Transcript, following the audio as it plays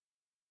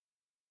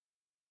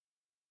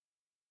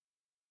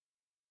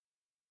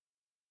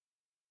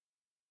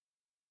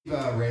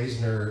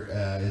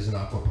Reisner is an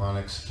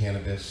aquaponics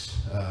cannabis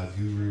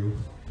guru.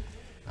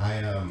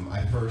 I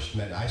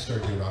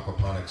started doing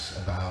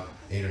aquaponics about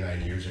 8 or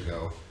 9 years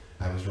ago.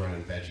 I was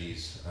running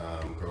veggies,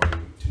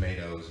 growing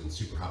tomatoes and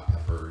super hot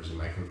peppers and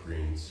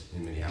microgreens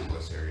in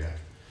Minneapolis area.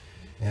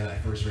 And I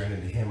first ran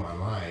into him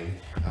online.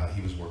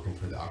 He was working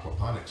for the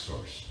aquaponics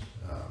source.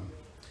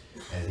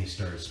 And he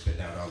started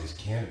spitting out all these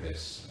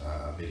cannabis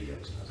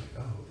videos. And I was like,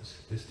 oh,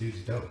 this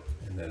dude's dope.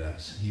 And then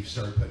he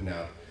started putting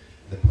out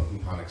the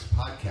Potent Ponics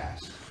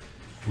podcast,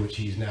 which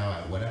he's now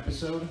at what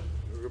episode?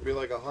 We're gonna be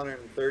like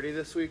 130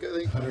 this week, I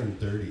think.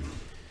 130,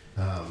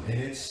 and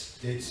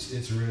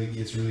it's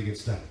really good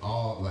stuff.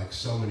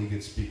 So many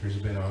good speakers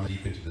have been on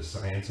deep into the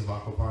science of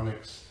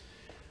aquaponics,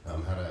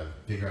 how to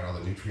figure out all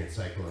the nutrient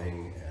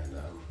cycling, and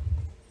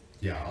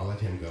yeah, I'll let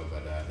him go.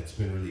 But it's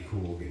been really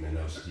cool getting to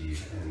know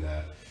Steve, and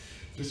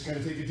just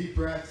gonna take a deep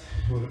breath.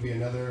 It'll be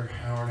another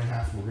hour and a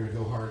half. We're gonna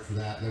go hard for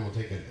that, and then we'll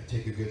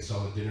take a good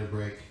solid dinner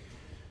break,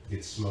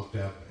 get smoked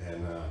up,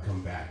 and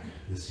come back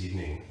this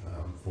evening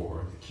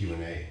for the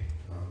Q&A,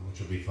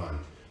 which will be fun.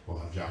 We'll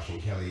have Josh and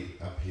Kelly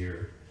up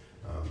here,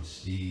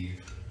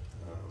 Steve,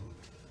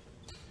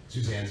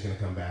 Suzanne's gonna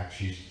come back.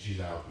 She's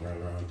out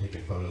running around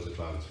taking photos of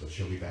bugs, but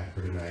she'll be back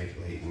for tonight.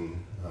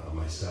 Leighton,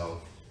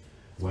 myself,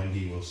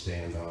 Wendy will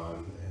stand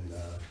on, and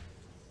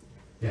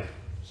yeah,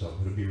 so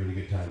it'll be a really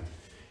good time.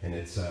 And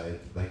it's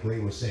like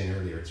Leighton was saying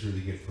earlier, it's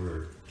really good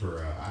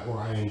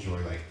I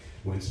enjoy like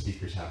when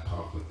speakers have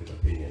conflict of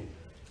opinion,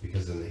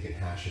 because then they can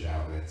hash it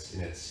out, and it's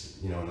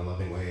in a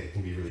loving way. It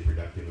can be really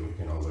productive, and we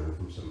can all learn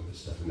from some of this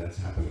stuff, and that's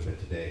happened a bit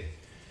today.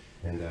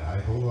 And I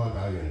hold a lot of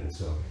value in it.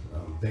 So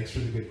thanks for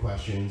the good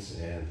questions,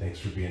 and thanks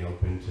for being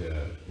open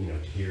to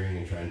hearing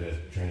and trying to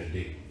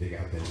dig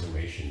out the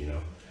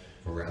information,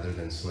 rather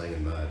than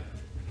slanging mud.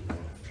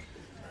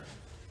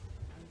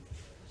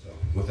 So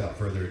without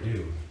further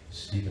ado,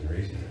 Stephen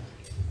Reisner.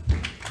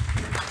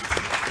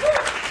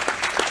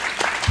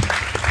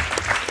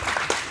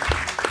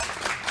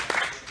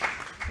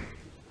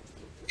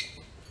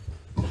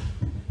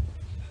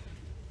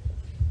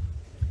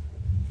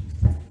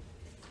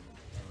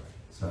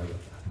 Sorry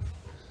about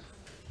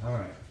that. All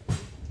right.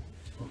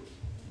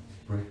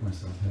 Break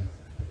myself here.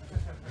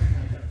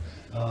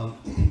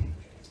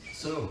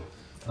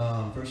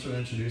 First I'll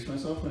introduce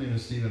myself. My name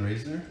is Stephen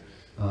Reisner.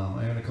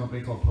 I own a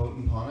company called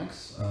Potent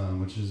Ponics,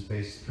 which is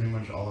based pretty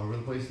much all over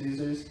the place these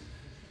days.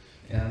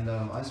 And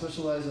I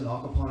specialize in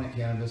aquaponic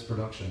cannabis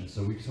production.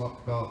 So we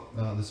talked about,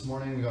 this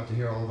morning we got to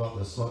hear all about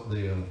the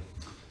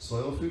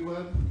soil food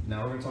web.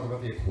 Now we're going to talk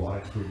about the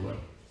aquatic food web.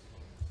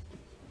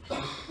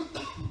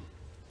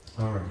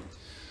 All right.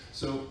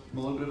 So a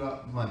little bit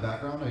about my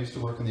background. I used to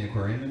work in the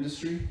aquarium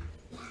industry.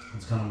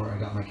 That's kind of where I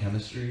got my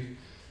chemistry,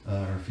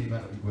 or feet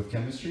met with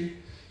chemistry.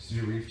 Used to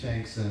do reef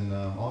tanks and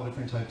all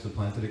different types of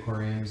planted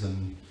aquariums.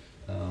 And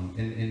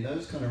in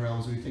those kind of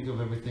realms, we think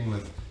of everything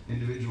with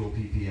individual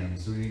ppm.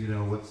 So we need to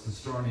know what's the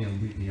strontium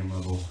ppm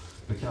level,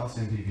 the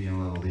calcium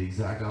ppm level, the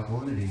exact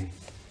alkalinity.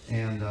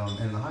 And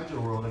in the hydro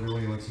world,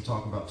 everybody likes to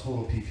talk about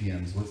total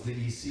ppms. What's the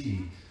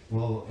EC?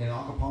 Well, in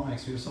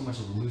aquaponics, we have so much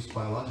of the loose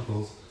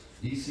biologicals.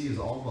 EC is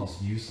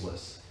almost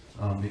useless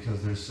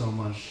because there's so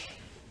much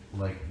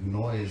like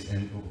noise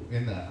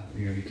in that.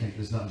 You can't.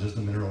 It's not just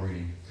the mineral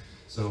reading.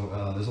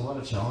 So there's a lot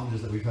of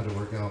challenges that we've had to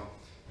work out.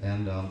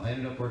 And I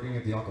ended up working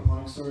at the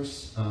aquaponics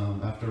source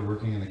after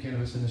working in the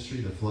cannabis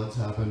industry. The floods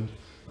happened.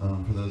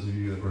 For those of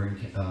you that were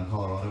in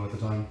Colorado at the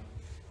time,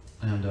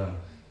 and the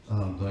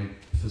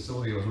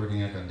facility I was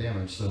working at got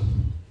damaged. So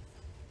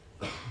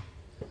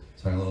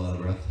sorry, a little out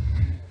of breath.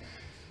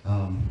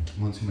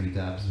 One too many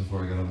dabs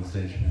before I got on the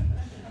stage.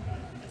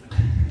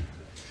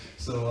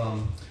 So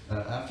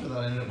after that,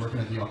 I ended up working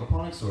at the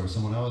aquaponics source.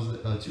 And when I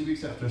was 2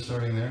 weeks after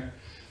starting there,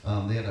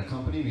 they had a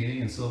company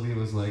meeting, and Sylvia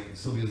was like,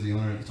 Sylvia's the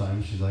owner at the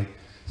time. She's like,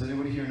 does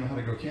anybody here know how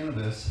to grow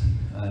cannabis?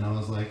 And I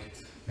was like,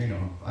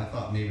 I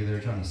thought maybe they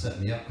were trying to set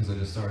me up because I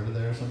just started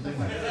there or something.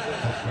 Like,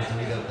 that's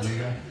me, that new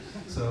guy.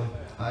 So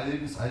I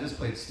just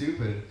played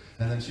stupid.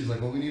 And then she's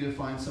like, well, we need to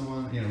find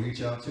someone,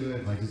 reach out to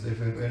it. Like,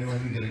 if anyone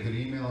can get a good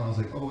email. And I was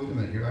like, oh, wait a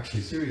minute, you're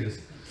actually serious.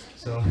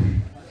 So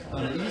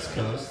on the East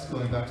Coast,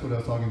 going back to what I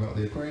was talking about,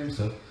 the aquarium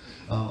stuff,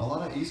 a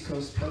lot of East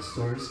Coast pet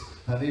stores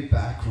have a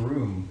back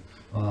room.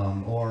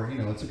 Or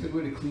it's a good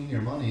way to clean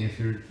your money if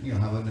you're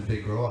having a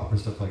big grow up or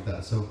stuff like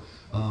that. So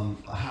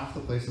half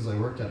the places I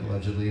worked at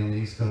allegedly on the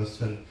East Coast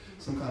had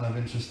some kind of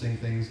interesting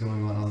things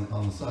going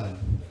on the side,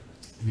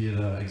 be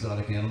it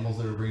exotic animals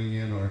they were bringing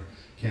in, or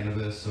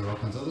cannabis, or all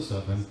kinds of other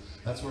stuff. And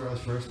that's where I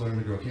was first learning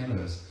to grow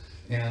cannabis.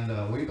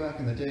 And way back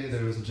in the day,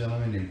 there was a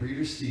gentleman named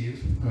Breeder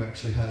Steve who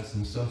actually had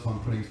some stuff on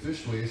putting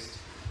fish waste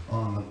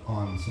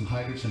on some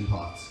hydrogen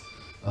pots,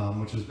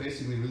 which was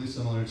basically really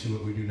similar to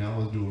what we do now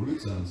with dual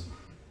root zones.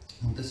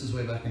 This is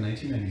way back in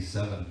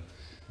 1997.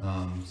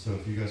 So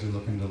if you guys are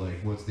looking to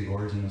like what's the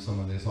origin of some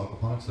of this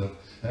aquaponics stuff,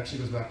 it actually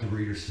goes back to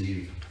Breeder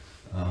Steve,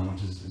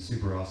 which is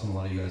super awesome. A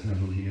lot of you guys know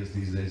who he is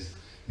these days.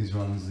 He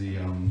runs the,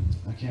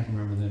 I can't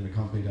remember the name of the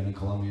company down in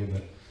Colombia,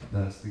 but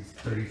that's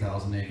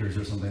 30,000 acres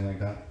or something like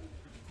that.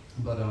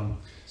 But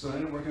so I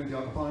ended up working at the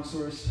aquaponics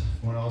source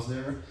when I was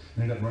there.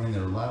 I ended up running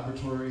their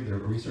laboratory, their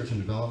research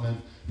and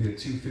development. We had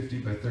two 50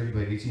 by 30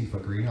 by 18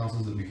 foot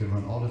greenhouses that we could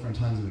run all different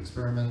kinds of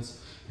experiments.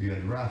 We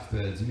had raft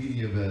beds,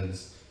 media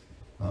beds,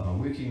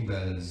 wicking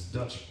beds,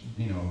 Dutch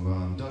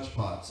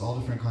pots, all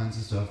different kinds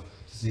of stuff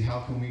to see how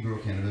can we grow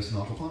cannabis in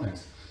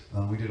aquaponics.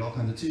 We did all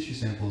kinds of tissue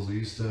samples. We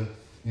used to,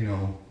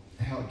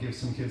 give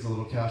some kids a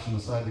little cash on the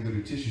side to go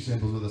do tissue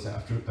samples with us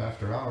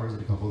after hours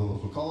at a couple of the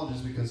local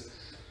colleges because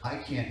I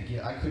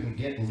couldn't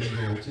get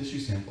legal tissue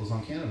samples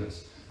on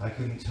cannabis. I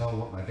couldn't tell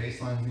what my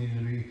baselines needed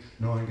to be.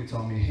 No one could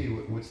tell me, hey,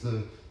 what's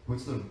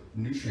the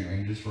nutrient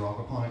ranges for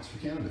aquaponics for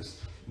cannabis?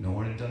 No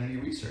one had done any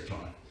research on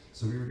it.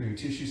 So we were doing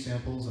tissue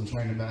samples and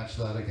trying to match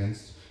that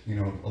against,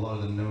 a lot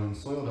of the known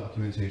soil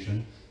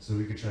documentation, so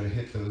we could try to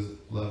hit those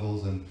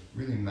levels and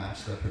really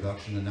match that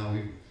production. And now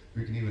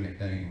we can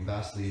even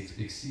vastly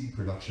exceed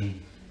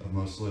production of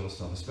most soil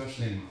stuff,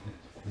 especially in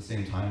the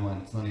same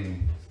timeline. It's not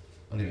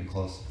even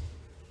close.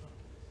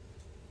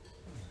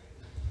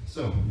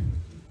 So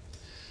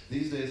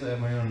these days I have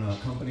my own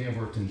company. I've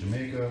worked in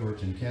Jamaica,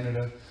 worked in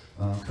Canada,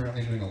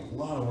 currently doing a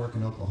lot of work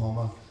in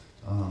Oklahoma.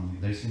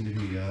 They seem to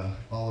be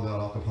all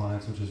about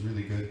aquaponics, which is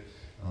really good.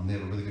 They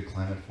have a really good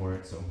climate for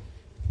it. So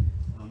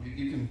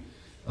you can,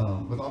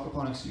 with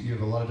aquaponics, you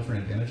have a lot of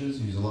different advantages.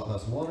 You use a lot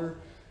less water,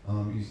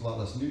 you use a lot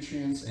less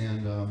nutrients,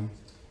 and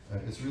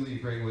it's really a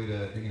great way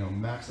to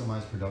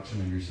maximize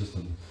production in your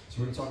system. So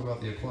we're going to talk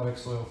about the aquatic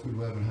soil food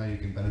web and how you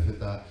can benefit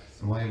that,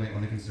 and why you might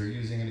want to consider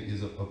using it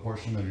as a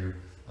portion of your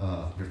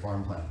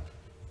farm plan.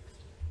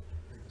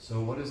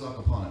 So what is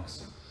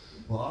aquaponics?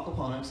 Well,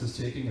 aquaponics is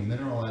taking and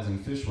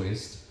mineralizing fish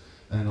waste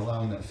and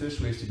allowing that fish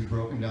waste to be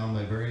broken down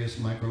by various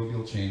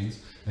microbial chains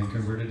and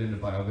converted into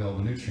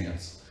bioavailable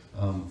nutrients.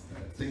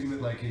 Think of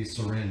it like a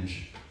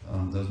syringe.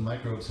 Those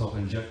microbes help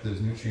inject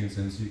those nutrients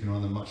in so you can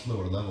run them much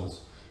lower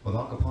levels. With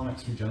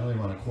aquaponics, we generally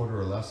run a quarter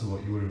or less of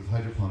what you would with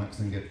hydroponics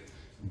and get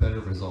better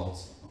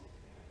results.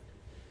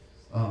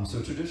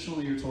 So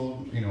traditionally you're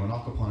told, in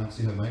aquaponics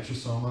you have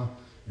nitrosoma,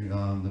 the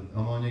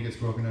ammonia gets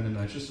broken down into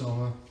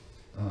nitrosoma,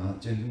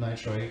 into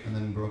nitrite, and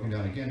then broken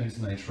down again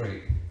into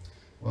nitrate.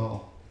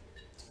 Well,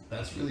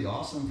 that's really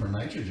awesome for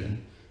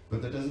nitrogen,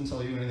 but that doesn't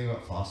tell you anything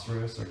about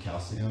phosphorus or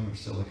calcium or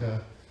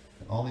silica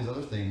and all these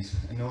other things,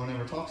 and no one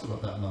ever talks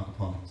about that in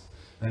aquaponics.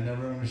 I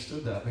never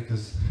understood that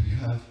because you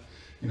have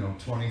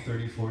 20,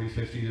 30, 40,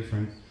 50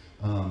 different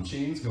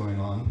chains going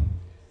on,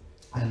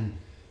 and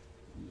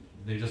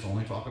they just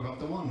only talk about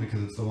the one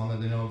because it's the one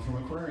that they know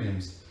from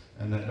aquariums.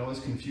 And that always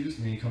confused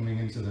me coming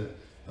into the,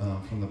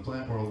 from the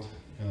plant world.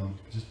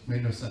 It just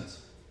made no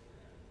sense.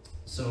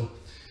 So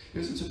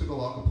here's a typical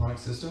aquaponic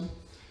system.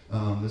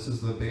 This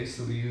is the base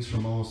that we use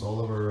from almost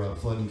all of our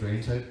flood and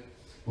drain type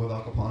with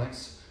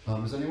aquaponics.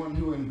 Is anyone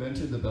who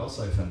invented the bell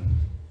siphon?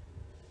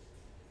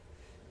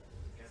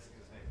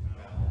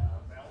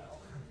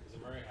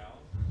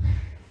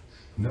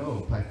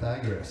 No,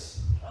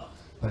 Pythagoras.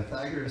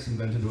 Pythagoras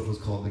invented what was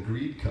called the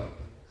greed cup,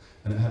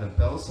 and it had a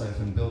bell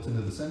siphon built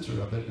into the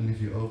center of it, and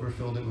if you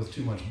overfilled it with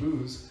too much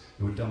booze,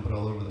 it would dump it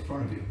all over the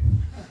front of you.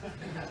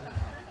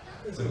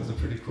 So it was a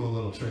pretty cool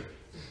little trick.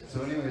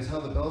 So anyways, how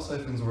the bell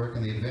siphons work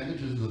and the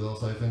advantages of the bell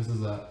siphons is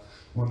that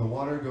when the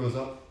water goes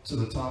up to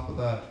the top of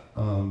that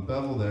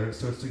bevel there, it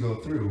starts to go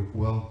through.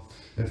 Well,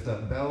 if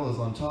that bell is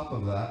on top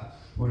of that,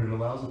 what it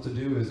allows it to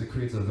do is it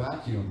creates a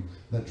vacuum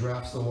that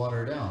drafts the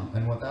water down.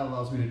 And what that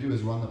allows me to do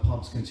is run the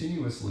pumps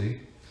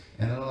continuously,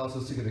 and that allows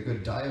us to get a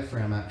good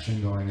diaphragm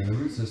action going in the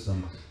root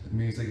system. It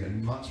means they get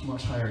much,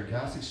 much higher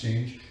gas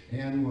exchange,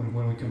 and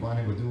when we combine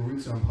it with dual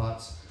root zone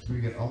pots, we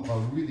get a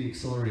really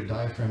accelerated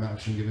diaphragm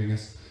action, giving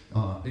us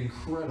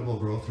incredible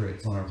growth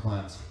rates on our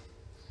plants.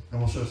 And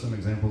we'll show some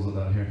examples of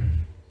that here.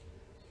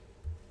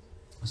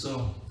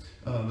 So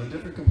the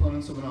different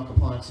components of an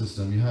aquaponic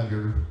system, you have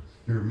your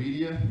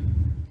media,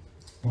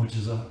 which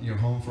is your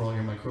home for all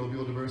your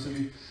microbial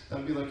diversity. That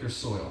would be like your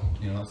soil.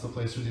 That's the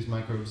place for these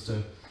microbes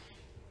to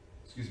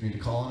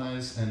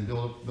colonize and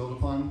build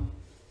upon,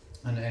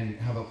 and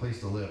have a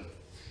place to live.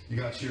 You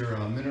got your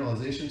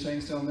mineralization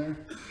tanks down there.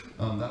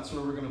 That's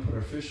where we're going to put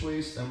our fish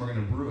waste, and we're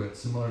going to brew it,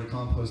 similar to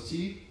compost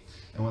tea.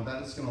 And what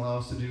that is going to allow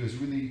us to do is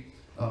really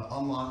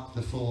unlock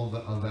the full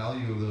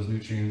value of those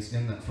nutrients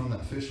from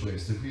that fish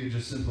waste. If we had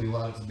just simply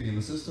allowed it to be in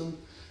the system,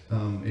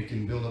 it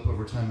can build up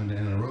over time into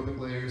anaerobic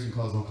layers and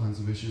cause all kinds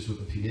of issues with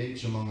the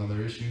pH, among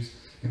other issues.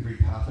 It can breed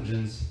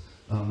pathogens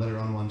that are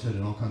unwanted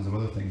and all kinds of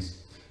other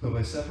things. But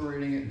by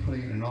separating it and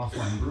putting it in an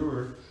offline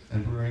brewer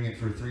and brewing it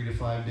for 3 to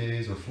 5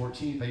 days or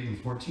 14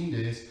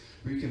 days,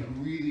 we can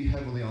really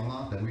heavily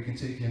unlock that. We can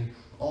take in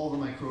all the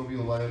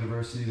microbial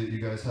biodiversity that you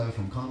guys have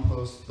from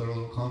compost, throw a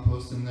little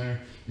compost in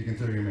there. You can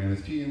throw your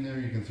Mammoth P in there.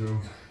 You can throw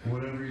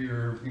whatever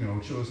your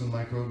chosen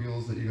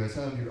microbials that you guys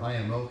have. Your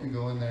IMO can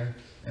go in there,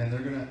 and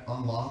they're going to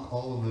unlock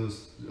all of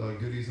those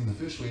goodies in the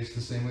fish waste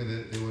the same way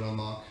that they would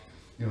unlock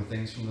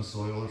things from the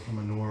soil or from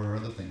manure or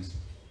other things.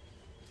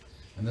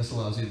 And this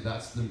allows you,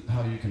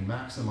 how you can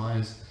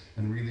maximize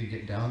and really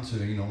get down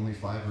to only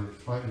 5 to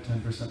 10%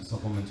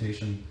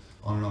 supplementation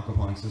on an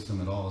aquaponic system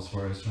at all, as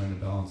far as trying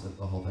to balance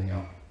the whole thing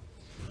out.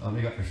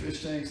 You got your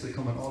fish tanks. They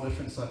come in all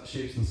different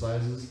shapes and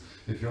sizes.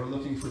 If you're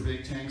looking for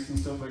big tanks and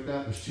stuff like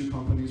that, there's 2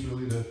 companies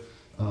really to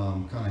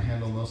kind of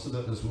handle most of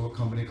that. There's one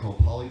company called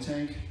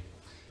Polytank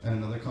and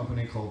another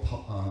company called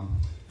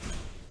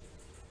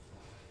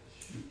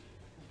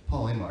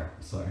Polymart.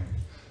 Sorry,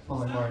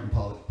 Polymart and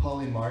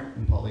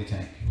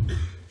Polytank.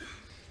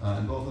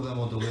 And both of them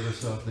will deliver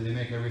stuff. They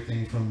make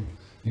everything from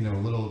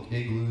little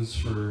igloos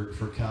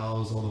for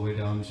cows all the way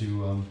down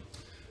to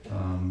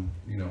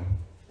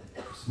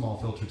small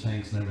filter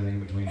tanks and everything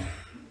in between.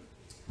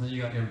 Then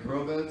you got your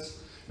grow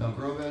beds. Now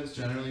grow beds,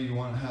 generally you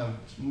want to have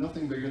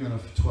nothing bigger than a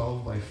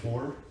 12 by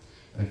 4.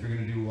 If you're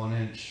going to do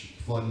 1-inch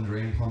flood and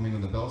drain plumbing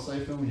with a bell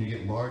siphon, when you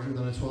get larger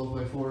than a 12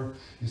 by 4,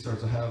 you start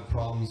to have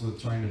problems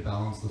with trying to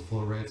balance the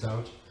flow rates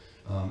out.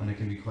 And it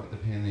can be quite the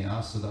pain in the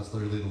ass, so that's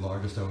literally the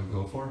largest I would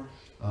go for.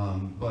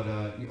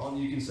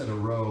 You can set a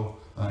row.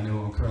 I know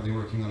I'm currently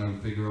working on a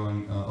big row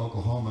in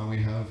Oklahoma. We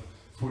have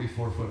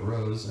 44-foot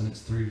rows, and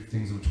it's 3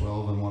 things of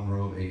 12 and 1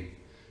 row of 8.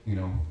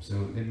 So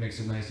it makes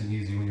it nice and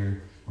easy when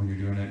you're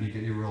doing it. You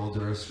get your roll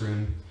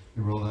Durascrim,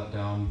 you roll that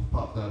down,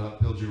 pop that up,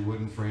 build your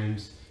wooden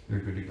frames, you're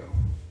good to go.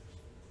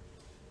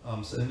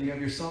 So then you have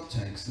your sump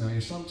tanks. Now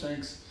your sump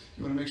tanks,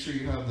 you want to make sure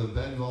you have the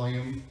bed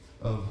volume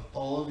of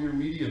all of your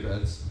media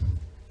beds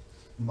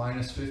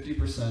minus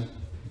 50%,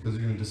 because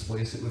you're going to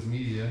displace it with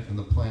media and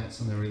the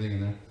plants and everything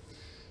in there,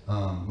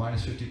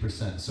 minus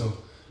 50%. So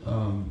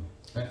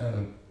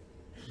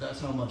that's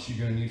how much you're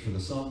going to need for the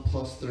sump,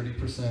 plus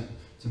 30%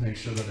 to make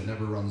sure that it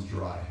never runs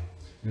dry.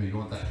 You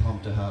want that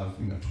pump to have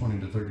 20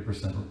 to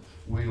 30%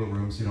 wiggle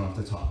room, so you don't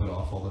have to top it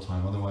off all the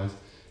time. Otherwise,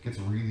 it gets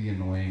really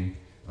annoying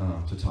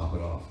to top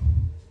it off.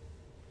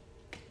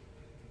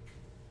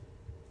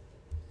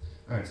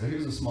 All right, so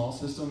here's a small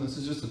system. This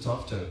is just a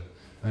tough tip.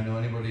 I know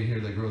anybody here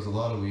that grows a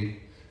lot of weed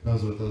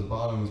knows what those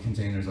bottom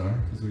containers are,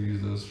 because we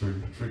use those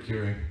for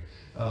curing.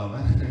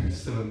 And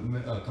there's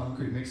a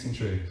concrete mixing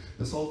tray.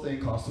 This whole thing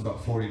costs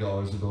about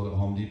 $40 to build at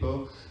Home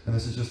Depot, and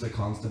this is just a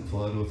constant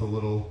flood with a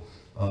little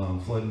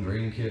flood and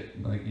drain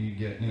kit, like you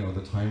get, with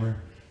a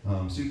timer.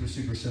 Super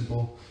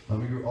simple.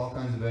 We grew all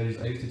kinds of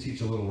veggies. I used to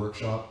teach a little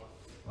workshop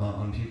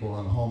on people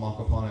on home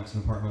aquaponics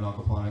and apartment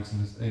aquaponics,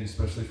 and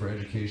especially for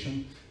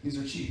education. These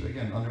are cheap.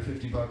 Again, under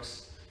 50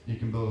 bucks. You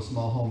can build a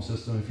small home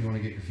system if you want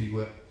to get your feet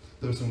wet.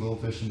 Throw some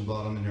goldfish in the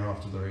bottom, and you're off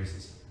to the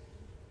races.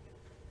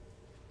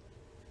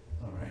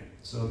 All right,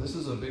 so this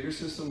is a bigger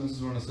system. This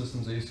is one of the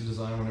systems I used to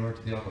design when I worked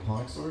at the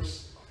aquaponics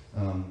source.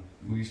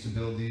 We used to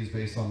build these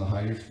based on the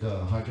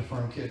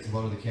hydrofarm kits. A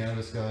lot of the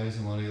cannabis guys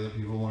and a lot of the other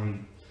people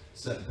wanted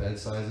set bed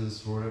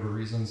sizes for whatever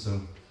reason, so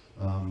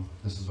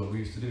this is what we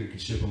used to do. You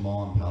could ship them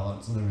all on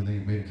pallets and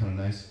everything. It made it kind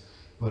of nice.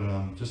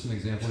 But just an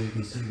example, you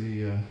can see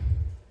the,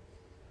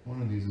 one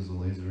of these is a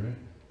laser, right?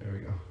 There we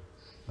go.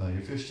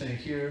 Your fish tank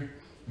here.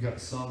 You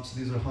got sumps.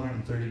 These are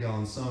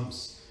 130-gallon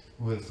sumps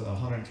with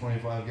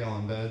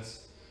 125-gallon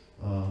beds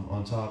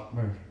on top.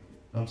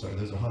 I'm sorry,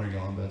 those are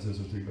 100-gallon beds.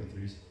 Those are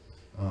 3x3s.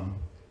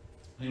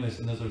 Anyways,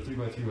 and those are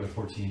 3x3 by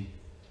 14.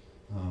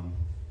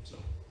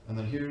 And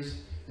then here's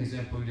an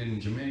example we did in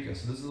Jamaica.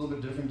 So this is a little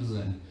bit different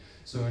design.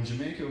 So in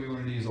Jamaica, we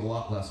wanted to use a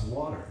lot less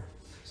water.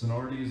 So in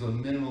order to use the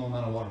minimal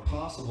amount of water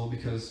possible,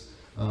 because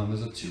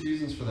there's 2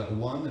 reasons for that.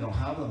 1, they don't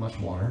have that much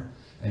water.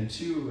 And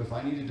 2, if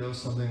I need to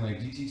dose something like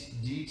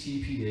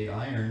DTPA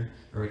iron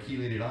or a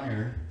chelated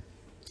iron,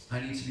 I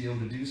need to be able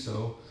to do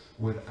so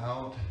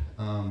without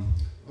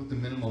with the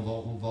minimal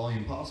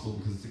volume possible,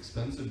 because it's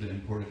expensive to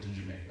import it to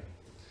Jamaica.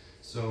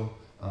 So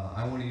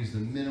I want to use the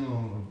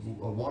minimum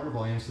of water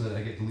volume so that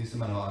I get the least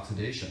amount of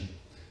oxidation.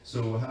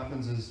 So what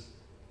happens is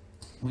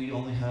we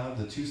only have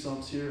the 2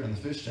 sumps here and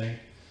the fish tank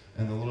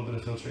and a little bit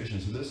of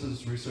filtration. So this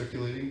is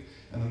recirculating,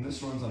 and then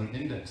this runs on an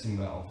indexing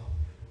valve.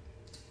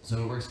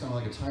 So it works kind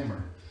of like a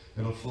timer.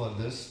 It'll flood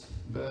this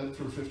bed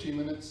for 15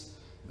 minutes,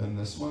 then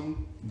this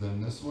one,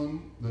 then this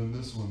one, then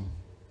this one.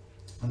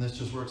 And this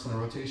just works on a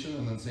rotation,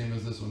 and then same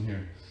as this one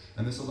here.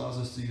 And this allows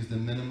us to use the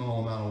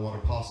minimal amount of water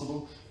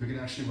possible. We can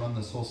actually run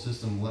this whole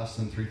system less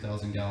than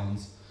 3,000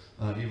 gallons,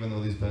 even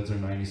though these beds are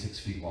 96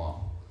 feet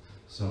long.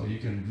 So you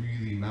can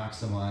really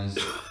maximize,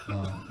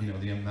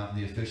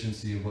 the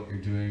efficiency of what you're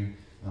doing,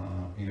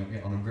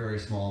 on a very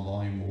small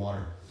volume of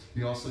water.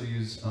 We also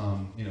use,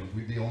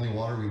 the only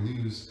water we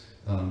lose,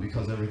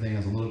 because everything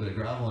has a little bit of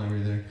gravel and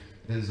everything,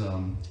 is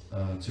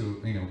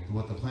to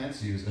what the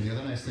plants use. And the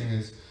other nice thing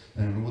is,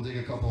 and we'll dig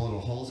a couple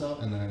little holes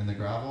out in the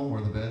gravel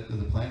where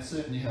the plants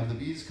sit, and you have the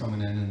bees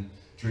coming in and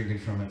drinking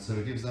from it. So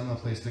it gives them a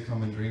place to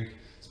come and drink.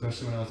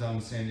 Especially when I was down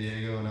in San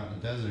Diego and out in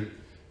the desert,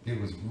 it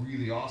was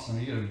really awesome.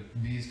 You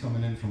have bees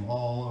coming in from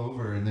all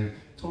over, and they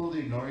totally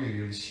ignore you.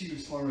 You have this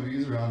huge swarm of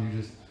bees around you,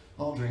 just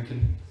all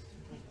drinking.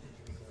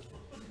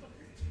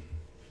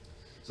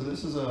 So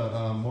this is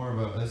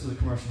this is a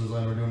commercial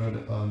design we're doing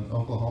in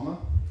Oklahoma.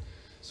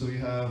 So we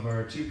have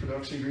our 2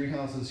 production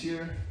greenhouses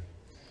here.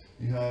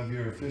 You have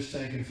your fish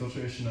tank and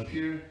filtration up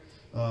here.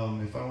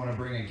 If I want to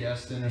bring a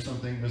guest in or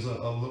something, there's a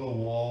little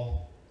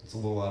wall. It's a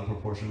little out of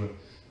proportion,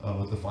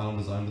 with the final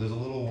design. But there's a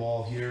little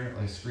wall here,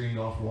 a screened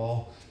off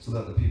wall, so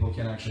that the people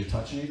can't actually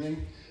touch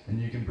anything.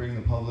 And you can bring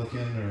the public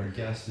in or a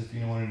guest if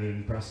you wanted to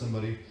impress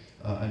somebody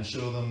and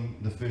show them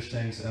the fish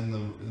tanks and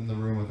in the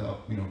room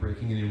without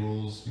breaking any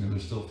rules. They're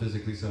still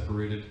physically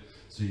separated,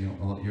 so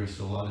you're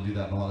still allowed to do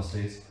that in a lot of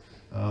states.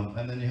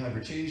 And then you have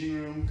your changing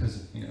room,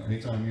 because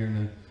anytime you're in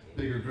a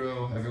bigger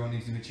grow, everyone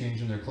needs to be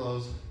changing their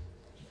clothes.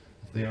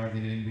 If they aren't,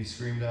 they need to be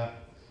screamed at.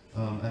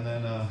 And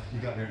then you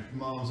got your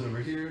moms over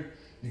here,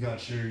 you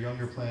got your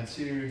younger plants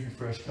here, your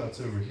fresh cuts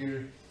over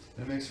here.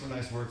 It makes for a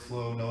nice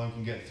workflow. No one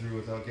can get through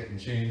without getting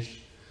changed,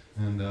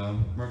 and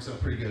works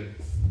out pretty good.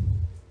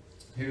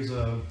 Here's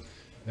an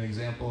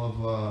example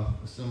of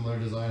a similar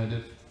design I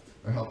did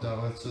or helped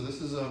out with. So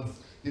this is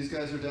these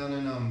guys are down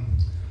in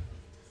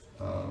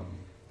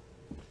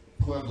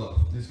Pueblo.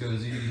 These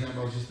guys, ZBD Hemp.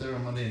 I was just there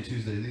on Monday and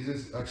Tuesday. These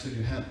guys actually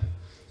do hemp.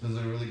 So this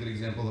is a really good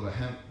example of a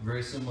hemp,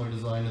 very similar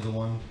design to the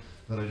one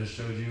that I just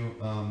showed you.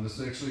 This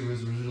actually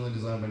was originally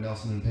designed by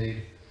Nelson and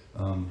Page.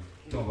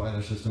 Don't buy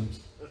their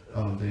systems.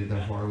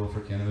 They're horrible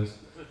for cannabis.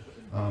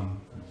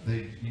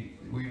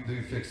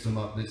 We fixed them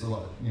up. It's a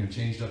lot,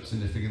 changed up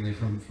significantly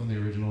from the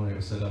original way it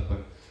was set up.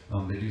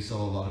 But they do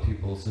sell a lot of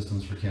people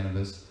systems for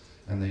cannabis,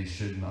 and they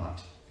should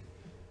not.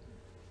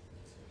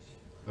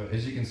 But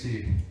as you can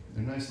see,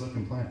 they're nice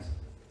looking plants.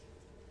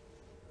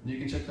 You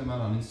can check them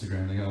out on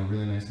Instagram. They got a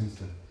really nice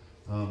Insta.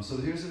 So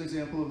here's an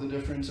example of the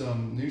different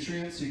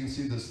nutrients. You can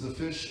see this: the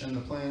fish and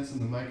the plants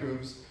and the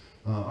microbes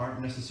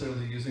aren't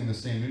necessarily using the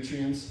same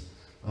nutrients.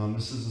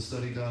 This is a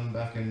study done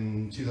back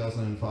in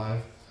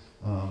 2005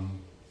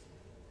 on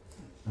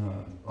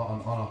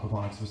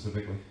aquaponics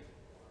specifically.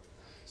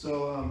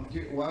 So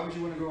why would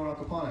you want to grow in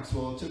aquaponics?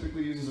 Well, it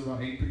typically uses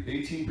around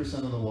 18%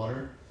 of the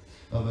water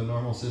of a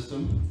normal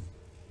system.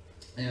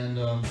 And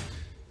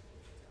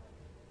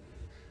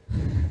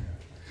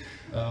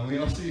we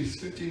also use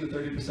 15 to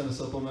 30% of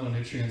supplemental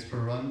nutrients per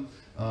run.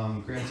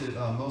 Granted,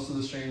 most of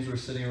the strains were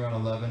sitting around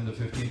 11 to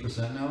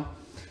 15% now.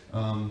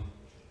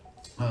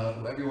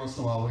 Every once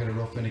in a while we'll get a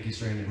real finicky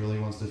strain that really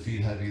wants to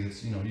feed heavy,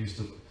 that's used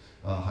to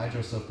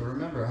hydro stuff. But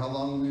remember, how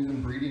long have we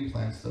been breeding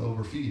plants to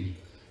overfeed?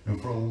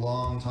 For a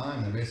long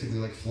time. They're basically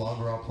like flog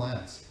raw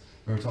plants.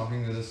 We were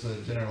talking to this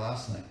at dinner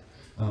last night.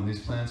 These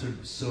plants are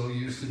so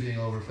used to being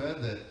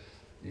overfed that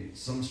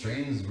some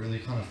strains really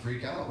kind of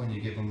freak out when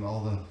you give them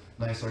all the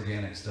nice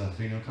organic stuff,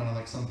 kind of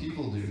like some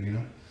people do,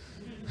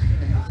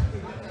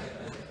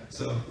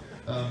 So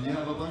you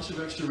have a bunch of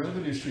extra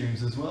revenue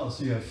streams as well.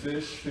 So you have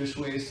fish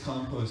waste,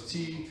 compost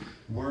tea,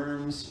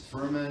 worms,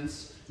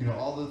 ferments,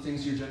 all the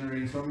things you're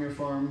generating from your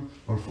farm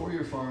or for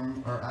your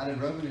farm are added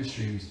revenue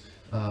streams.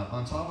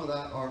 On top of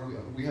that,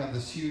 we have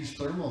this huge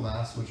thermal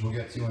mass, which we'll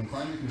get to in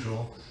climate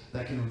control,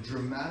 that can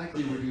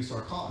dramatically reduce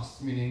our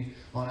costs, meaning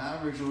on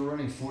average we're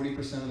running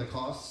 40% of the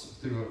costs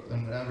through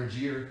an average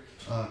year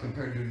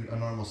compared to a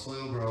normal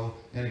soil grow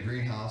in a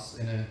greenhouse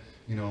in a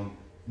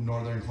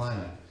northern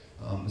climate.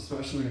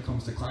 Especially when it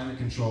comes to climate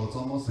control, it's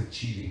almost like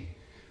cheating.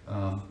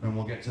 And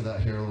we'll get to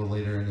that here a little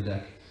later in the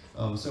deck.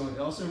 So it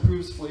also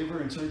improves flavor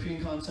and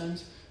terpene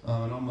content.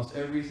 And almost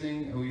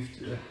everything,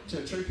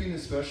 terpene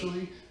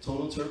especially,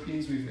 total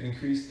terpenes we've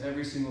increased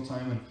every single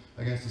time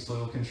against the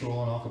soil control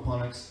on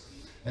aquaponics.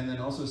 And then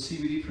also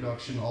CBD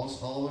production, all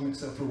of them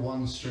except for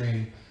one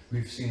strain,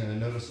 we've seen a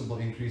noticeable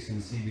increase in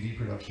CBD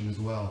production as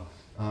well.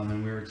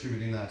 And we're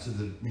attributing that to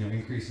the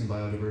increase in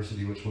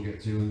biodiversity, which we'll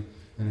get to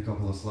in a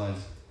couple of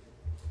slides.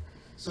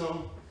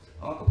 So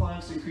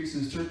aquaponics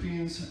increases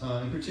terpenes,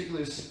 in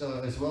particular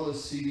as well as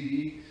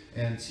CBD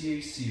and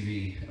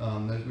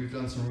THCV. We've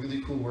done some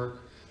really cool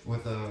work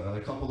with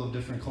a couple of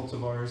different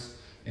cultivars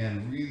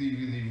and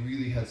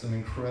really had some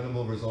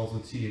incredible results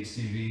with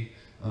THCV.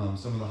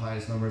 Some of the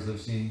highest numbers I've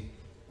seen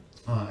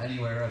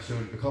anywhere. I've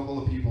showed a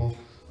couple of people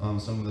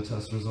some of the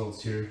test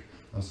results here,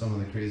 some of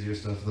the crazier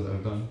stuff that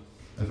I've done.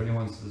 If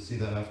anyone wants to see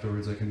that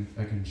afterwards, I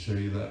can show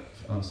you that,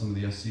 some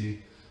of the SC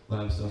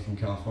lab stuff from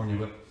California.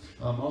 But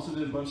also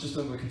did a bunch of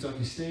stuff at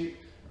Kentucky State.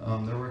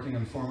 They're working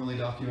on formally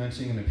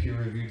documenting in a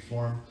peer-reviewed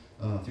form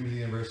through the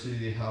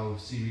university how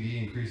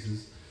CBD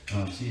increases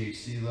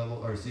THC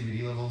level or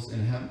CBD levels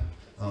in hemp.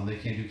 They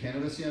can't do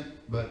cannabis yet,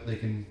 but they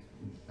can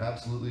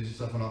absolutely do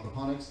stuff on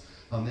aquaponics.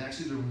 They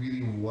actually did a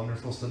really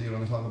wonderful study I'm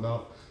going to talk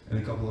about in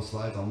a couple of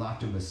slides on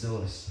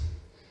lactobacillus,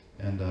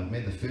 and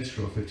made the fish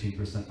grow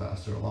 15%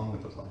 faster along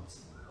with the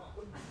plants.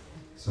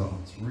 So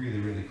it's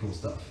really cool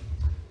stuff.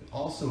 It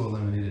also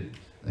eliminated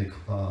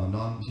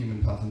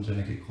non-human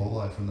pathogenic E.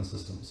 coli from the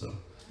system, so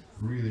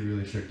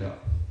really tricked out.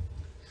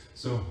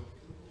 So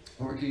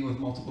working with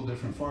multiple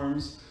different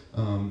farms,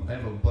 I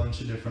have a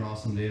bunch of different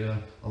awesome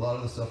data. A lot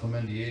of the stuff I'm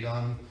NDA'd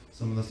on,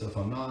 some of the stuff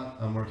I'm not.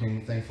 I'm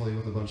working thankfully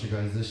with a bunch of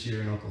guys this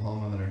year in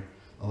Oklahoma that are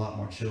a lot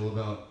more chill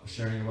about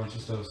sharing a bunch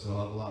of stuff, so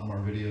I'll have a lot more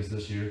videos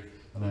this year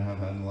than I have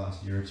had in the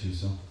last year or two.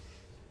 So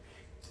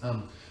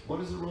what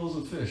is the roles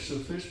of fish? So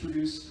fish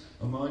produce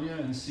ammonia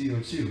and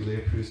CO2. They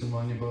produce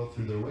ammonia both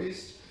through their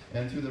waste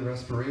and through their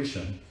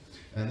respiration.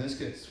 And this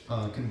gets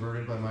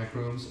converted by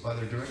microbes,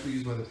 either directly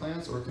used by the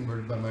plants or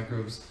converted by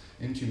microbes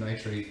into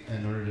nitrate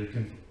in order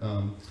to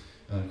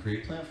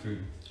create plant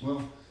food.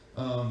 Well,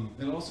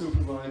 it also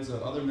provides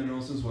other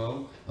minerals as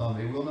well.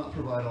 It will not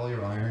provide all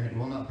your iron, it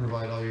will not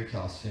provide all your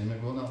calcium,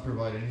 it will not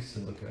provide any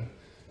silica.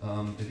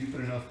 If you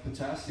put enough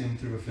potassium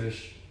through a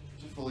fish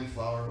to fully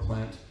flower a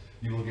plant,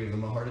 you will give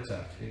them a heart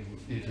attack.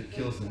 It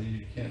kills them.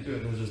 You can't do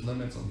it. There's just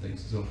limits on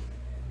things. So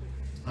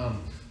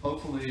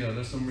hopefully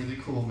there's some really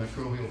cool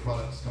microbial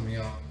products coming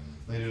out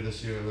later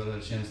this year that I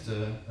had a chance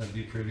to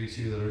be privy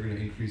to that are going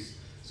to increase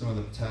some of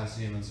the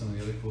potassium and some of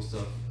the other cool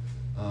stuff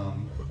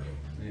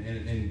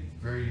in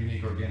very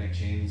unique organic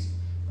chains.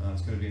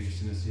 It's going to be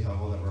interesting to see how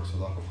well that works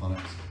with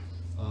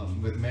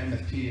aquaponics. With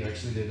Mammoth P,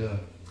 actually did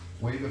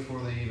way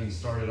before they even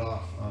started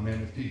off.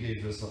 Mammoth P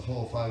gave us a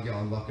whole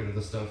 5-gallon bucket of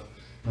the stuff.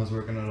 I was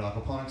working at an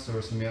aquaponics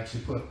source, and we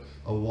actually put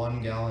a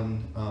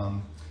 1-gallon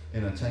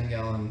in a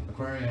 10-gallon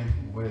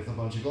aquarium with a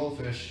bunch of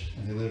goldfish,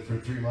 and they lived for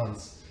 3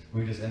 months.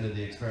 We just ended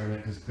the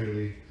experiment because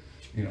clearly,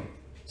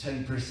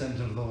 10%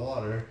 of the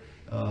water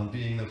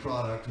being the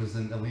product was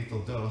in a lethal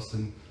dose,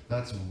 and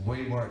that's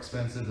way more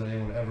expensive than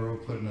anyone ever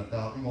would put in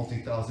a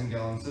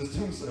multi-thousand-gallon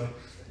system. So,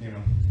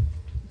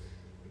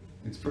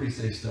 it's pretty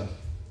safe stuff.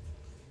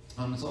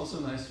 It's also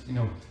nice,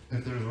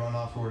 if there's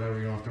runoff or whatever,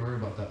 you don't have to worry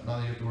about that. Now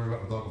you have to worry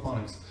about with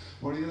aquaponics.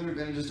 One of the other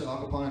advantages to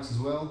aquaponics as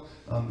well,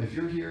 if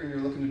you're here and you're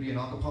looking to be an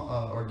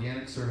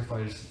organic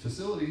certified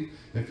facility,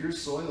 if your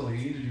soil, you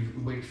need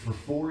to wait for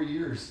 4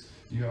 years,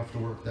 you have to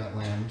work that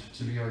land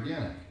to be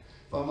organic.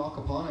 If I'm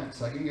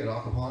aquaponics, I can get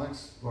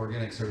aquaponics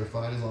organic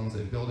certified as long as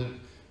I build it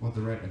with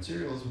the right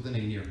materials within a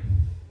year.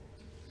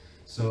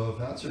 So if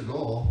that's your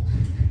goal,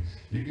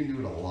 you can do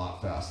it a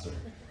lot faster.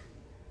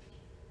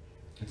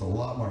 It's a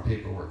lot more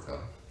paperwork though.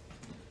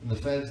 And the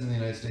feds in the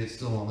United States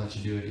still won't let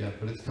you do it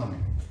yet, but it's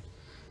coming.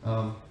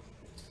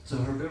 So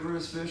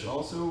herbivorous fish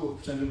also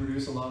tend to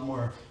produce a lot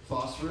more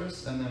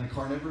phosphorus, and then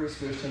carnivorous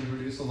fish tend to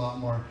produce a lot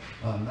more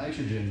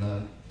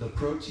nitrogen. The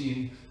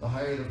protein, the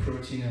higher the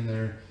protein in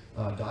their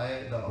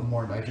diet, the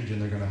more nitrogen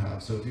they're going to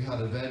have. So if you had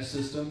a veg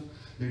system,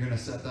 you're going to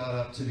set that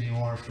up to be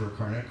more for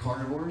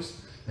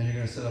carnivores, and you're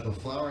going to set up a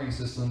flowering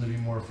system to be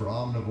more for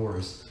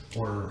omnivores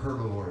or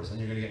herbivores, and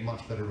you're going to get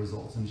much better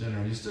results in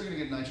general. You're still going to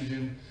get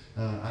nitrogen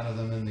out of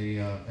them in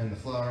the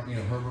flower,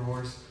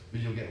 herbivores,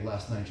 but you'll get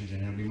less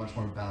nitrogen. It'll be much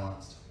more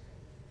balanced.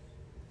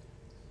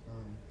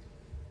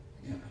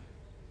 Yeah.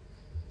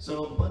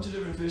 So a bunch of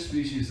different fish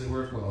species that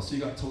work well. So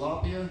you got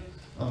tilapia.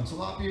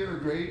 Tilapia are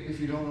great if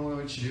you don't know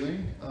what you're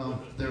doing.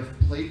 Their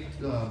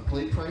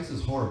plate price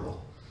is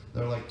horrible.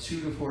 They're like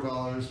 $2 to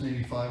 $4,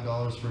 maybe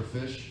 $5 for a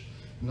fish.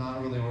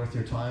 Not really worth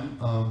your time.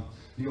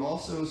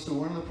 So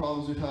one of the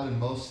problems we've had in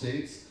most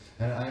states,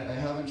 and I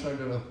haven't tried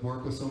to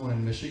work with someone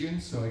in Michigan,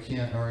 so I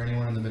can't, or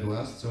anyone in the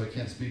Midwest, so I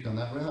can't speak on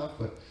that behalf,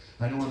 but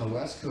I know on the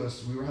West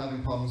Coast, we were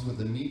having problems with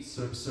the meat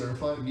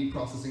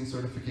processing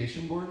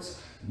certification boards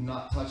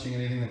not touching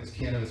anything that was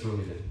cannabis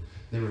related.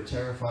 They were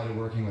terrified of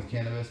working with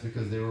cannabis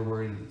because they were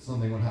worried that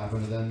something would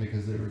happen to them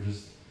because they were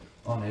just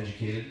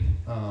uneducated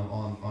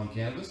on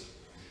cannabis.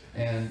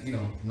 And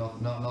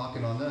not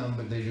knocking on them,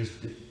 but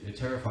it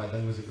terrified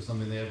them because it was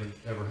something they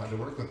ever had to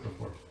work with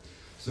before.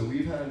 So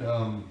we've had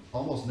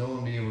almost no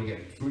one be able to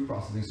get food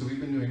processing. So we've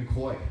been doing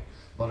koi,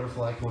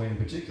 butterfly koi in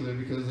particular,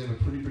 because they have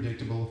a pretty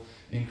predictable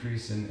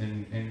increase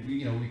and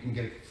we can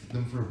get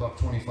them for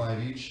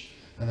 $1.25 each,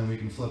 and then we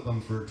can flip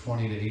them for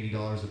 $20 to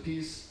 $80 a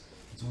piece.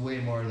 It's way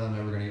more than I'm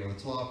ever going to get with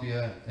a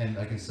tilapia, and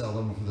I can sell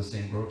them for the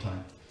same grow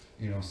time.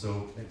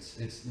 So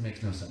it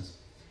makes no sense.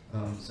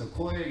 So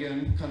koi,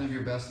 again, kind of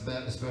your best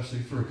bet, especially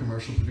for a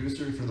commercial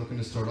producer if you're looking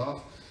to start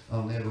off.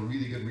 They have a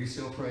really good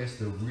resale price.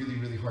 They're really,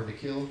 really hard to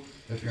kill.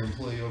 If your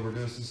employee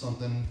overdoses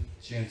something,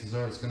 chances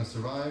are it's going to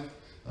survive.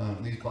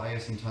 At least buy you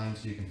some time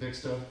so you can fix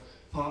stuff.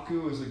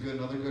 Pacu is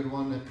another good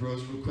one that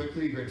grows real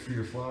quickly, great for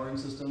your flowering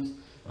systems.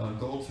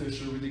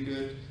 Goldfish are really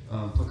good.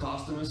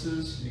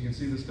 Plecostomuses, you can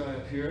see this guy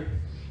up here.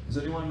 Does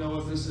anyone know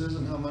what this is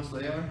and how much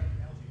they are?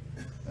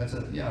 That's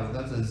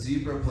a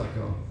zebra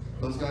pleco.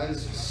 Those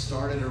guys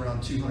started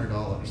around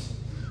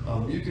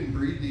 $200. You can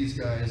breed these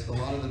guys. A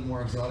lot of the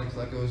more exotic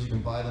plecos, you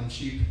can buy them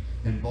cheap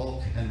in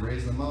bulk and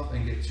raise them up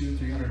and get $200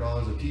 to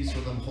 $300 a piece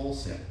for them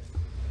wholesale.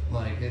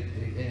 And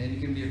it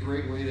can be a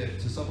great way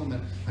to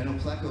supplement. I know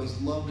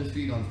plecos love to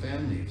feed on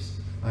fan leaves.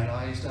 And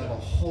I used to have a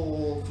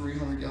whole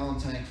 300-gallon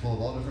tank full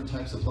of all different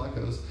types of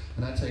plecos,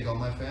 and I'd take all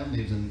my fan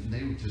leaves and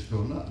they would just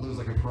go nuts. It was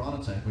like a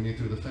piranha tank when you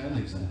threw the fan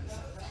leaves in.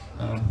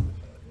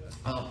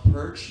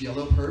 Perch,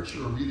 yellow perch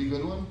are a really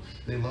good one.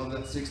 They love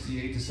that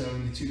 68 to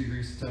 72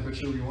 degrees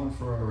temperature we want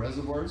for our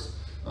reservoirs.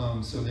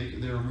 So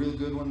they're a real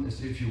good one.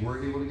 If you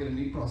were able to get a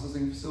meat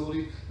processing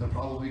facility, they're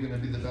probably going to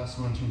be the best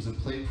one in terms of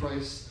plate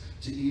price,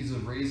 to ease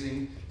of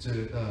raising,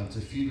 to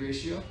feed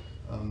ratio.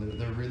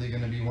 They're really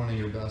going to be one of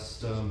your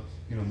best,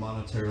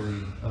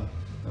 monetarily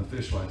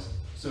fish-wise.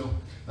 So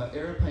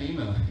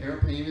Arapaima.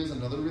 Arapaima is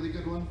another really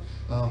good one.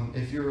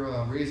 If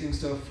you're raising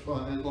stuff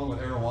along with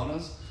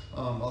arowanas,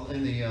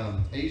 in the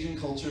Asian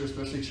culture,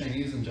 especially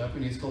Chinese and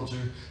Japanese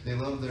culture, they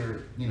love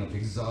their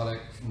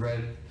exotic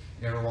red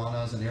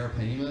arowanas and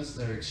arapaimas.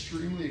 They're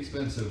extremely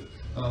expensive,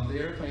 The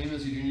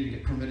Arapaimas you do need to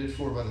get permitted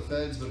for by the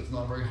feds, but it's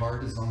not very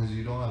hard as long as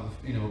you don't have,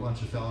 you know, a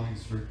bunch of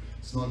felonies for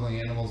smuggling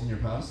animals in your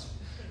past.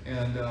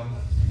 And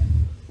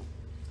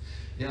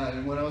yeah,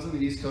 and when I was on the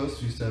East Coast,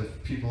 we used to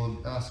have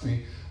people ask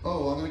me,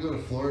 oh, well, I'm going to go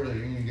to Florida,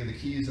 you're going to get the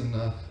keys, and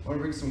I want to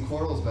bring some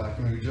corals back.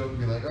 And we would joke and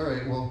be like, all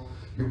right, well,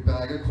 your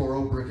bag of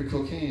coral, brick of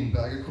cocaine,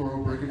 bag of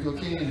coral, brick of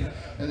cocaine.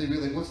 And they'd be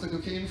like, what's the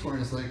cocaine for?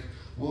 And it's like,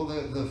 well,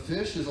 the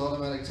fish is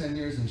automatic 10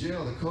 years in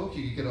jail. The coke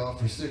you could get off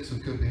for 6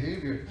 with good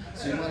behavior.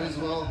 So you might as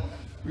well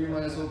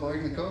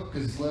bargain the coke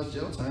because it's less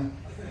jail time.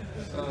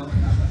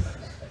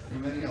 You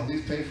know, at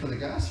least pay for the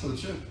gas for the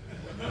trip.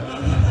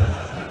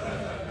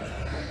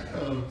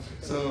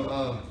 So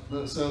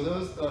those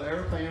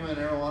Arapaima and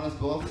arowanas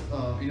both,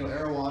 you know,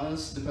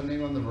 arowanas,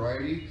 depending on the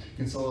variety,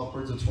 can sell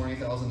upwards of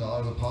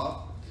 $20,000 a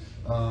pop.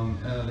 The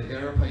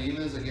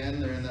Arapaimas, again,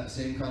 they're in that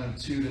same kind of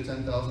 $2,000 to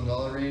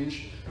 $10,000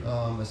 range,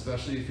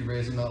 especially if you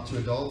raise them out to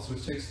adults,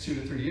 which takes 2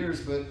 to 3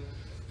 years. But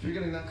if you're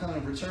getting that kind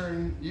of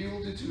return, you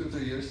will do 2 to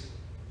 3 years.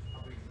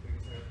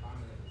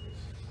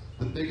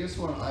 The biggest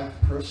one I've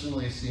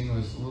personally seen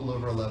was a little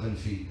over 11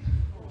 feet.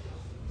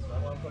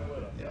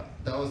 Yeah,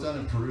 that was down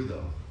in Peru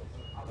though.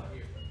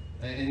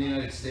 And in the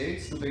United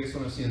States, the biggest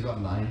one I've seen is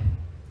about 9.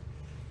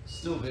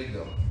 Still big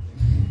though.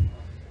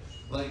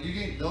 Like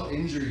they'll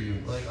injure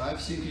you. Like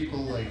I've seen people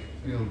like,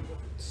 you know,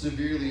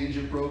 severely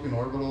injured, broken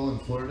orbital in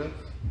Florida.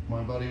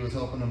 My buddy was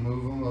helping them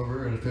move them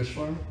over at a fish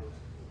farm.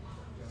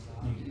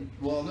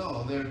 Well,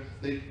 no,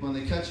 when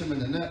they catch them in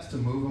the nets to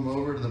move them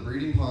over to the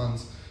breeding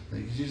ponds,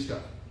 you just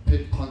got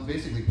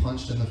basically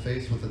punched in the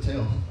face with the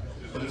tail.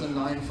 But it's a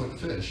 9-foot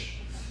fish.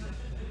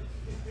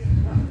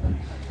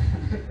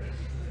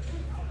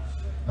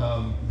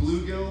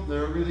 Bluegill,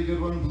 they're a really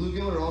good one.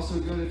 Bluegill are also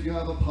good if you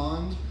have a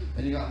pond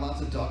and you got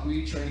lots of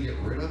duckweed trying to get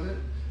rid of it.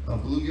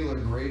 Bluegill are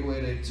a great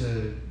way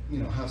to you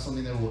know, have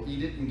something that will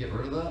eat it and get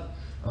rid of that.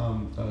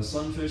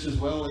 Sunfish as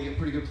well, they get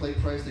pretty good plate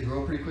price, they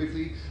grow pretty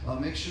quickly.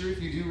 Make sure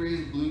if you do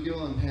raise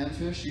bluegill and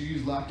panfish, you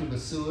use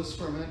lactobacillus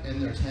ferment in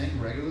their tank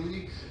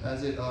regularly,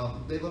 as they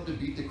love to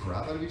beat the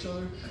crap out of each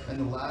other, and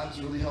the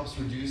labs really helps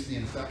reduce the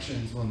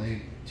infections when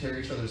they tear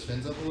each other's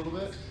fins up a little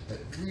bit. It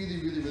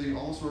really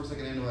almost works like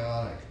an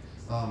antibiotic.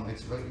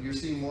 You're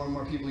seeing more and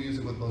more people use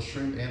it with both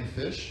shrimp and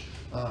fish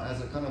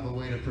as a kind of a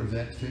way to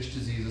prevent fish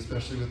disease,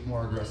 especially with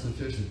more aggressive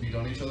fish that beat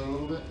on each other a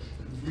little bit.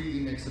 It really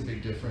makes a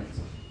big difference.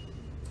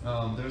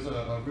 There's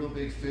a real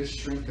big fish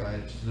shrimp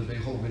guide, which is a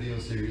big whole video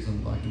series on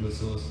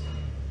lactobacillus.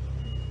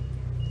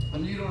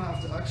 And you don't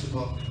have to actually,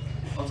 well,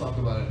 I'll talk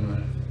about it in a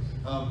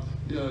minute.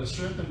 You know,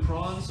 shrimp and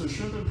prawn. So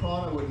shrimp and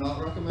prawn I would not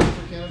recommend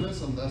for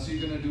cannabis unless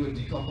you're going to do a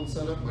decoupled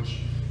setup, which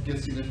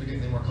gets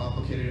significantly more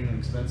complicated and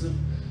expensive.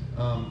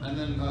 And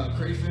then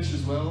crayfish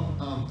as well.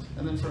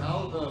 And then for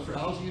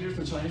algae eaters,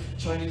 the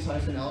Chinese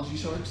hyphen algae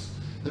sharks,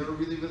 they're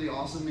really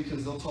awesome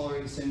because they'll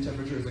tolerate the same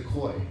temperature as a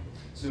koi.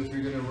 So if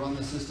you're going to run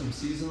the system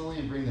seasonally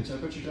and bring the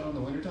temperature down in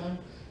the wintertime,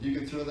 you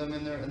can throw them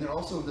in there. And they're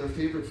also, their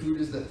favorite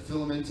food is that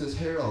filamentous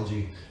hair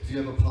algae. If you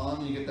have a pond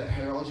and you get that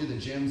hair algae that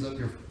jams up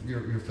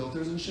your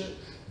filters and shit,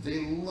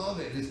 they love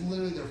it. It's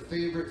literally their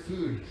favorite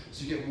food.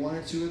 So you get 1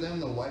 or 2 of them,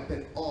 they'll wipe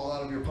it all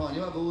out of your pond.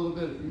 You'll have a little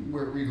bit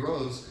where it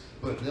regrows,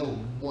 but they'll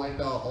wipe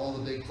out all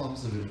the big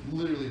clumps of it.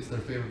 Literally, it's their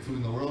favorite food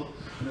in the world.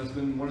 And that's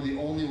been one of the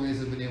only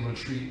ways I've been able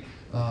to treat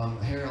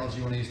hair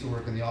algae when I used to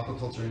work in the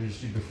aquaculture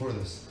industry before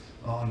this.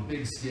 On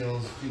big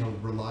scales, you know,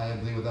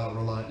 reliably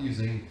without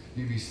using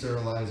UV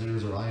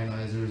sterilizers or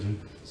ionizers and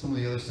some of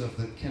the other stuff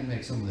that can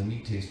make some of the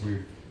meat taste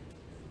weird.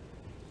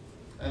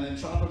 And then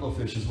tropical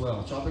fish as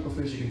well. Tropical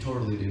fish you can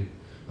totally do.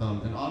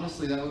 And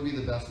honestly, that would be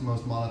the best,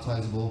 most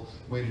monetizable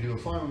way to do a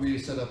farm, would be to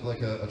set up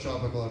like a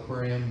tropical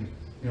aquarium,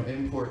 you know,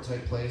 import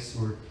type place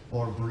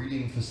or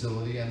breeding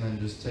facility, and then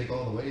just take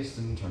all the waste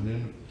and turn it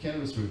into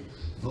cannabis food.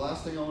 The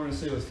last thing I want to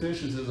say with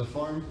fish is there's a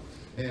farm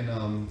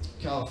in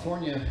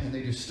California, and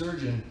they do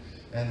sturgeon,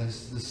 and the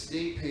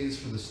state pays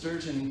for the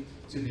sturgeon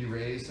to be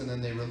raised, and then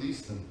they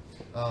release them.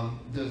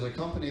 There's a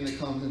company that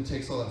comes and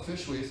takes all that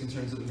fish waste and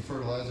turns it into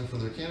fertilizer for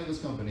their cannabis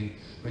company.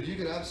 But you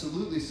could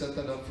absolutely set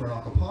that up for an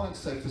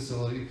aquaponics type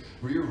facility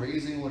where you're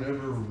raising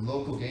whatever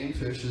local game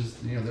fish is,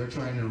 you know, they're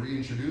trying to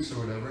reintroduce or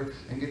whatever,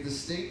 and get the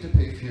state to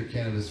pay for your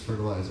cannabis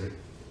fertilizer.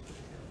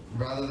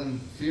 Rather than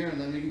fearing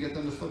them, you can get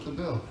them to foot the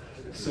bill.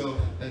 So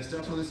it's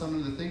definitely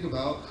something to think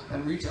about,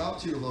 and reach out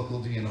to your local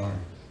DNR.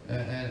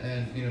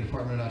 And you know,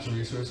 Department of Natural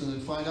Resources,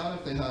 and find out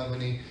if they have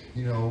any,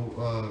 you know,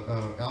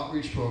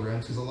 outreach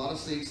programs, because a lot of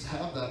states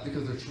have that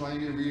because they're trying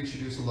to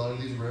reintroduce a lot of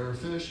these rarer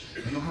fish,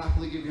 and they'll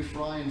happily give you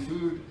fry and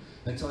food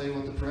and tell you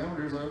what the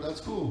parameters are.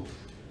 That's cool.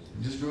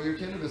 Just grow your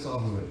cannabis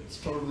off of it.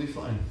 It's totally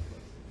fine.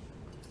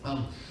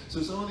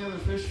 So some of the other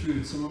fish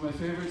foods, some of my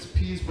favorites: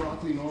 peas,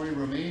 broccoli, nori,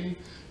 romaine,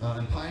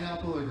 and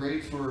pineapple are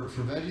great for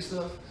veggie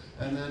stuff.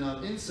 And then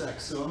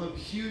insects. So I'm a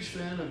huge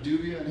fan of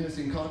dubia and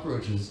hissing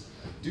cockroaches.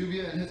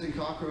 Dubia and hissing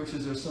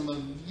cockroaches are some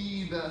of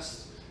the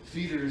best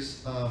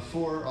feeders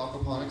for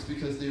aquaponics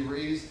because they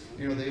raise,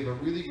 you know, they have a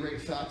really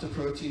great fat to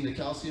protein to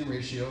calcium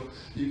ratio.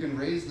 You can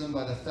raise them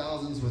by the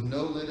thousands with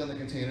no lid on the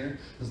container,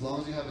 as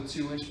long as you have a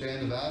 2-inch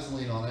band of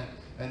Vaseline on it,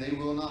 and they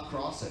will not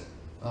cross it.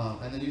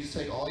 And then you just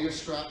take all your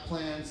scrap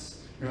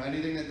plants,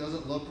 anything that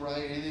doesn't look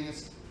right, anything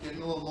that's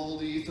getting a little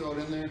moldy, you throw it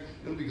in there,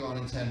 it'll be gone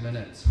in 10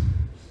 minutes.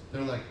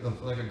 They're like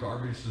a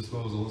garbage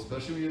disposal,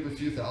 especially when you have a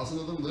few thousand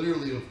of them.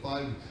 Literally,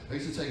 I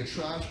used to take a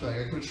trash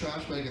bag, I put a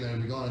trash bag in there and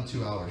it'd be gone in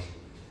 2 hours.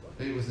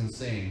 It was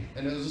insane.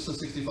 And it was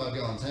just a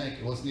 65-gallon tank.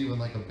 It wasn't even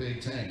like a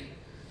big tank.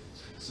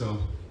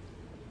 So,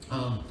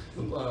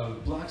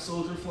 black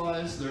soldier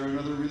flies, they're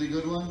another really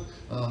good one.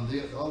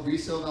 The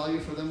resale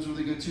value for them is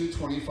really good too.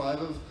 25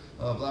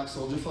 of black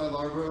soldier fly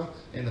larvae,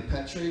 and the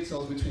pet trade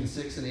sells between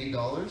 $6 and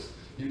 $8.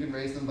 You can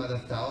raise them by the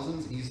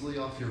thousands easily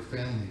off your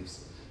fan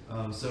leaves.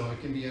 So it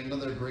can be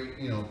another great,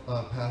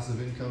 passive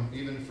income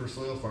even for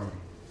soil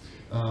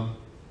farming.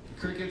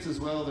 Crickets as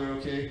well, they're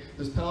okay.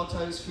 There's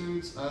pelletized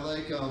foods. I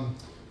like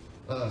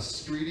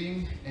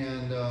Streeting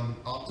and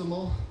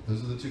Optimal.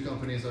 Those are the two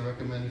companies I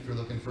recommend if you're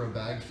looking for a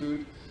bagged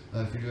food,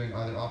 if you're doing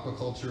either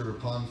aquaculture or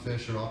pond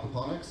fish or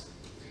aquaponics.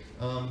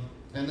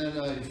 And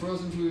then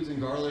frozen foods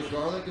and garlic.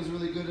 Garlic is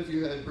really good if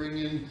you bring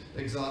in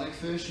exotic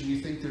fish and you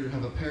think they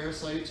have a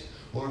parasite,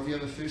 or if you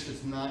have a fish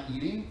that's not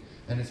eating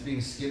and it's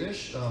being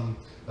skittish.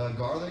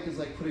 Garlic is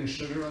like putting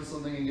sugar on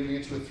something and giving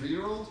it to a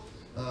 3-year-old.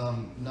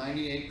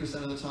 98%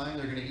 of the time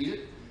they're going to eat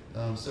it.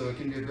 So it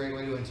can be a great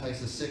way to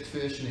entice a sick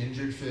fish, an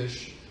injured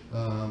fish,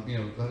 a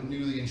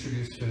newly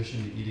introduced fish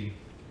into eating.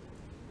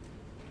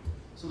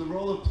 So the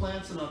role of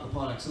plants in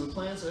aquaponics. So the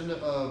plants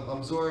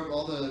absorb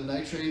all the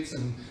nitrates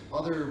and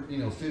other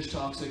fish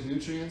toxic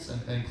nutrients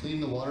and clean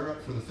the water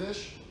up for the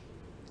fish.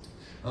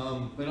 In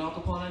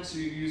aquaponics,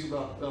 you use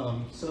about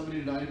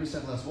 70 to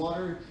 90% less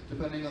water,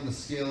 depending on the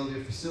scale of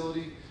your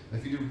facility.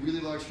 If you do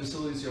really large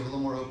facilities, you have a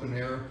little more open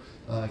air.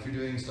 If you're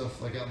doing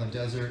stuff like out in the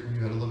desert,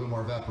 you had a little bit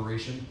more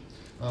evaporation.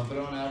 But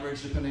on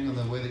average, depending on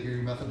the way that your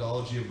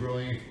methodology of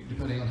growing,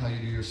 depending on how you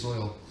do your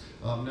soil.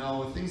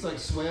 Now with things like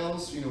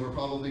swales, we're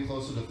probably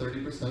closer to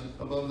 30%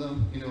 above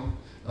them,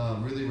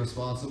 really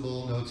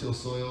responsible, no-till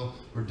soil.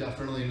 We're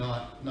definitely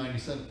not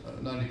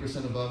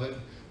 90% above it.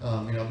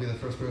 I'll be the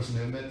first person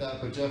to admit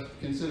that, but Jeff,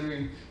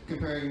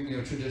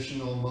 comparing,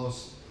 traditional,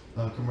 most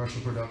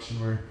commercial production,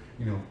 we're,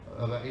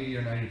 about 80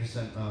 or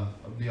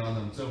 90% beyond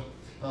them. So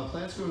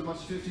plants grow as much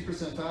as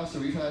 50% faster.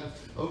 We've had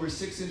over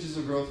 6 inches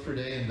of growth per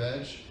day in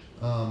veg,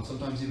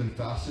 sometimes even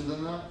faster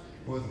than that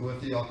with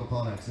the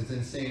aquaponics. It's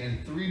insane.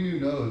 And 3 new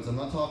nodes. I'm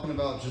not talking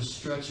about just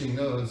stretching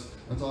nodes.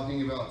 I'm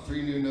talking about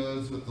 3 new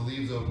nodes with the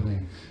leaves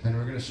opening. And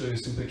we're going to show you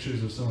some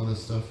pictures of some of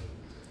this stuff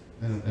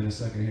in a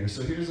second here.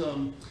 So here's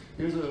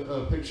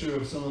a picture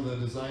of some of the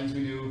designs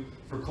we do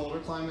for colder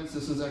climates.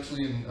 This is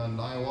actually in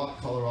Niawak,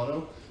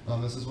 Colorado.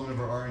 This is one of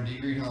our R&D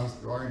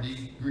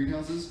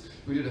greenhouses.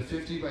 We did a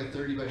 50 by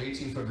 30 by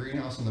 18 foot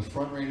greenhouse in the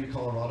Front Range of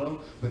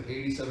Colorado with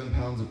 87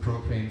 pounds of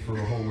propane for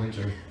a whole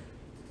winter.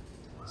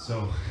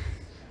 So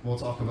we'll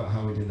talk about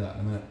how we did that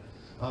in a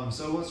minute.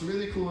 So what's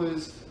really cool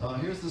is,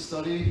 here's the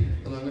study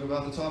that I'm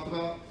about to talk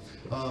about.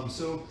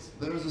 So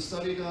there was a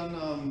study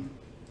done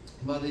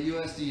by the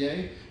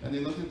USDA, and they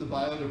looked at the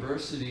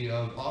biodiversity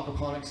of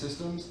aquaponic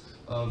systems,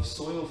 of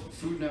soil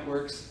food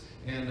networks,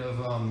 and of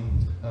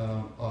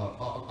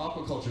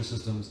aquaculture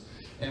systems.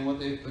 And what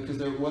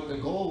the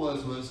goal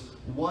was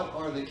what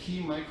are the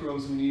key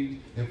microbes we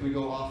need if we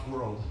go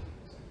off-world?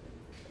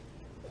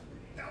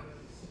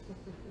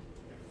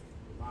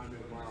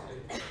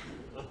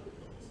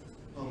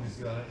 Oh, he's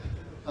got it.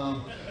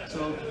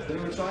 So they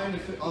were trying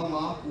to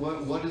unlock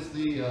what is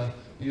the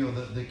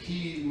the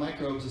key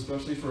microbes,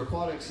 especially for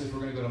aquatics, if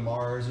we're going to go to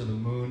Mars or the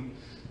Moon.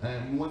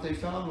 And what they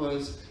found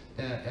was,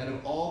 out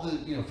of all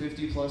the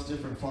 50 plus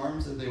different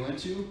farms that they went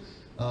to,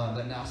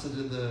 that NASA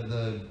did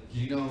the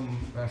genome,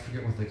 I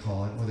forget what they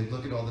call it, where they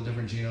look at all the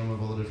different genome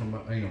of all the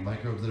different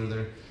microbes that are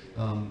there,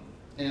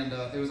 and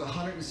it was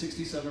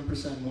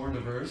 167% more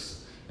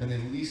diverse in the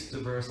least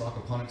diverse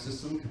aquaponic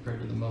system compared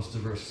to the most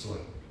diverse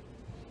soil.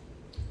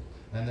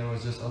 And there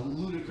was just a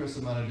ludicrous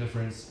amount of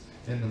difference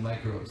in the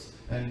microbes.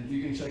 And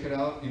you can check it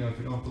out. If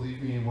you don't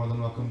believe me, you're more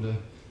than welcome to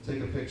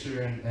take a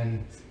picture.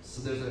 And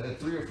so there's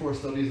 3 or 4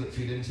 studies that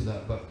feed into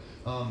that. But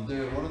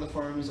one of the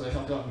farms I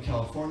helped out in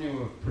California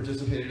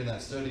participated in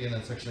that study, and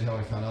that's actually how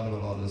I found out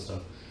about all of this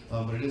stuff.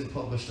 But it is a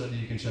published study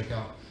you can check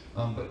out.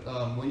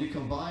 When you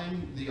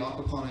combine the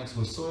aquaponics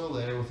with soil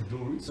layer with the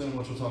dual root zone,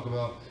 which we'll talk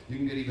about, you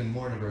can get even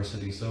more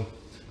diversity. So,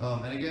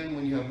 and again,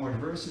 when you have more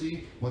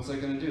diversity, what's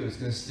that going to do? It's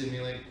going to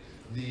stimulate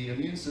the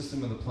immune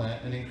system of the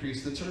plant and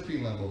increase the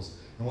terpene levels.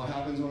 And what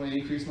happens when I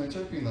increase my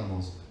terpene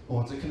levels?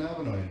 Well, it's a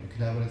cannabinoid. A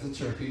cannabinoid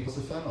is a terpene plus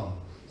a phenol.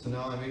 So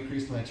now I've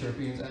increased my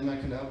terpenes and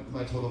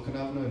my total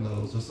cannabinoid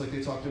levels. Just like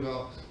they talked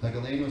about, like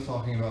Elaine was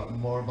talking about, the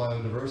more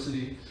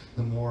biodiversity,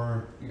 the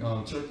more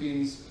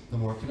terpenes, the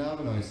more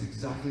cannabinoids.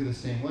 Exactly the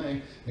same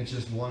way. It's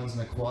just one's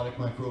an aquatic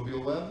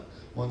microbial web,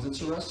 one's a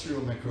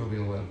terrestrial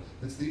microbial web.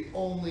 That's the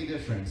only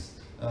difference.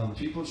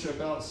 People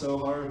trip out so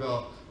hard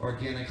about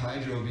organic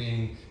hydro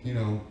being,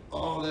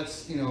 oh,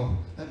 that's,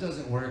 that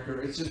doesn't work,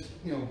 or it's just,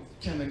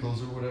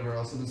 chemicals or whatever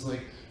else. And it's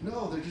like,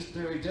 no,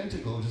 they're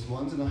identical. Just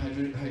one's in a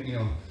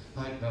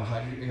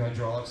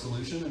hydraulic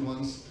solution and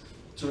one's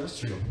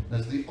terrestrial.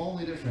 That's the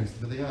only difference.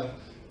 But they have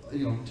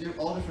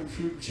all different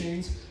food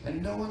chains,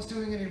 and no one's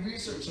doing any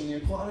research on the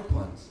aquatic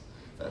ones.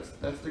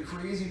 That's the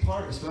crazy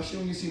part, especially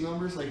when you see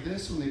numbers like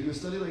this, when they do a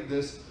study like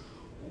this.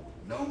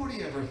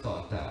 Nobody ever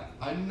thought that.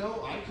 I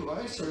know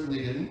I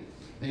certainly didn't,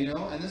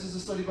 and this is a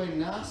study by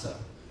NASA.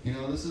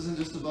 This isn't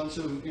just a bunch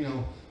of,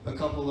 a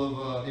couple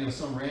of,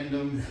 some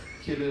random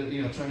kid,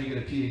 trying to get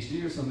a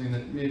PhD or something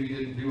that maybe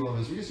didn't do all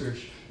his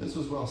research. This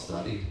was well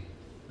studied.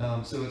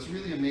 So it's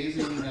really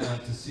amazing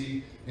to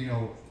see,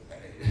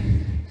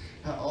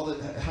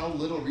 how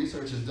little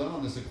research is done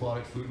on this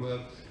aquatic food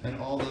web and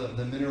all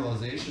the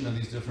mineralization of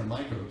these different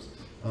microbes.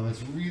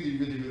 It's really,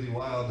 really, really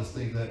wild to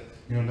think that,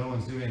 no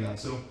one's doing that.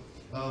 So,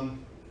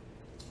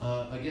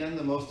 again,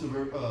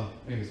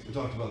 anyways, we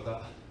talked about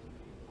that.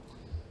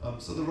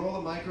 So the role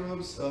of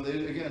microbes,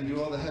 they again do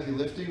all the heavy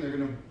lifting. They're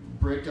going to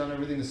break down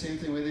everything the same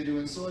way they do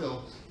in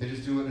soil. They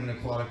just do it in an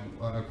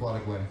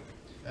aquatic way.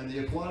 And the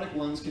aquatic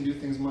ones can do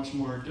things much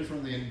more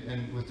differently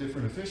and with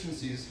different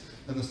efficiencies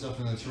than the stuff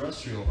in the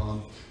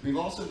terrestrial. We've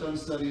also done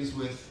studies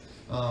with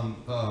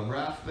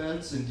raft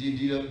beds and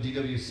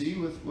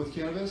DWC with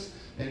cannabis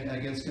and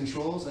against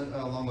controls, and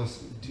along with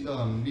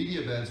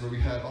media beds where we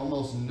had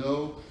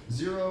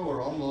zero or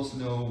almost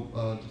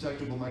no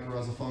detectable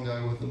mycorrhizal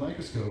fungi with the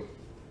microscope.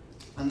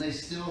 And they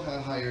still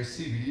had higher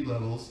CBD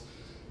levels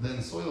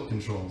than soil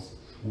controls.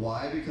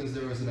 Why? Because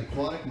there was an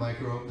aquatic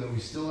microbe that we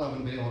still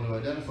haven't been able to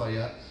identify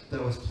yet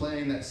that was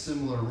playing that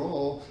similar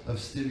role of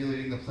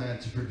stimulating the plant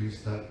to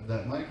produce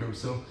that microbe.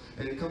 So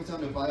it comes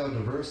down to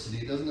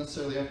biodiversity. It doesn't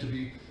necessarily have to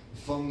be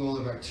fungal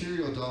or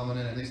bacterial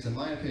dominant, at least in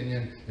my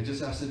opinion. It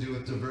just has to do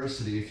with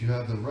diversity. If you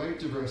have the right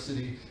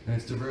diversity, and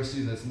it's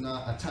diversity that's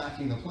not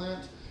attacking the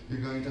plant, you're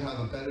going to have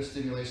a better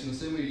stimulation. The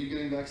same way you're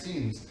getting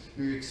vaccines.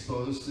 You're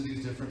exposed to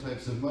these different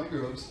types of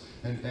microbes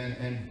and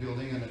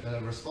building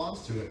a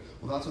response to it.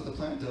 Well, that's what the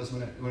plant does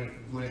when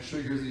it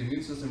triggers the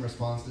immune system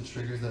response that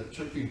triggers that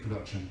terpene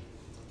production.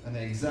 In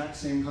the exact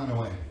same kind of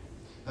way.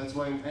 That's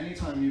why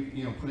anytime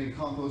you're putting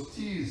compost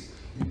teas,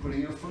 you're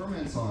putting your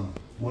ferments on,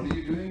 what are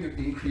you doing? You're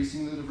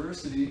increasing the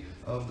diversity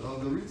of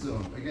the root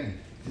zone. Again,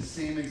 the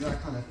same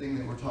exact kind of thing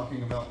that we're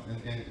talking about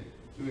and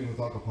doing with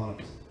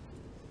aquaponics.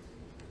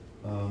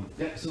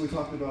 Yeah, so we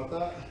talked about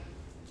that.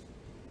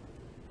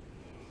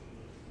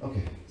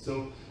 Okay,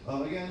 so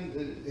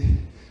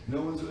again,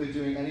 no one's really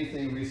doing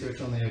anything research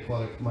on the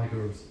aquatic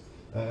microbes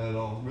at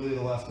all, really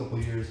the last couple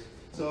of years.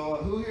 So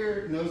who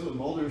here knows what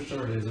Mulder's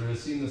chart is or has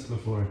seen this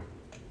before?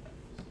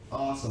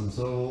 Awesome,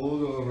 so we'll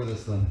go over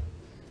this then.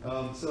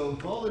 So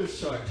Mulder's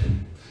chart,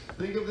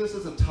 think of this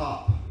as a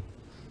top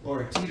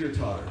or a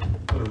teeter-totter,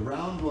 but a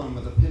round one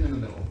with a pin in the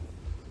middle,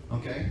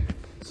 okay?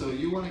 So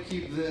you want to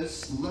keep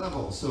this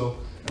level.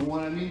 And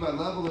what I mean by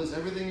level is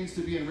everything needs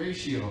to be in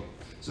ratio.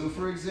 So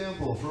for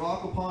example, for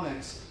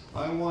aquaponics,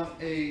 I want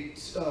a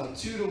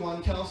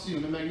 2-to-1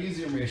 calcium to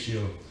magnesium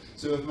ratio.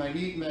 So if my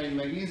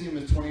magnesium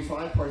is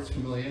 25 parts per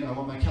million, I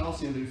want my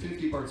calcium to be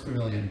 50 parts per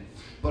million.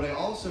 But I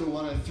also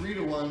want a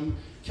 3-to-1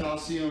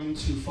 calcium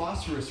to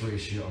phosphorus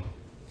ratio.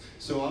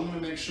 So I'm going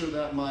to make sure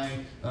that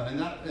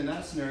in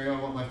that scenario,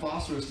 I want my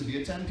phosphorus to be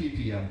at 10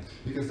 ppm,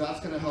 because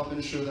that's going to help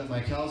ensure that my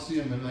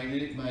calcium and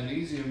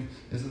magnesium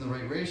is in the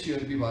right ratio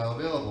to be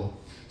bioavailable.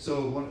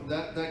 So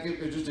that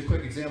gives just a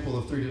quick example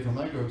of 3 different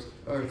microbes,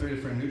 or 3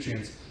 different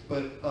nutrients.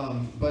 But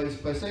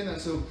by saying that,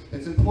 so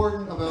it's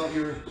important about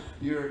your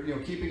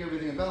keeping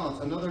everything in balance.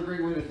 Another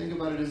great way to think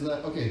about it is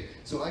that, okay,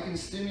 so I can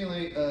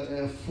stimulate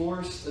a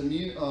forced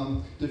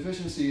immune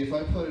deficiency if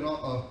I put it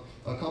on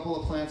a couple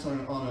of plants on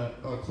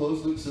a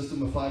closed loop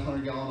system, a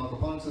 500-gallon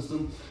aquaponic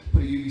system,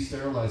 put a UV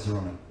sterilizer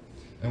on it.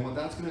 And what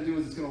that's going to do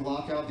is it's going to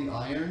lock out the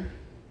iron,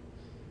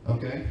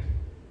 okay?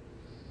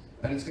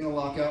 And it's going to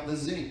lock out the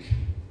zinc.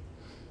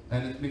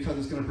 And because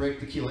it's going to break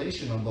the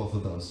chelation on both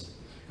of those.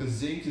 Because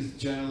zinc is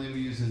generally, we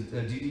use a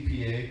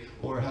DDPA,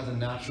 or it has a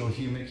natural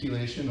humic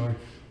chelation,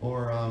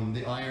 or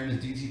the iron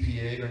is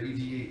DTPA or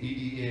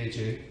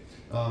EDAHA.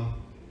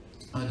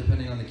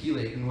 Depending on the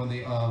chelate, and when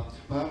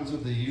what happens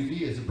with the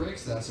UV is it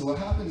breaks that. So what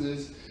happens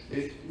is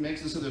it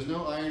makes it so there's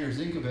no iron or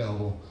zinc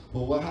available.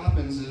 Well, what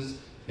happens is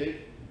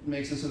it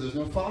makes it so there's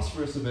no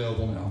phosphorus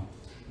available now.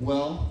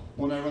 Well,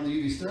 when I run the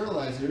UV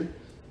sterilizer,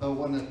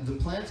 when the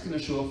plant's going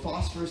to show a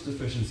phosphorus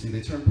deficiency,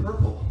 they turn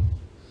purple.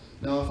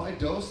 Now, if I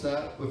dose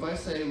that, if I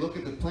say look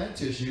at the plant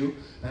tissue,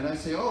 and I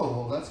say,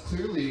 oh, well, that's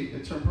clearly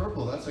it turned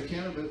purple. That's a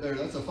cannabis, or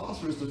that's a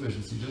phosphorus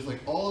deficiency, just like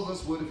all of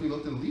us would if we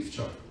looked at a leaf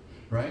chart,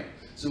 right?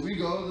 So we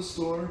go to the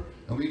store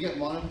and we get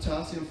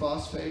monopotassium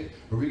phosphate,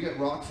 or we get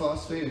rock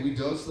phosphate, and we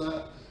dose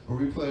that, or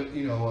we put,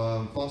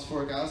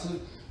 phosphoric acid,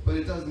 but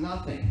it does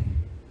nothing.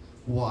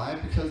 Why?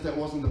 Because that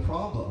wasn't the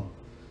problem.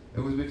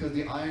 It was because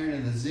the iron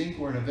and the zinc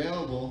weren't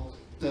available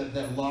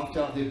that locked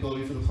out the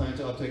ability for the plant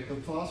to uptake the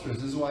phosphorus.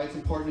 This is why it's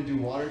important to do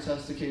water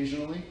tests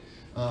occasionally,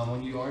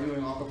 when you are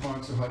doing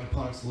aquaponics or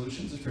hydroponic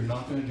solutions, if you're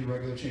not going to do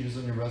regular changes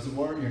on your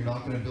reservoir, you're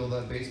not going to build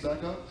that base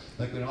back up.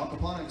 Like in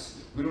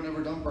aquaponics, we don't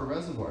ever dump our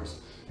reservoirs.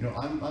 You know,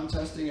 I'm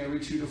testing every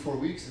 2 to 4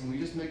 weeks, and we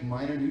just make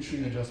minor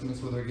nutrient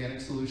adjustments with organic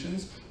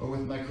solutions or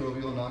with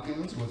microbial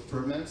inoculants, with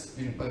ferments,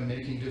 by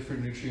making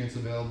different nutrients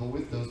available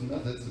with those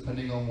methods,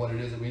 depending on what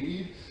it is that we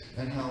need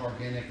and how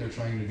organic they're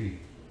trying to be.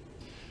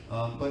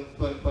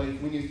 But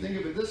when you think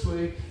of it this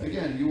way,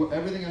 again,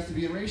 everything has to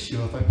be in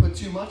ratio. If I put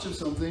too much of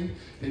something,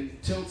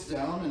 it tilts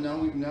down, and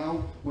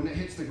now when it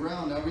hits the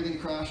ground, everything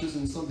crashes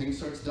and something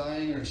starts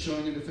dying, or it's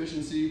showing a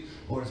deficiency,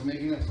 or it's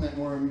making that plant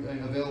more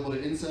available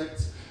to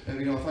insects. And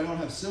you know, if I don't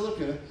have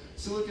silica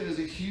is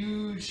a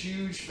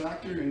huge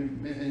factor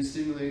in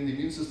stimulating the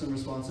immune system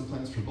response in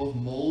plants for both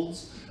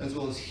molds as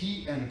well as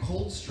heat and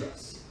cold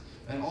stress,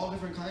 and all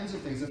different kinds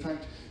of things. In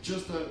fact,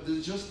 just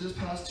this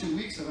past 2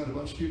 weeks, I've had a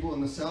bunch of people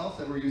in the south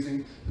that were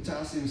using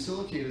potassium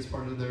silicate as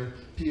part of their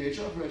pH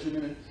up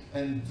regimen,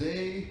 and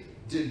they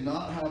did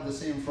not have the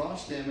same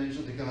frost damage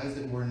that the guys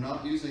that were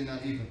not using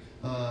that even,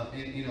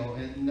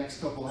 in the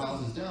next couple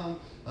houses down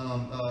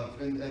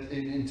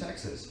in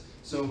Texas.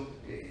 So,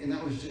 and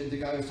that was the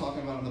guy I was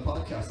talking about on the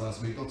podcast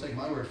last week. Don't take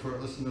my word for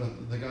it. Listen to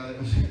the guy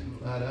that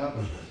had it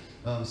happen.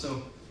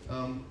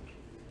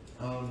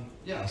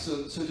 Yeah,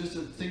 so just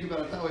to think about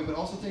it that way, but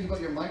also think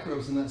about your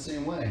microbes in that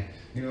same way.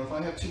 You know, if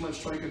I have too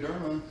much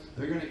trichoderma,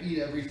 they're going to eat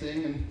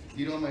everything and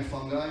eat all my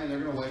fungi, and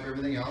they're going to wipe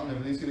everything out, and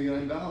everything's going to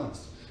get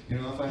imbalanced. You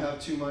know, if I have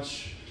too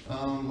much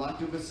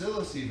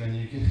lactobacillus, even,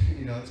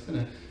 it's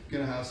going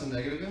to have some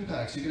negative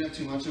impacts. You can have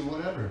too much of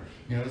whatever.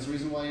 You know, it's the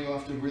reason why you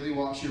have to really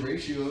watch your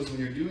ratios when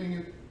you're doing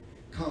your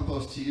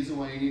compost teas, and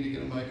why you need to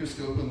get a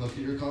microscope and look at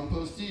your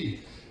compost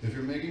tea. If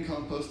you're making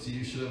compost tea,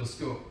 you should have a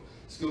scope.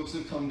 Scopes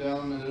have come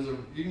down, and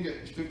you can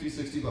get 50,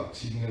 60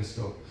 bucks, you can get a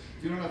scope.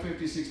 If you don't have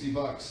 50, 60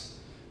 bucks,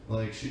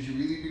 like, should you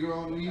really be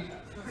growing weed?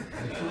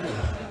 Like, for real.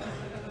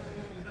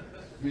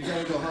 You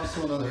gotta go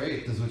hustle another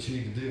 8 is what you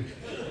need to do.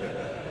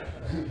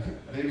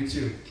 Maybe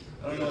 2.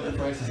 I don't know what the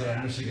prices are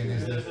in Michigan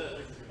these days.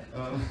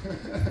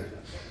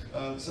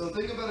 So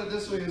think about it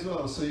this way as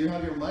well. So you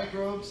have your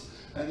microbes,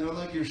 and they're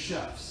like your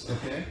chefs,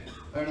 okay?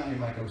 Or not your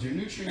microbes, your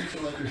nutrients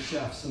are like your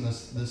chefs in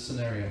this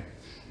scenario.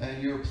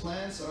 And your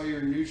plants are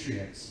your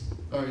nutrients,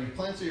 or your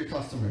plants are your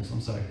customers, I'm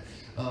sorry.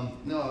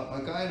 Now,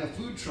 a guy in a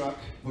food truck,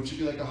 which would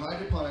be like a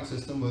hydroponic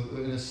system,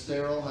 in a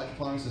sterile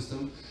hydroponic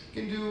system,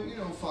 can do,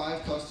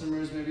 5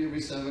 customers maybe every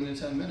 7 to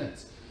 10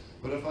 minutes.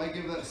 But if I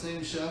give that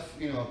same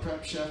chef, a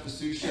prep chef, a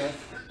sous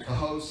chef, a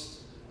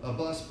host, a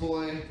bus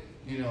boy,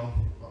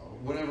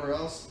 whatever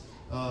else,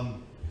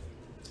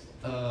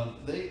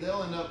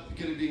 they'll end up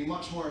being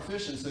much more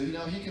efficient. So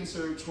now he can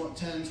serve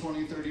 10,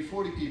 20, 30,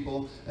 40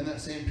 people in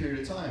that same period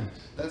of time.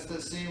 That's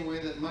the same way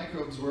that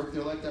microbes work.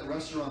 They're like that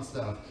restaurant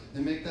staff.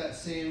 They make that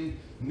same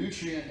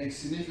nutrient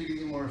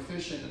significantly more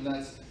efficient, and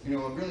that's a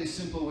really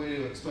simple way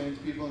to explain it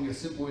to people, and a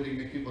simple way to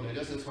make people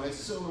digest. That's why it's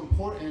so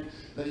important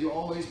that you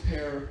always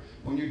pair,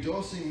 when you're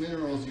dosing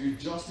minerals, you're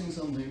adjusting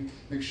something,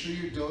 make sure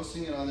you're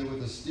dosing it either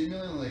with a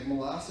stimulant like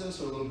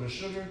molasses or a little bit of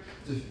sugar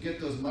to get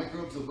those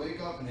microbes to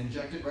wake up and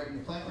inject it right in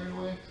the plant right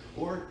away,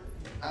 or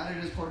add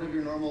it as part of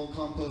your normal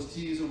compost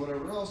teas or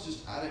whatever else,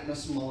 just add it in a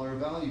smaller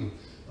value.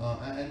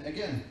 And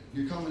again,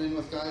 you're coming in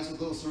with guys with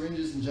little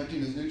syringes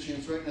injecting those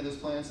nutrients right into those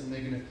plants and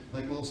making it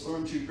like little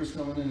stormtroopers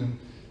coming in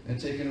and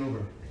taking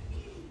over.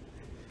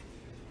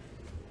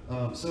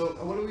 So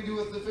what do we do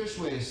with the fish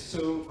waste?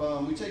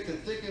 So we take the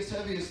thickest,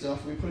 heaviest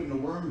stuff and we put it into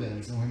worm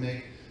bins, and we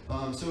make,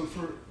 so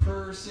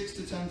per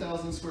 6,000 to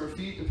 10,000 square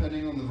feet,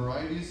 depending on the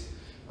varieties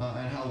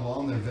and how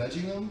long they're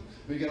vegging them,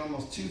 we get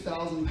almost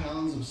 2,000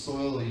 pounds of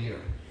soil a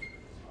year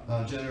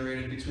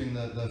generated between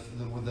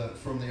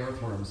from the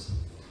earthworms.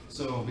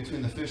 So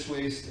between the fish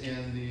waste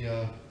and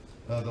the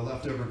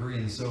leftover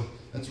greens. So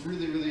that's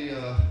really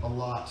a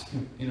lot,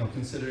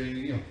 considering,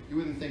 you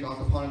wouldn't think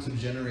aquaponics would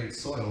generate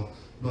soil,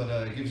 but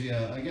it gives you,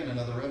 again,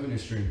 another revenue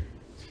stream.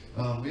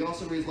 We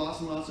also raise lots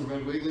and lots of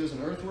red wigglers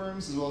and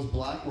earthworms, as well as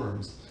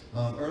blackworms.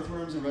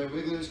 Earthworms and red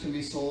wigglers can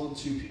be sold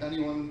to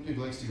anyone who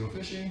likes to go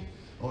fishing,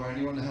 or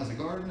anyone that has a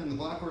garden, and the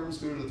blackworms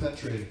go to the pet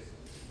trade.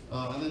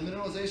 And then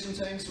mineralization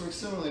tanks work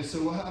similarly.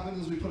 So what happens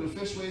is we put a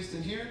fish waste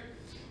in here,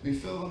 we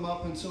fill them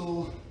up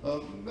until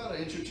about 1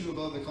 inch or 2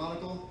 above the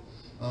conical,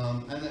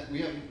 and then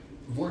we have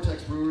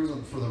vortex brewers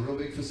for the real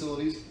big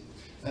facilities.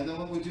 And then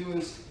what we do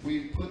is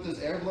we put this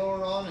air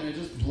blower on, and it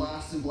just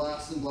blasts and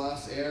blasts and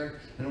blasts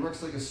air, and it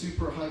works like a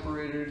super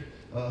hyper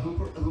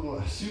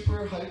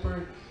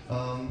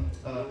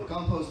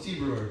compost tea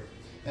brewer.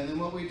 And then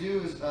what we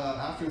do is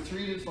after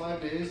 3 to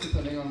 5 days,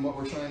 depending on what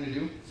we're trying to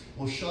do,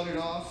 we'll shut it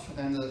off,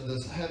 and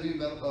the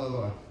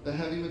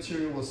heavy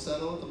material will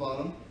settle at the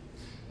bottom.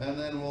 And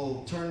then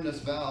we'll turn this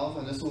valve,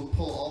 and this will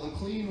pull all the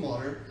clean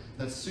water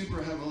that's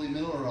super heavily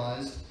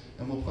mineralized,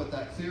 and we'll put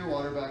that clear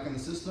water back in the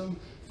system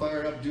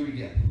fire it up, do it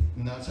again.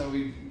 And that's how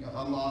we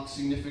unlock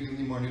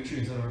significantly more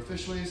nutrients out of our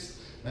fish waste.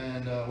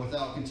 And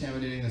without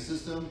contaminating the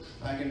system,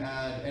 I can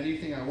add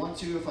anything I want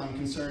to. If I'm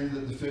concerned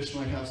that the fish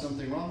might have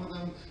something wrong with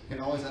them, I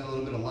can always add a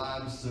little bit of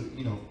labs to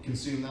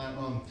consume that.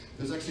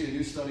 There's actually a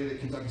new study that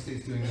Kentucky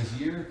State's doing this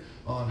year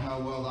on how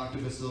well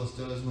lactobacillus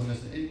does when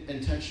there's an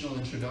intentional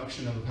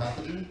introduction of a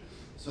pathogen.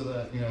 So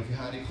that if you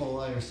had E.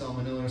 coli or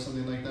salmonella or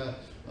something like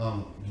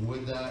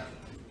that,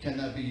 can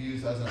that be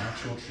used as an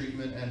actual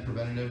treatment and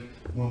preventative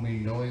when we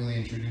knowingly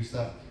introduce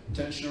that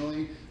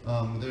intentionally?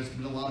 There's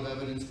been a lot of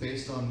evidence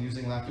based on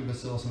using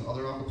lactobacillus in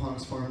other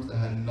aquaponics farms that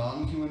had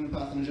non-human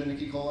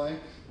pathogenic E. coli,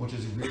 which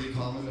is really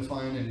common to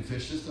find in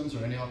fish systems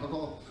or any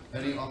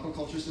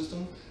aquaculture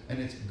system, and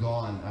it's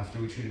gone after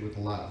we treat it with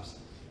the labs.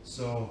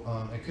 So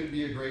it could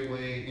be a great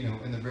way,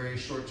 in the very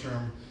short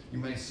term, you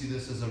might see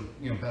this as a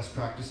best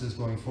practices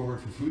going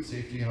forward for food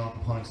safety in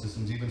aquaponic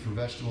systems, even for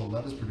vegetable and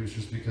lettuce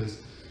producers,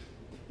 because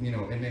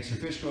it makes your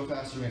fish go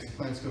faster, makes the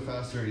plants go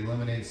faster, it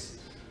eliminates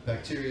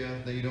bacteria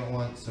that you don't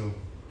want, so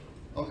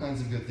all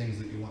kinds of good things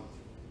that you want.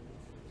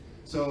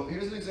 So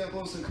here's an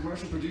example of some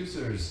commercial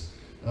producers.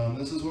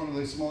 This is one of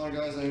the smaller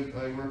guys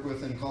I work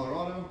with in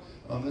Colorado.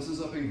 This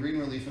is up in Green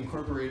Relief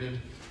Incorporated,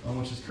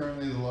 which is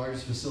currently the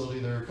largest facility.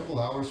 They're a couple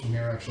hours from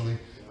here, actually.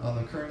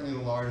 They're currently the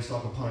largest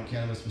aquaponic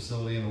cannabis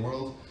facility in the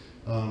world.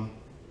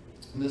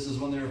 This is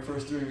when they were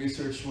first doing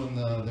research, when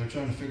they're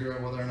trying to figure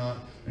out whether or not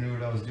I knew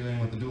what I was doing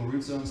with the dual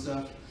root zone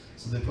stuff.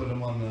 So they put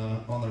them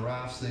on the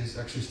rafts. They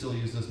actually still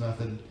use this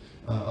method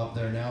up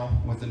there now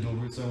with the dual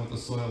root zone with the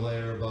soil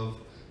layer above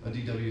a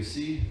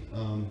DWC.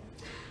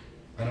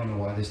 I don't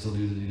know why they still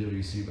do the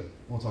DWC, but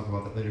we'll talk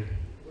about that later.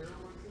 Where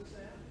was this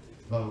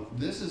at?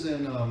 This is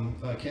in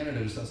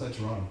Canada, just outside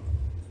Toronto.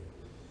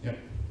 Yep.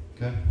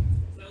 Okay.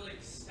 Is that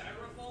like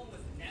styrofoam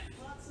with net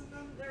pots in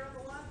them there on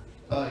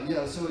the left?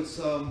 Yeah, so it's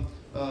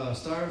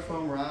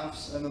styrofoam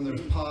rafts, and then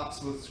there's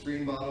pots with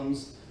screen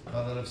bottoms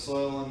that have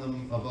soil in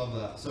them above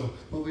that. So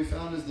what we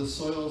found is the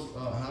soils,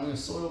 having a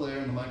soil layer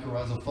and the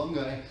mycorrhizal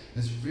fungi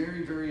is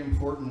very, very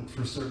important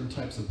for certain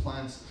types of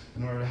plants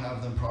in order to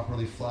have them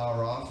properly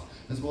flower off,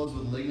 as well as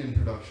with lignin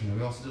production. And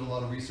we also did a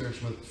lot of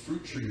research with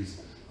fruit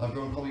trees. I've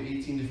grown probably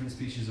 18 different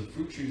species of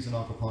fruit trees in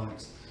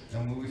aquaponics.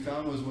 And what we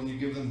found was when you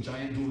give them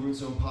giant dual root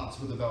zone pots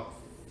with about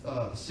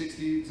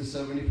 60 to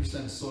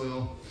 70%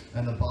 soil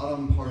and the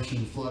bottom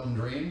portion flood and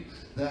drain,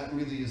 that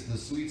really is the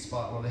sweet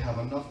spot where they have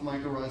enough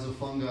mycorrhizal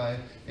fungi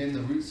in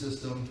the root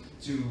system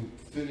to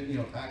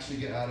actually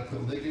get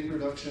adequate lignin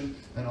production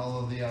and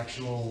all of the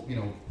actual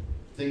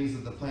things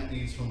that the plant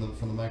needs from the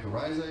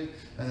mycorrhizae,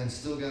 and then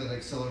still get that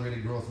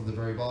accelerated growth at the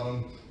very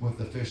bottom with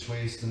the fish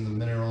waste and the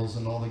minerals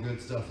and all the good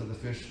stuff that the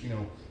fish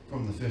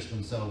from the fish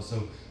themselves.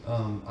 So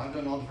I've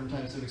done all different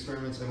types of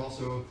experiments. I've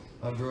also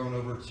grown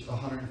over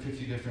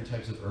 150 different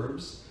types of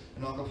herbs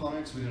in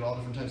aquaponics. We did all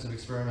different types of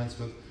experiments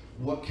with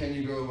what can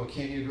you grow, what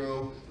can't you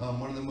grow.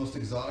 One of the most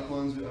exotic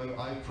ones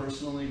I've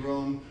personally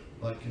grown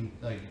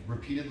like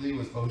repeatedly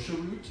was osha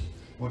root,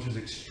 which is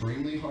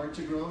extremely hard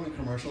to grow in a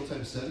commercial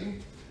type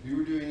setting. We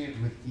were doing it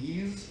with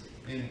ease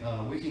in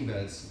wicking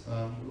beds.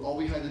 All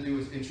we had to do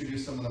was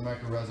introduce some of the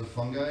mycorrhizal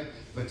fungi.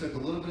 But I took a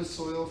little bit of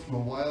soil from a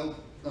wild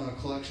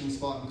collection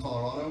spot in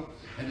Colorado,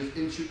 and I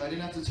didn't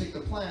have to take the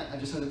plant, I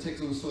just had to take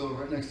some soil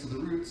right next to the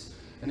roots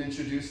and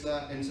introduce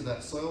that into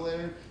that soil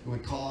layer. It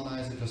would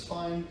colonize it just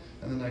fine,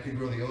 and then I could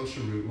grow the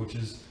osha root, which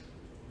is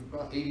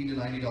about $80 to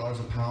 $90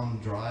 a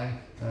pound dry,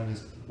 and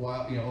is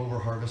wild, over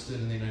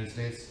harvested in the United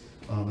States.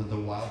 The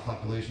wild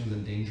population is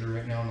in danger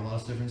right now in a lot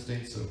of different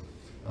states, so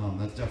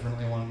that's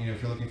definitely one,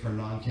 if you're looking for a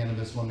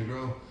non-cannabis one to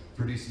grow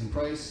for a decent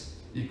price.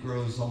 It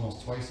grows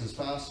almost twice as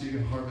fast, so you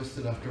can harvest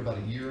it after about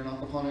a year in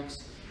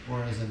aquaponics.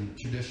 Whereas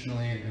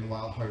traditionally in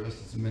wild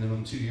harvest, it's a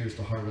minimum 2 years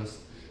to harvest.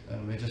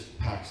 It just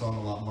packs on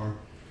a lot more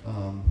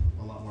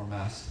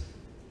mass.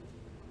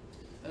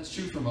 That's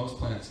true for most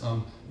plants.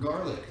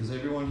 Garlic, is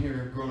everyone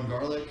here growing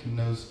garlic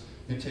knows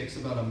it takes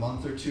about a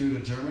month or two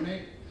to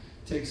germinate?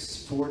 It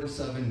takes 4 to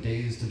 7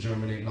 days to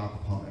germinate in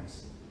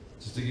aquaponics.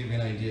 Just to give you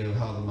an idea of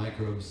how the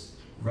microbes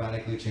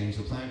radically change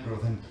the plant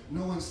growth, and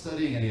no one's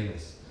studying any of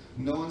this.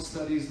 No one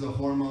studies the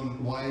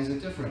hormone, why is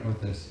it different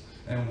with this?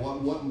 And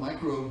what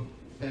microbe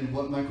and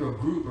what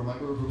microgroup or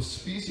microgroup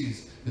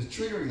species is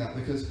triggering that,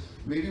 because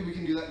maybe we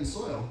can do that in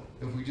soil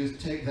if we just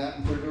take that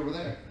and put it over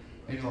there.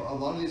 A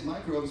lot of these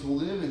microbes will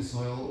live in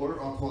soil or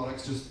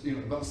aquatics, just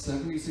about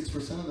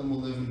 76% of them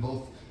will live in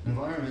both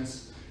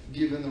environments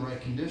given the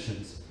right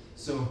conditions.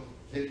 So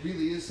it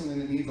really is something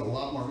that needs a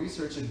lot more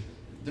research, and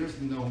there's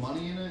no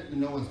money in it,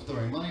 no one's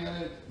throwing money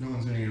at it, no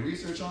one's doing any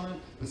research on it,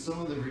 but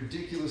some of the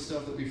ridiculous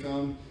stuff that we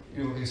found,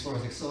 as far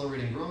as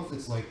accelerating growth,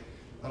 it's like,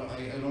 I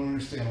don't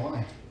understand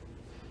why.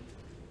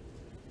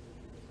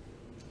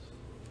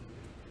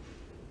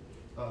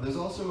 There's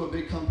also a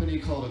big company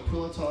called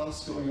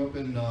Equilitas going up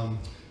in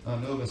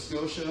Nova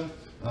Scotia.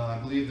 I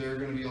believe they're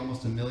going to be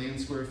almost 1 million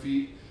square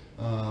feet.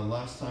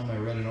 Last time I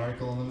read an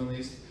article on them at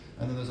least.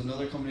 And then there's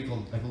another company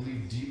called, I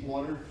believe,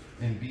 Deepwater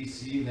in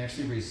BC, and they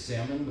actually raise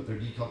salmon, but they're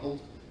decoupled,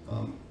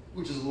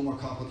 which is a little more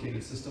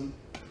complicated system.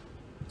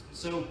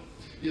 So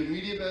you have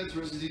media beds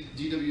versus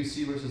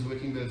DWC versus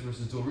wicking beds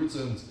versus dual root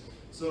zones.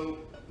 So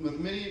with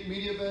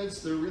media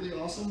beds, they're really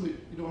awesome, but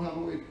you don't have a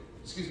way,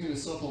 to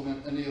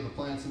supplement any of the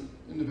plants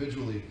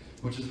individually,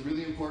 which is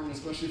really important,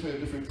 especially if I have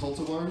different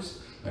cultivars.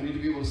 I need to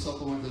be able to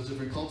supplement those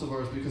different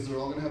cultivars because they're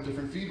all going to have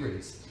different feed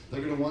rates.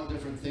 They're going to want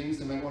different things.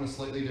 They might want a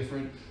slightly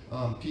different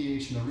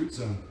pH in the root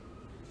zone.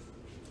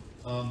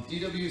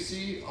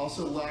 DWC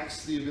also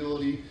lacks the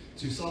ability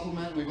to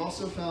supplement. We've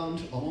also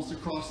found almost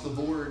across the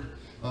board,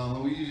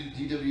 when we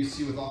do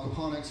DWC with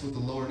aquaponics with the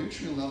lower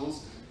nutrient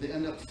levels, they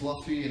end up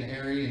fluffy and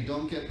airy and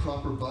don't get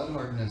proper bud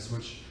hardness,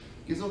 which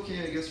is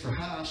okay, I guess, for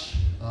hash.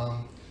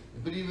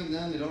 But even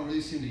then, they don't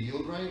really seem to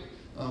yield right.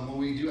 When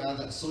we do add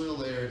that soil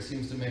layer, it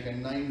seems to make a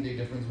 9-day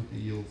difference with the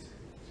yields.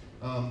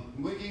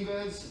 Wicking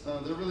beds,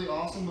 they're really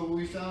awesome, but what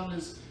we found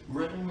is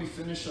right when we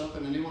finish up,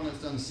 and anyone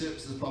that's done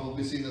SIPs has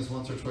probably seen this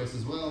once or twice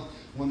as well,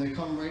 when they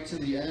come right to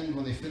the end,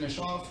 when they finish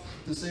off,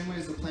 the same way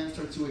as the plant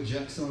starts to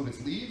eject some of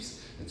its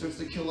leaves, it starts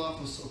to kill off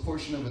a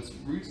portion of its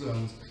root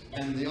zones.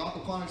 And the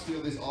aquaponics we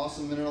have these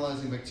awesome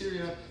mineralizing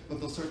bacteria, but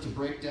they'll start to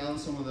break down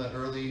some of that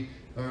early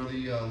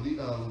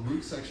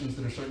root sections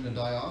that are starting to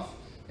die off,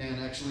 and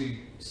actually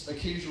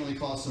occasionally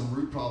cause some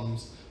root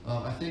problems.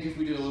 I think if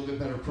we did a little bit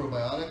better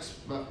probiotics,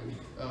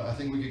 I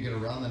think we could get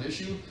around that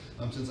issue,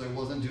 since I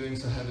wasn't doing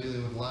so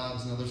heavily with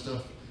labs and other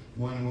stuff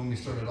when we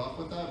started off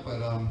with that.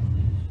 But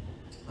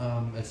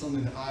it's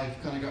something that I've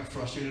kind of got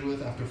frustrated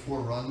with after 4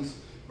 runs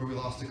where we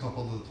lost a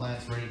couple of the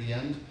plants right at the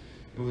end.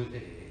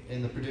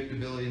 In the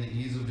predictability and the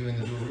ease of doing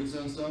the dual root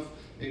zone stuff,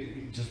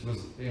 it just was,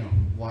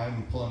 why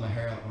I'm pulling my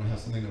hair out when I have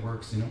something that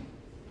works,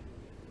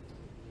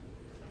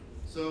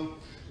 So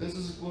this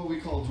is what we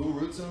call dual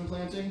root zone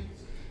planting.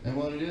 And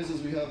what it is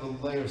we have a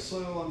layer of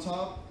soil on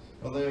top,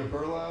 a layer of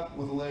burlap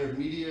with a layer of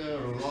media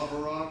or lava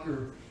rock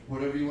or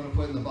whatever you want to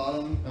put in the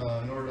bottom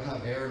in order to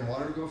have air and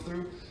water go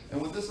through.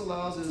 And what this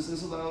allows is,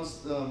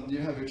 you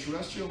have your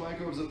terrestrial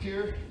microbes up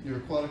here, your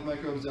aquatic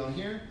microbes down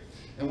here,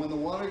 and when the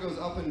water goes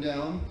up and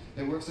down,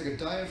 it works like a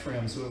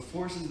diaphragm, so it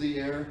forces the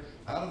air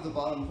out of the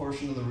bottom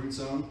portion of the root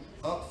zone,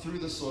 up through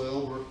the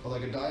soil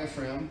like a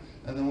diaphragm,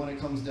 and then when it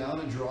comes down,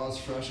 it draws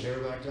fresh air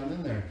back down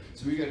in there.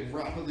 So we get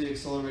rapidly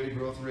accelerated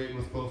growth rate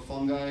with both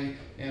fungi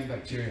and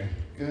bacteria.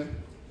 Go ahead.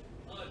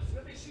 Do you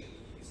have issues?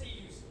 You say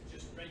you use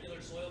just regular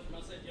soil from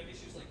outside. Do you have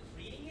issues like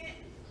cleaning it?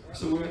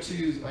 So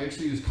I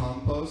actually use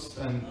compost,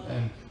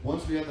 and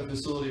once we have the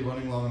facility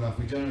running long enough,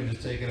 we generally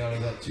just take it out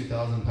of that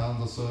 2,000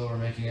 pounds of soil we're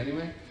making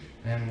anyway,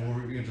 and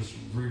we're just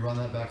rerun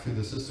that back through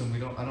the system.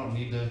 I don't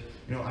need to,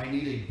 I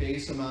need a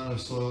base amount of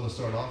soil to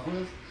start off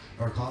with,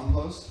 or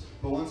compost,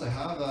 but once I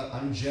have that,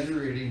 I'm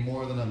generating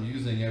more than I'm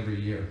using every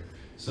year.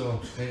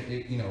 So,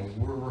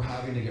 we're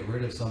having to get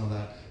rid of some of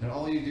that. And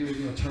all you do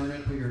is, turn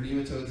it, put your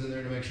nematodes in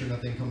there to make sure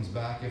nothing comes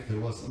back if there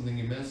was something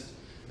you missed,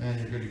 and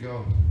you're good to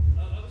go.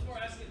 I was more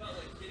asking about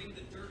getting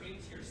the dirt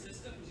into your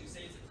system, because you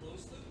say it's a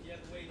closed loop. Do you have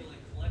a way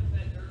to collect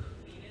that dirt or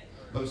clean it?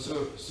 Or?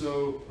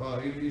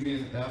 Oh, you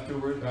mean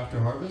after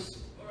harvest?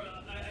 Or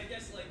I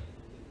guess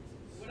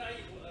when I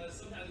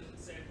sometimes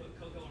say I put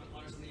cocoa in a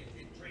pot or something,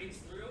 it drains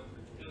through,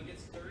 it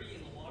gets dirty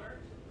in the water.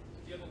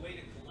 Do you have a way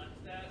to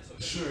collect that? So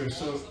Sure.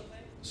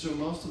 So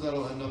most of that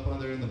will end up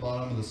either in the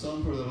bottom of the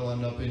sump, or that'll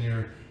end up in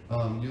your.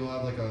 You'll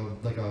have like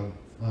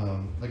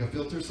a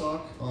filter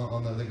sock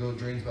that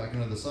drains back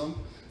into the sump,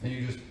 and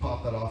you just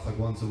pop that off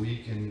once a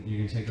week, and you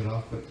can take it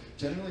off. But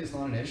generally, it's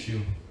not an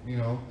issue.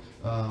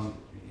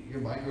 Your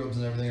microbes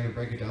and everything are gonna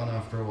break it down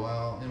after a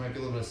while. It might be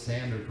a little bit of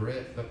sand or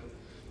grit, but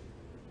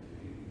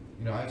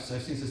I've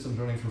seen systems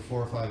running for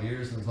 4 or 5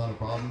 years, and it's not a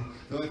problem.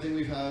 The only thing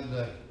we've had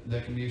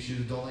that can be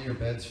issues: don't let your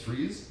beds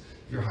freeze.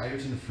 If your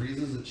hydrogen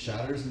freezes, it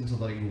shatters into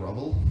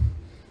rubble,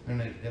 and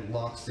it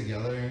locks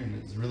together,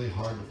 and it's really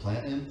hard to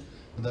plant in.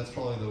 But that's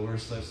probably the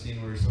worst I've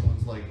seen, where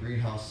someone's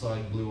greenhouse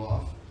side blew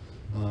off.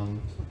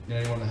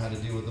 Anyone that had to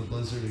deal with the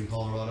blizzard in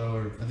Colorado,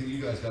 or I think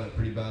you guys got it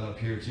pretty bad up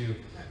here too.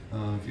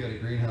 If you had a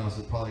greenhouse,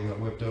 it probably got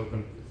whipped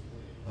open.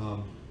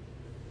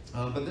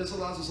 But this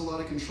allows us a lot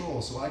of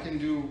control, so I can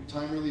do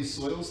time release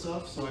soil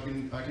stuff. So I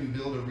can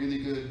build a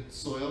really good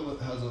soil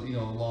that has a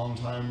long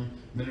time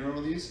mineral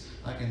release.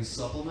 I can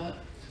supplement.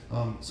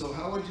 So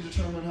how would you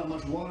determine how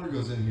much water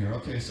goes in here?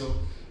 Okay, so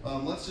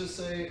let's just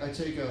say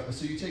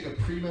you take a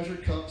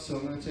pre-measured cup. So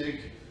I'm going to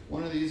take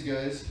one of these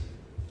guys,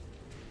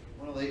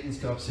 one of Leighton's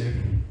cups here,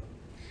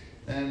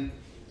 and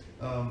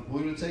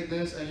we're going to take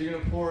this, and you're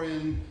going to pour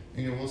in.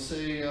 We'll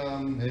say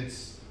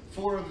it's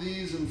 4 of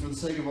these, and for the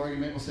sake of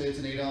argument, we'll say it's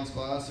an 8-ounce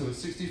glass, so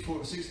it's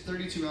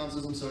 32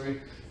 ounces. I'm sorry,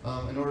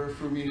 in order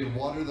for me to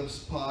water the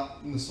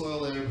pot in the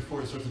soil layer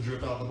before it starts to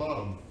drip out the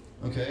bottom.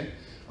 Okay.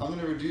 I'm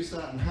going to reduce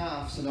that in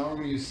half, so now we're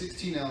going to use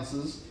 16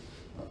 ounces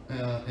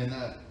in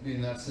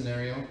that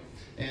scenario,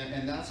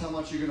 and that's how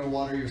much you're going to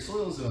water your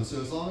soil zone. So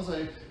as long as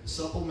I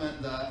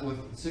supplement that with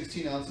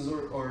 16 ounces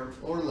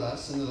or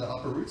less into the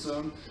upper root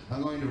zone,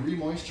 I'm going to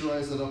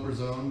re-moisturize that upper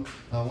zone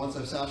once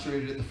I've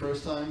saturated it the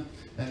first time,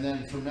 and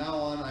then from now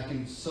on I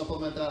can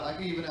supplement that. I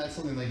can even add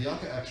something like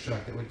yucca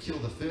extract that would kill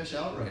the fish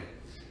outright.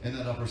 in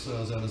that upper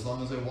soil zone. As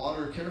long as I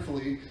water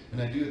carefully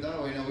and I do it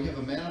that way. Now we have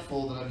a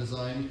manifold that I've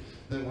designed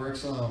that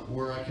works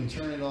where I can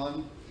turn it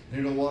on and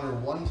it'll water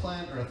 1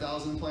 plant or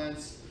 1,000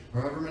 plants,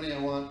 or however many I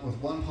want, with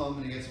 1 pump,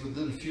 and it gets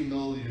within a few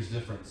milliliters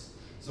difference.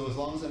 So as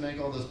long as I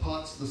make all those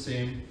pots the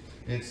same,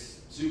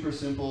 it's super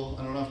simple.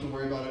 I don't have to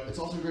worry about it. It's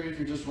also great if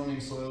you're just running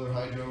soil or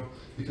hydro,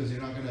 because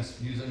you're not going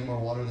to use any more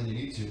water than you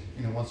need to.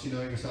 You know, once you know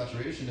what your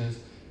saturation is,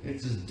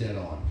 it's just dead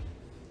on,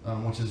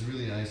 which is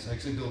really nice. I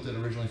actually built it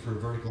originally for a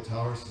vertical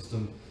tower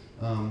system,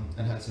 and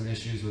had some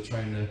issues with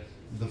trying to,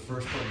 the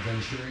first part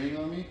venturing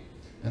on me,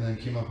 and then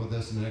came up with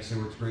this, and it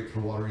actually works great for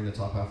watering the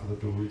top half of the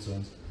dual root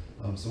zones.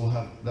 So we'll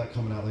have that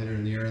coming out later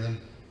in the year. And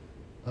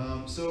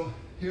then, so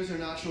here's our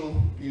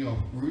natural,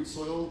 root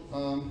soil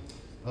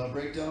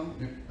breakdown.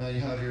 You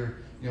have your,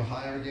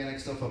 high organic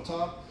stuff up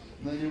top,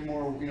 and then your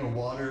more,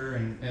 water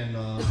and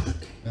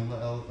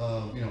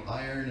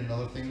iron and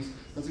other things.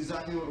 That's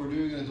exactly what we're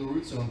doing in a dual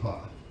root zone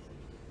pot.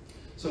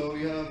 So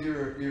you have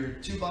your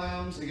 2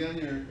 biomes. Again,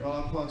 your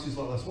aquaponics use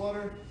a lot less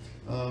water.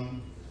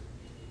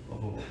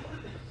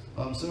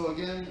 So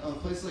again,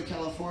 places like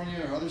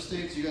California or other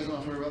states, you guys don't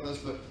have to worry about this,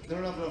 but they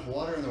don't have enough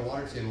water in their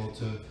water table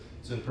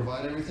to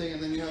provide everything.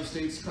 And then you have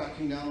states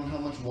cracking down on how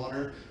much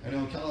water. I know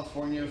in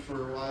California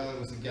for a while it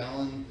was a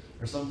gallon,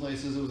 or some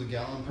places it was a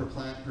gallon per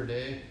plant per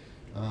day.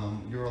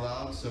 You're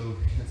allowed, so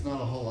it's not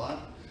a whole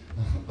lot.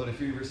 But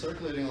if you're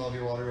recirculating all of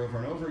your water over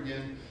and over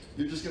again,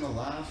 you're just going to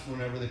laugh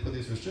whenever they put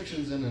these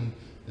restrictions in, and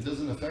it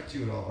doesn't affect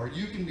you at all. Or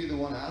you can be the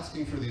one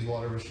asking for these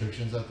water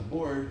restrictions at the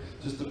board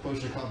just to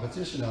push your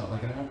competition out,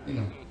 like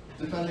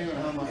depending on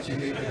how much you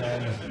hate the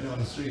guy on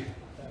the street,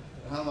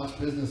 how much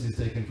business he's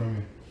taking from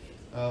you.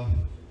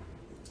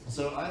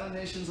 So island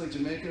nations like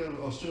Jamaica,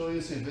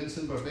 Australia, St.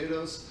 Vincent,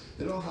 Barbados,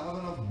 they don't have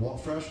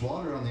enough fresh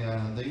water on the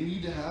island. They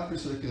need to have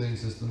recirculating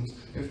systems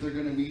if they're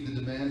going to meet the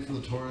demand for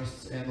the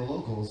tourists and the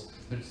locals.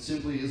 There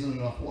simply isn't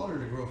enough water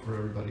to grow for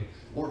everybody,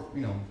 or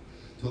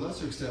to a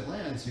lesser extent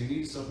land, so you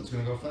need stuff that's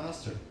going to go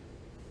faster.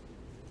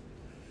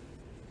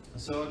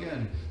 So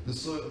again, the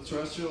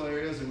terrestrial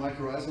areas are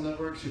mycorrhizal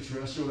networks, your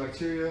terrestrial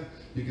bacteria.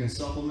 You can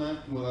supplement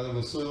either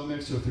with soil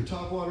mix or through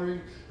top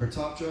watering or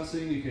top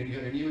dressing. You can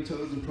get your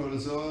nematodes and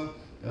protozoa.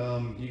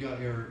 You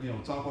got your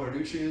top water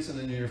nutrients, and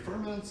then your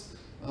ferments.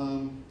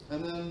 And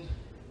then,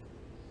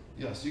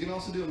 yes, you can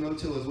also do a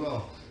no-till as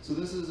well. So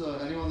this is,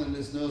 anyone that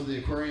knows the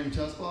aquarium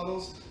test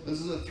bottles,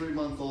 this is a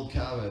 3-month-old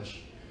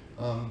cabbage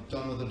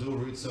done with a dual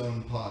root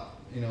zone pot.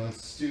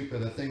 It's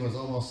stupid. That thing was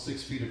almost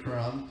 6 feet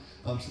across.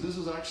 So this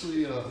was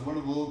actually one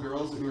of the little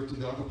girls that worked at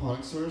the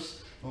aquaponics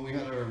source. When we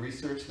had our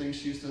research thing,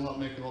 she used to help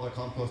make all the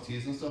compost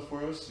teas and stuff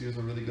for us. She was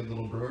a really good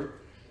little brewer.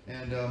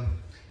 And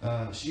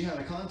she had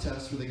a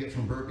contest where they get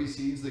from burpee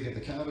seeds, they get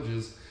the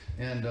cabbages.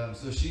 And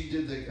so she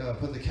did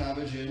put the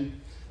cabbage in.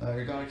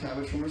 We got a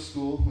cabbage from her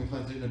school. We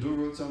planted it in a dual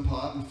root zone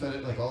pot and fed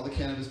it like all the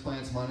cannabis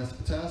plants minus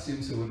the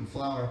potassium so it wouldn't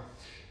flower.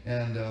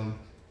 And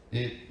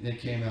it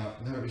came out.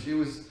 It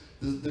was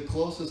the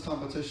closest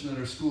competition at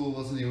her school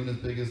wasn't even as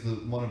big as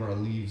one of our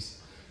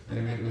leaves. I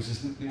mean, it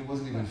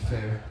wasn't even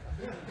fair.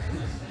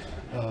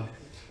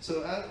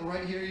 So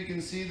right here you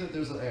can see that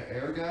there's an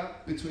air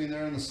gap between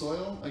there and the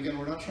soil. Again,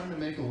 we're not trying to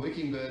make a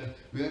wicking bed.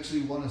 We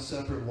actually want a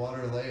separate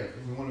water layer.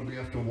 We want to be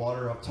able to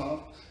water up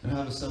top and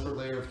have a separate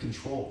layer of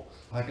control.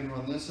 I can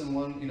run this in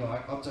one,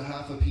 up to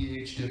half a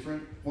pH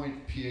different,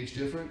 point pH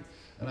different,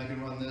 and I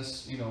can run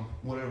this,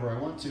 whatever I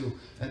want to.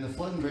 And the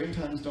flood and drain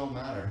times don't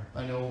matter.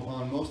 I know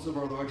on most of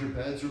our larger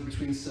beds are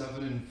between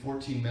 7 and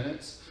 14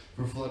 minutes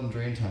for flood and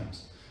drain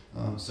times.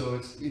 So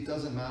it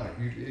doesn't matter.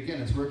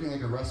 Again, it's working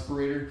like a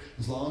respirator.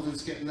 As long as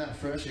it's getting that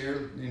fresh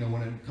air,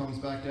 when it comes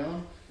back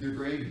down, you're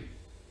gravy.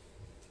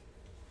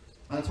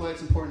 That's why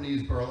it's important to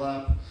use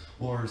burlap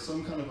or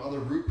some kind of other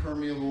root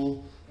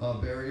permeable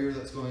barrier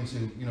that's going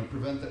to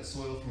prevent that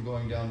soil from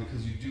going down,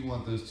 because you do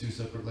want those 2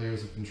 separate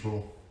layers of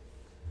control.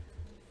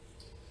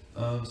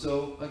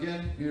 So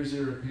again, here's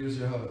your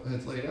how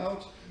it's laid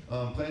out.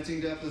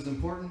 Planting depth is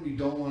important. You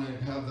don't want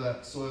to have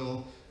that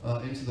soil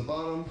into the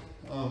bottom.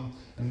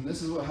 And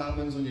this is what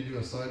happens when you do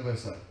a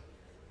side-by-side.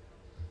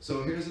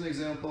 So here's an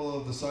example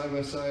of the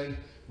side-by-side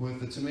with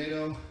the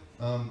tomato.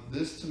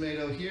 This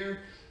tomato here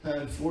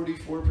had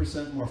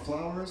 44% more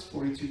flowers,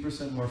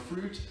 42% more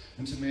fruit,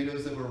 and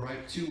tomatoes that were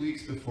ripe 2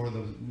 weeks before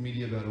the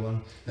media bed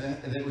one.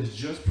 And it was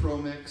just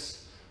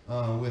ProMix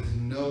with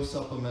no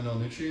supplemental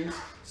nutrients.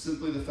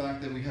 Simply the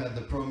fact that we had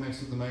the ProMix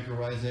with the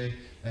mycorrhizae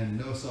and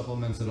no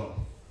supplements at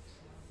all.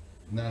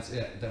 And that's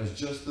it. That was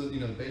just the,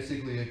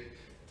 basically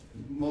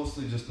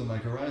mostly just the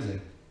mycorrhizae.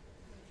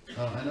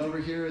 And over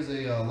here is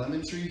a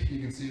lemon tree. You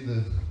can see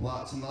the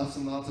lots and lots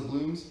and lots of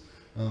blooms.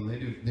 They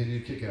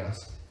do kick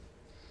ass.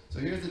 So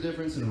here's the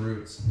difference in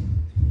roots.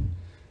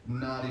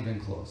 Not even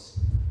close.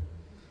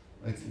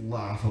 It's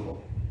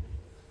laughable.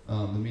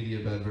 The media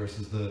bed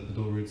versus the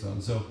dual root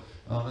zone. So,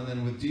 and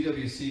then with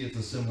DWC, it's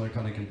a similar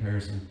kind of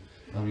comparison.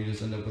 You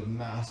just end up with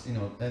mass, and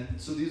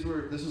so this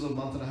was a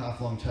 1.5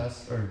 long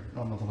test, or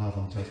not a 1.5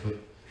 long test, but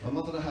a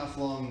 1.5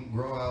 long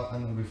grow out,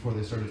 and then before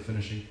they started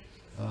finishing.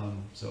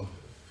 So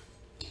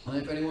And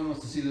if anyone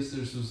wants to see this,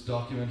 this was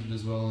documented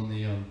as well in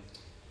the,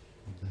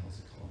 what the hell is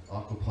it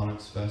called?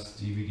 Aquaponics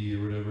Fest DVD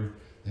or whatever.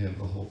 They have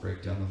the whole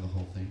breakdown of the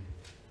whole thing.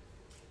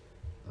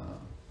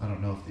 I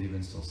don't know if they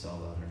even still sell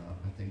that or not.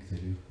 I think they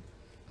do.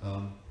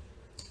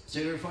 So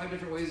there are 5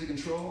 different ways to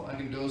control. I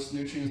can dose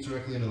nutrients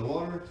directly into the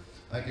water.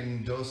 I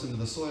can dose into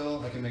the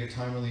soil. I can make a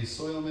time-release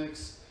soil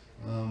mix.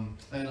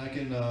 And I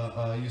can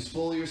use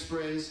foliar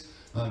sprays.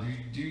 If you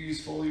do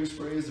use foliar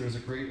sprays, there's a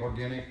great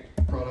organic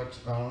product.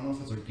 I don't know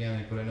if it's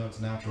organic, but I know it's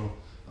natural,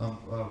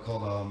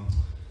 called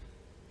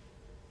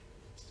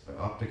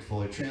Optic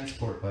Foliar,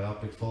 Transport by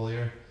Optic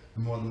Foliar.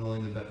 I'm more than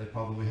willing to bet they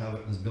probably have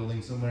it in this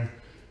building somewhere.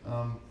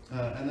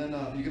 And then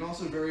you can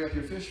also vary up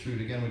your fish food.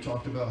 Again, we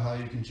talked about how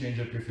you can change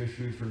up your fish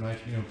food for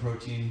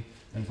protein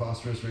and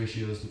phosphorus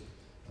ratios.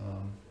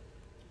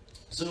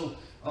 Dual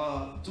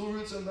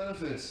root zone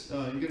benefits.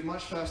 You get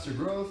much faster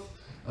growth.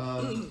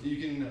 You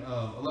can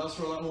allows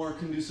for a lot more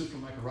conducive for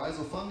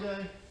mycorrhizal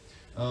fungi.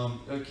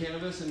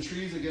 Cannabis and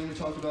trees, again, we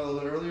talked about a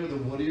little earlier. The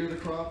woodier the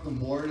crop, the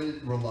more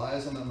it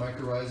relies on that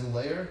mycorrhizal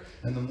layer,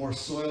 and the more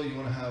soil you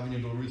want to have in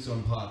your dual root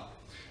zone pot.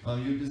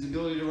 You have the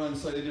ability to run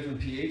slightly different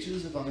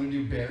pHs. If I'm going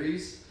to do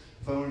berries,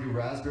 if I want to do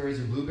raspberries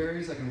or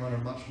blueberries, I can run a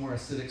much more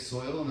acidic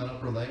soil in that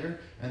upper layer,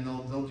 and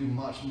they'll do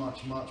much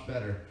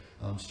better.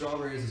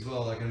 Strawberries as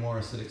well, like a more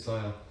acidic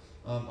soil.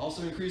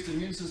 Also increased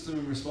immune system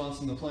in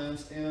response in the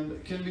plants, and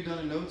it can be done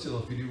in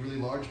no-till if you do really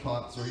large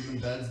pots or even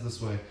beds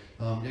this way.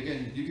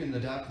 Again, you can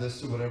adapt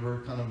this to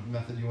whatever kind of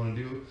method you want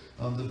to do.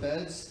 The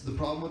beds, the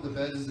problem with the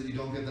beds is that you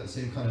don't get that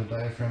same kind of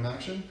diaphragm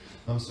action.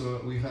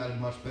 So we've had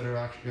much better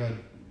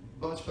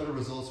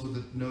results with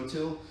the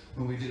no-till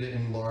when we did it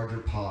in larger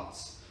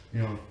pots.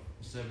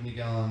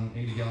 70-gallon,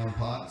 80-gallon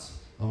pots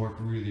work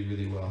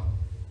really well.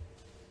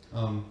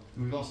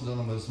 We've also done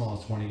them with as small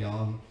as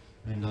 20-gallon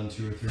and done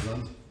 2 or 3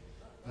 runs.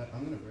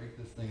 I'm going to break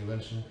this thing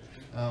eventually.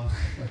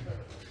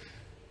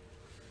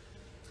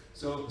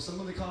 So some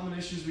of the common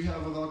issues we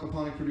have with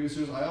aquaponic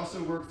producers, I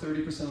also work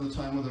 30% of the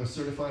time with our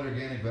certified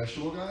organic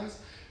vegetable guys,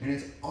 and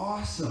it's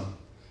awesome.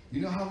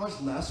 You know how much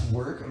less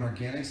work an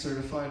organic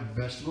certified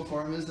vegetable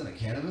farm is than a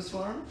cannabis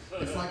farm?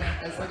 It's like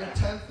a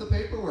tenth the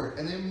paperwork,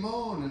 and they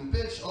moan and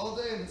bitch all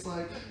day, and it's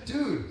like,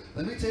 dude,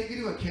 let me take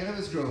you to a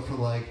cannabis grow for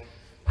like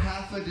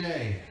half a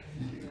day.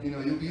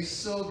 You'll be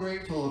so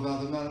grateful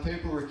about the amount of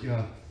paperwork you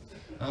have.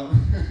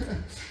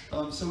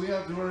 So we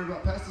have to worry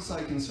about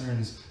pesticide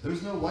concerns.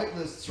 There's no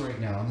whitelists right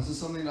now, and this is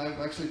something that I've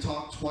actually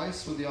talked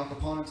twice with the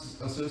Aquaponics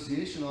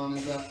Association on,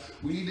 is that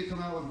we need to come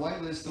out with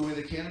whitelists the way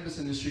the cannabis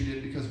industry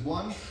did, because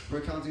 1, we're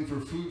accounting for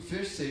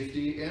fish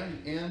safety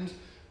and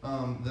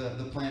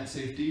the plant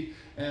safety,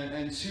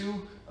 and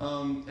 2,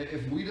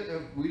 if we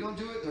don't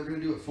do it, they're going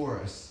to do it for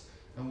us.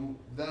 And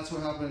that's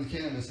what happened in the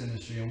cannabis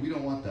industry, and we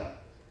don't want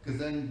that, because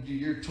then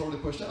you're totally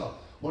pushed out.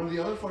 One of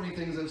the other funny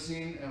things I've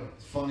seen,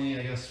 funny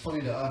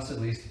to us at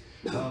least,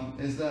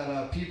 is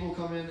that people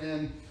come in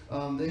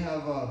and they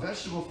have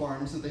vegetable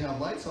farms that they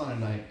have lights on at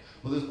night.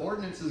 Well, there's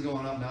ordinances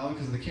going up now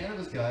because of the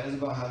cannabis guys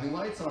about having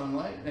lights on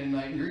at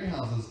night in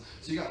greenhouses.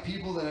 So you got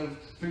people that have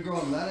been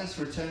growing lettuce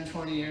for 10,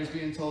 20 years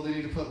being told they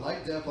need to put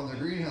light depth on their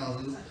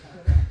greenhouses,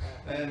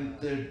 and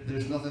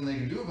there's nothing they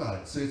can do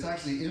about it. So it's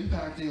actually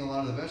impacting a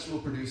lot of the vegetable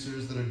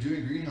producers that are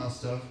doing greenhouse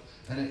stuff,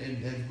 and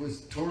it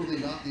was totally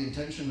not the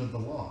intention of the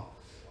law.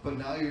 But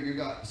now you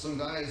got some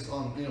guys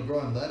on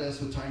growing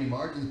lettuce with tiny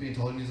margins being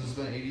told he needs to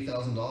spend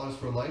 $80,000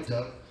 for a light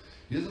depth.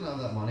 He doesn't have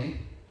that money,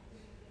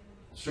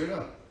 straight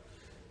up.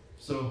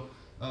 So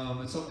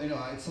it's something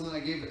I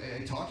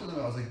talked to them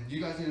about. I was like,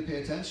 you guys need to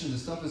pay attention.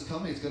 This stuff is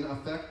coming. It's going to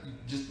affect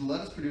just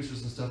lettuce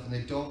producers and stuff, and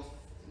it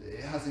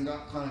hasn't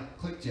got kind of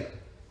clicked yet.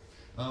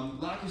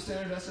 Lack of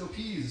standard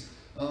SOPs.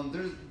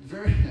 There's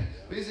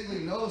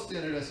basically no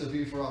standard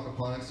SOP for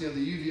aquaponics. You have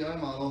the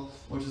UVI model,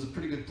 which is a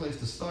pretty good place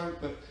to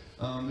start, but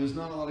there's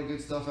not a lot of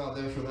good stuff out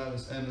there for that,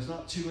 and there's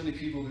not too many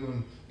people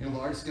doing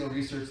large-scale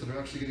research that are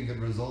actually getting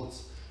good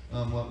results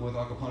with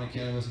aquaponic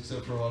cannabis,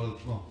 except for a lot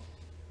of, well,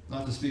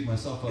 not to speak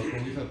myself up,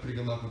 but we've had pretty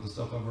good luck with the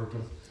stuff I've worked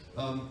with.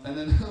 And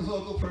then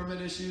local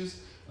permit issues,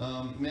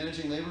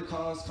 managing labor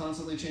costs,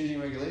 constantly changing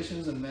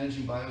regulations, and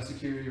managing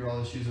biosecurity are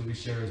all issues that we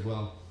share as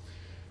well.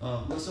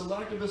 So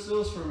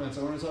lactobacillus ferments,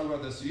 I want to talk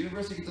about this. So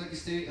University of Kentucky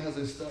State has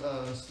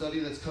a study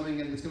that's coming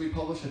in, it's going to be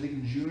published I think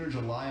in June or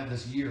July of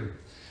this year.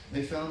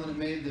 They found that it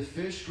made the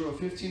fish grow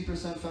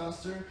 15%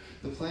 faster,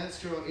 the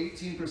plants grow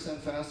 18%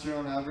 faster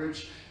on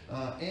average,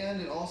 and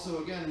it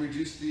also, again,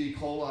 reduced the E.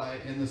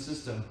 coli in the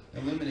system,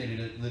 eliminated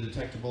it, the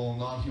detectable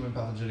non-human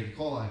pathogenic E.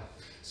 coli.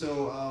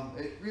 So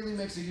it really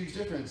makes a huge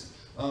difference.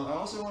 I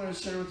also wanted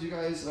to share with you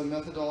guys a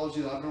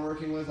methodology that I've been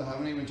working with. I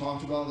haven't even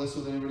talked about this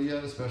with anybody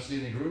yet,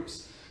 especially any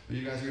groups, but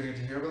you guys are going to get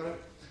to hear about it.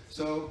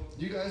 So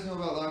you guys know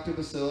about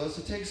lactobacillus.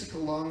 It takes a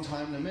long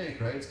time to make,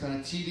 right? It's kind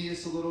of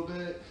tedious a little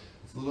bit.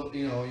 It's a little,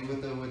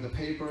 with the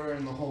paper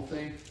and the whole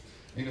thing,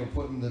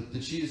 putting the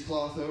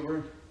cheesecloth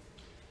over.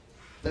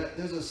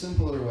 There's a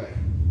simpler way,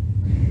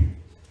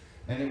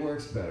 and it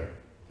works better,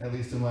 at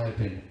least in my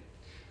opinion.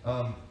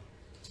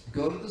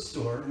 Go to the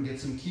store and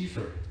get some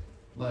kefir,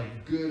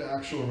 like good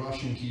actual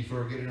Russian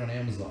kefir. Get it on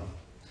Amazon,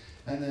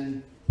 and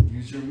then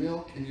use your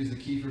milk and use the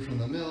kefir from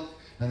the milk,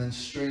 and then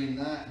strain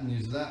that and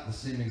use that the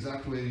same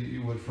exact way that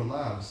you would for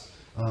labs.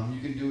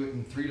 You can do it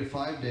in 3 to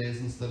 5 days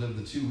instead of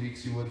the 2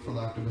 weeks you would for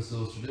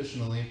lactobacillus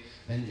traditionally,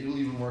 and it'll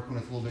even work when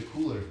it's a little bit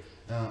cooler.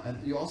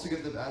 And you also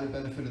get the added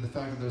benefit of the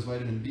fact that there's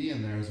vitamin B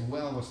in there as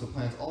well, which the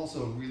plants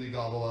also really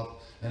gobble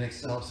up, and it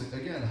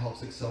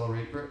helps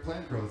accelerate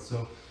plant growth.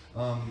 So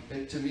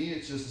to me,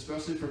 it's just,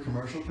 especially for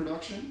commercial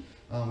production,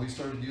 we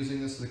started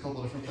using this at a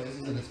couple different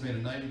places, and it's made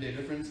a night and day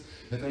difference.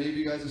 If any of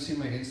you guys have seen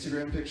my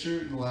Instagram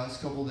picture in the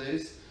last couple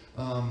days,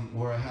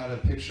 where I had a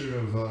picture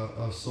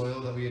of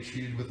soil that we had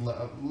treated with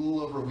a little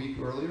over a week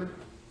earlier,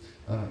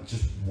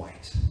 just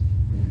white,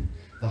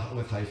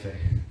 with hyphae.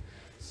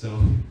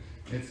 So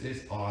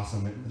it's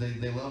awesome.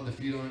 They love to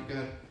feed on it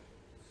good.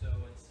 So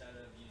instead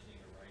of using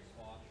a rice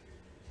wash, you're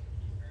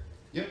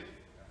using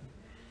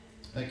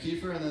kefir?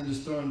 Yep. Kefir, and then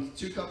just throw in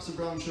 2 cups of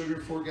brown sugar,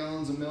 4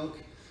 gallons of milk,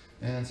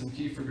 and some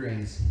kefir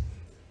grains.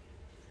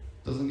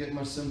 Doesn't get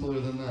much simpler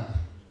than that.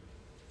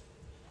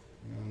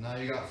 Now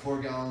you got 4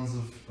 gallons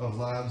of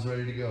labs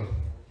ready to go. Do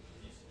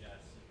you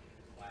suggest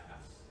glass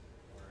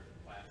or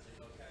plastic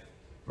okay?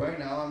 Right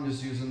now I'm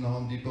just using the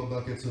Home Depot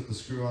buckets with the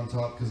screw on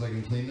top because I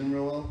can clean them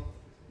real well.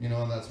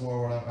 And that's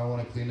more what I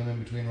want to clean them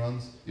in between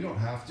runs. You don't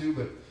have to,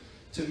 but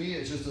to me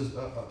it's just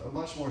a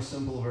much more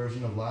simple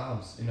version of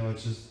labs.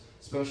 It's just,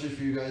 especially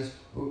for you guys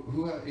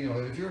who have,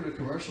 if you're in a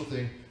commercial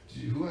thing,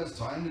 who has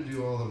time to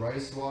do all the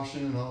rice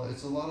washing and all?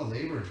 It's a lot of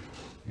labor.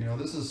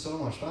 This is so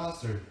much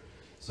faster.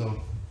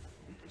 So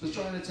just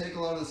trying to take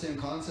a lot of the same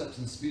concepts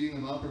and speeding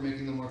them up or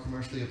making them more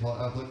commercially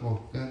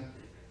applicable. Go ahead.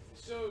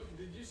 So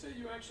did you say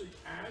you actually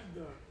add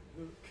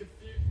the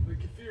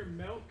kefir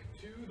milk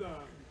to the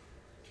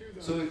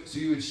So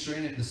you would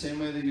strain it the same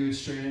way that you would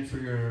strain it for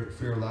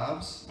your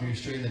labs? You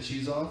strain the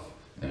cheese off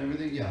and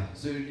everything? Yeah.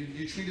 So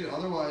you treat it,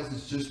 otherwise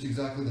it's just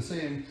exactly the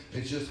same.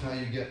 It's just how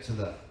you get to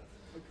that.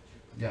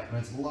 Yeah, and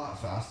it's a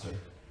lot faster.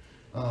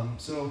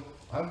 So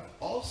I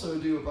also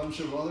do a bunch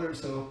of other,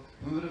 so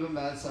I'm a bit of a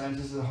mad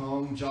scientist at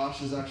home. Josh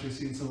has actually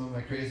seen some of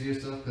my crazier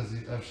stuff because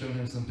I've shown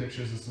him some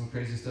pictures of some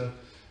crazy stuff.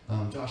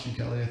 Josh and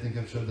Kelly, I think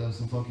I've showed them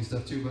some funky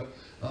stuff too, but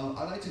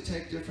I like to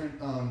take different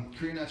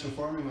Korean natural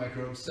farming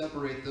microbes,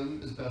 separate them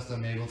as best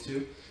I'm able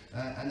to,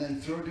 and then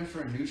throw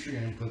different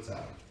nutrient inputs at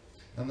them.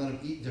 And let them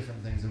eat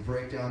different things and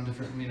break down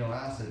different amino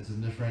acids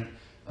and different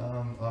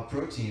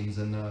proteins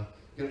and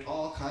get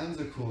all kinds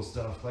of cool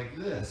stuff like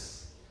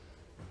this.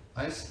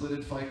 I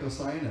splitted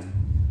phycocyanin.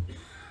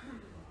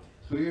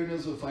 Who here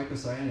knows what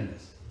phycocyanin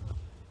is?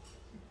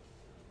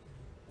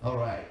 All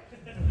right.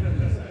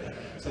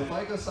 So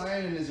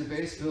phycocyanin is your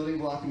base building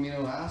block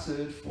amino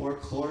acid for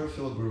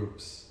chlorophyll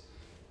groups.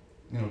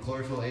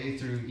 Chlorophyll A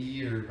through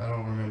E, or I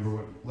don't remember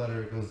what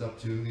letter it goes up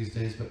to these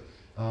days, but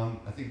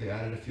I think they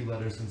added a few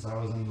letters since I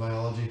was in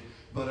biology.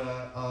 But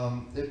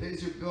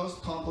it's your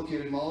most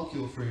complicated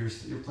molecule for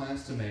your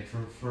plants to make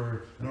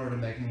in order to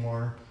make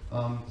more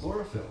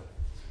chlorophyll.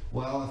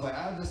 Well, if I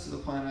add this to the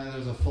plant, either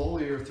as a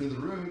foliar or through the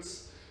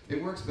roots,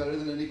 it works better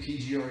than any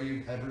PGR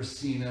you've ever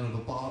seen out of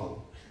a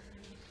bottle.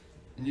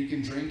 And you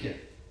can drink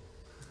it.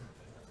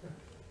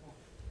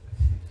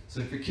 So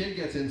if your kid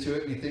gets into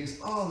it and he thinks,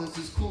 oh, this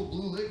is cool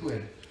blue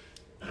liquid,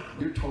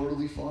 you're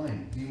totally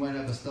fine. You might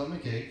have a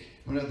stomach ache,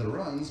 you might have the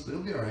runs, but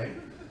it'll be all right.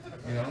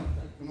 A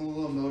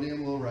little Imodium,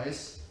 a little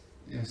rice.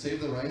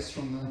 Save the rice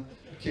from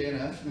the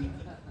KNF and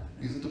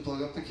use it to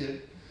plug up the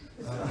kid.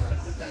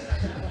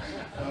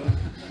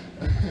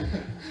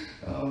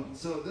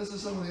 So this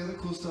is some of the other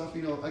cool stuff.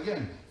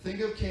 Again, think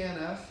of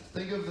KNF,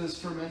 think of this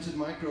fermented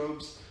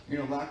microbes,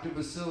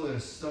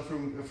 lactobacillus, stuff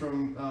from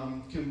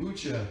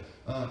kombucha,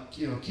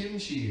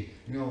 kimchi.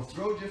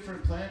 Throw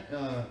different plant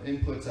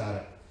inputs at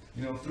it.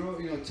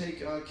 Take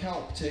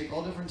kelp, take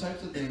all different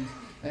types of things,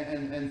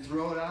 and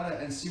throw it at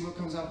it and see what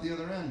comes out the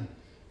other end.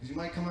 Because you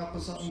might come up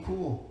with something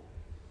cool.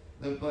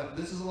 But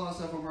this is a lot of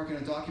stuff I'm working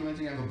on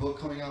documenting. I have a book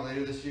coming out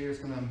later this year. It's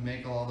going to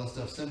make all this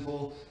stuff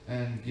simple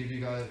and give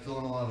you guys, fill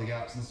in a lot of the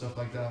gaps and stuff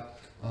like that.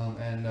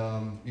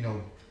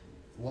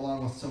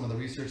 Along with some of the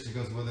research that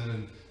goes with it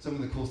and some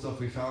of the cool stuff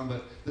we found.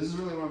 But this is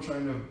really what I'm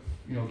trying to,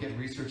 get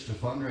research to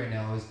fund right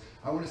now is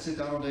I want to sit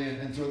down all day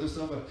and throw this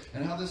stuff up.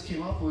 And how this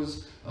came up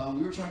was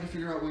we were trying to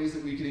figure out ways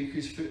that we could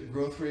increase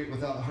growth rate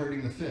without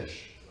hurting the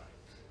fish.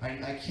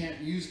 I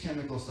can't use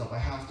chemical stuff. I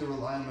have to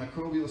rely on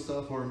microbial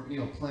stuff or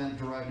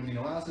plant-derived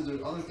amino acids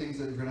or other things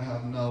that are going to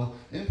have no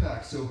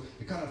impact. So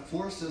it kind of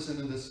forced us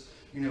into this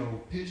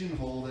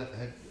pigeonhole that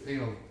had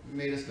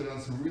made us go down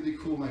some really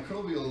cool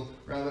microbial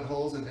rabbit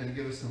holes and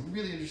give us some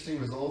really interesting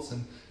results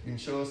and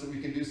show us that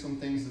we can do some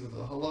things with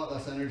a lot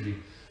less energy.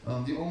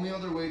 The only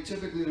other way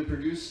typically to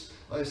produce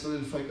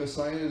isolated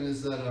phycocyanin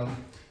is that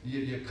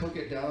you cook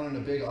it down in a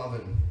big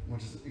oven,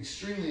 which is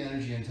extremely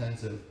energy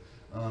intensive.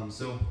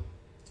 So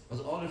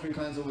there's all different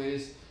kinds of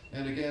ways,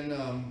 and again,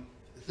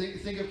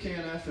 think of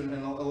KNF and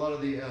a lot of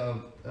the,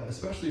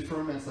 especially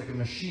ferments like a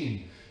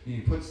machine.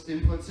 You put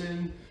inputs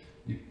in,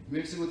 you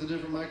mix it with the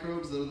different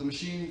microbes that are the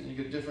machine, and you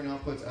get different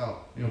outputs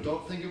out.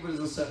 Don't think of it as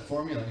a set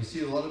formula. You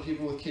see a lot of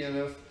people with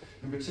KNF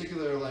in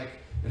particular, like,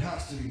 it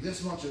has to be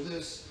this much of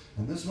this,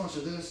 and this much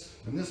of this,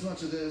 and this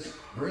much of this,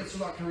 or it's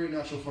not Korean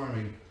natural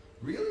farming.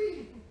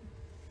 Really?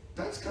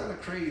 That's kind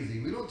of crazy.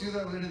 We don't do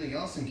that with anything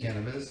else in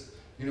cannabis.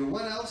 You know,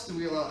 when else do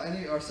we allow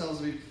ourselves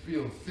to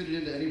be, fitted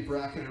into any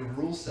bracket or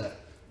rule set?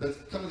 That's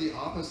kind of the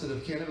opposite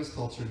of cannabis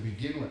culture to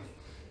begin with.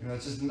 You know,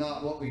 it's just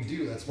not what we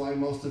do. That's why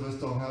most of us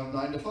don't have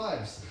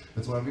 9-to-5s.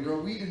 That's why we grow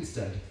weed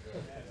instead.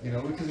 You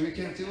know, because we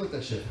can't deal with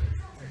that shit.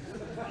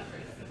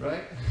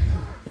 Right?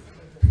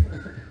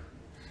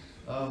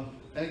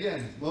 And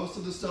again, most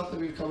of the stuff that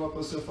we've come up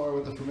with so far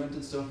with the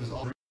fermented stuff is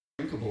all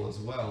drinkable as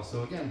well.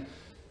 So again,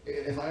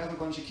 if I have a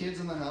bunch of kids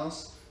in the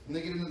house and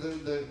they get into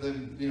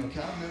the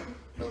cabinet,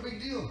 no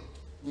big deal.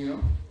 You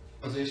know,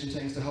 fermentation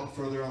tanks to help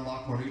further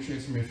unlock more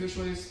nutrients from your fish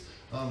waste.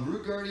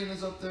 Root Guardian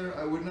is up there.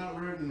 I would not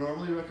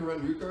normally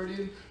recommend Root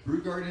Guardian.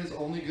 Root Guardian is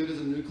only good as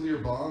a nuclear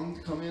bomb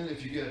to come in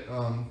if you get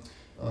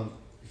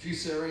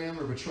fusarium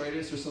or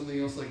botrytis or something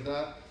else like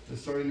that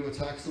that's starting to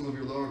attack some of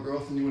your lower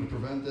growth and you want to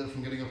prevent that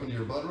from getting up into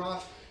your bud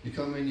rot. You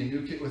come in, you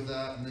nuke it with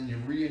that, and then you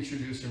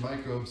reintroduce your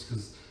microbes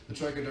because the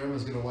trichoderma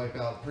is going to wipe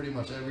out pretty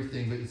much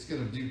everything, but it's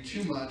going to do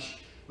too much.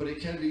 But it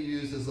can be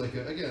used as like,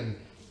 again,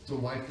 to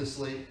wipe the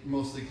slate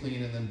mostly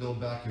clean and then build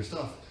back your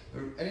stuff.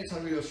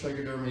 Anytime you dose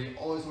trichoderma, you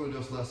always want to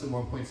dose less than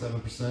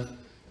 1.7%.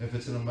 If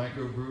it's in a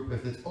micro group,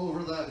 if it's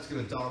over that, it's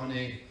going to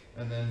dominate.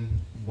 And then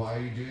why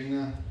are you doing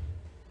that?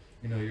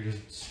 You know, you're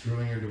just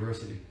screwing your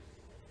diversity.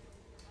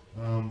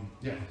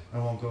 Yeah, I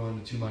won't go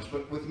into too much.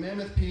 But with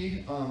Mammoth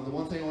P, the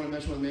one thing I want to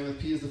mention with Mammoth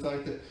P is the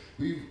fact that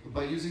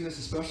by using this,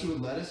 especially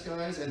with lettuce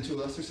guys and to a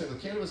lesser extent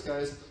with cannabis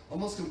guys,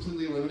 almost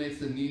completely eliminates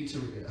the need to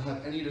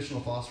have any additional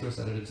phosphorus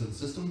added into the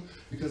system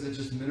because it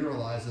just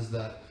mineralizes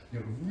that. You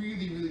know,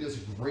 really does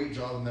a great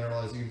job of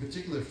mineralizing, in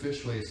particular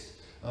fish waste,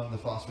 the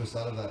phosphorus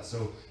out of that.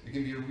 So it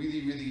can be a really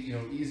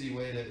easy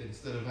way to,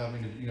 instead of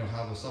having to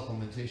have a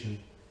supplementation.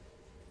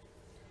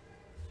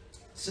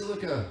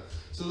 Silica.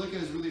 Silica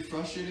is really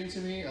frustrating to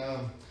me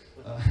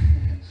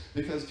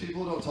because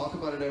people don't talk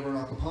about it ever in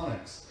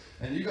aquaponics.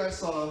 And you guys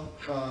saw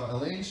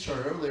Elaine's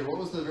chart earlier. What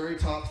was the very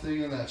top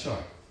thing on that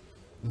chart?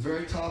 The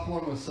very top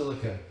one was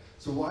silica.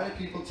 So why do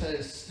people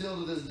still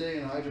to this day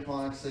in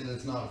hydroponics say that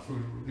it's not a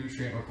food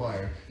nutrient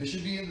required? It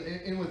should be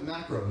in with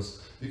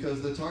macros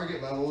because the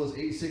target level is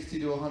 860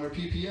 to 100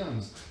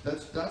 ppms.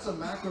 That's a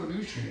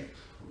macronutrient.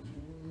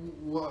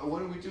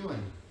 What are we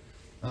doing?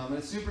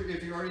 It's super,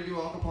 if you already do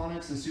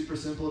aquaponics, it's super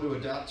simple to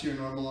adapt to your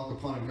normal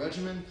aquaponic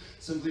regimen.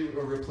 Simply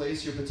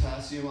replace your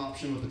potassium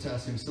option with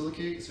potassium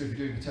silicate. So if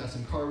you're doing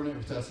potassium carbonate or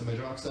potassium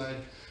hydroxide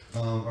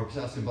or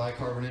potassium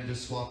bicarbonate,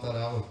 just swap that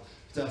out with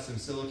potassium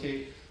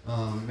silicate.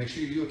 Make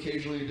sure you do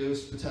occasionally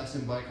dose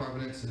potassium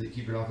bicarbonate so that you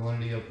keep your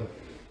alkalinity up. But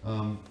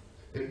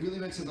it really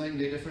makes a night and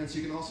day difference.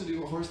 You can also do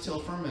horsetail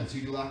ferments.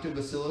 You do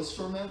lactobacillus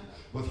ferment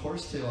with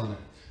horsetail in it.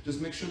 Just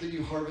make sure that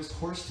you harvest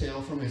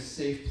horsetail from a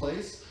safe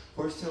place.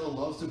 Horsetail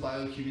loves to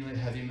bioaccumulate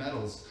heavy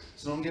metals.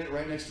 So don't get it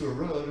right next to a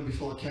road and be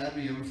full of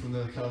cadmium from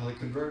the catalytic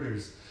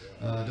converters.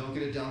 Don't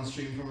get it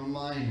downstream from a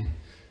mine.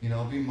 You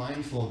know, be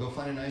mindful. Go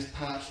find a nice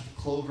patch of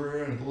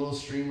clover and a little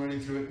stream running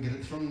through it and get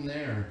it from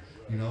there.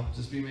 You know,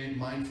 just be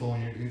mindful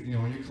when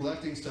when you're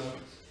collecting stuff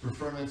for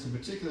ferments in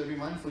particular. Be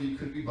mindful you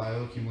could be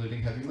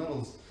bioaccumulating heavy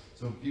metals.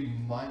 So be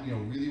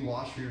really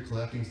watch for your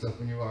collecting stuff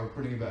when you are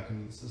putting it back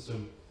into the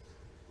system.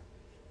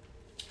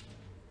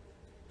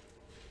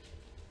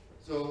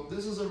 So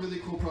this is a really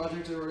cool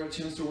project that we got a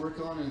chance to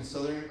work on in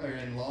southern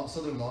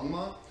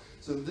Longmont.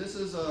 So this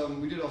is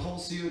we did a whole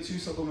CO2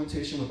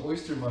 supplementation with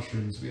oyster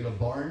mushrooms. We had a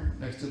barn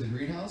next to the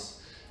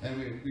greenhouse,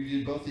 and we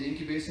did both the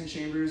incubation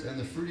chambers and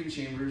the fruiting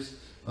chambers.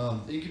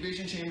 The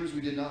incubation chambers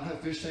we did not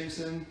have fish tanks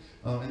in.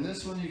 In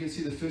this one you can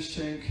see the fish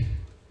tank,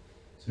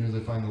 as soon as I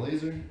find the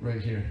laser,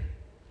 right here.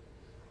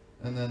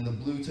 And then the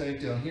blue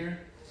tank down here.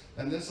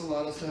 And this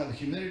allowed us to have the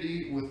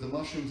humidity with the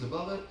mushrooms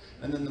above it.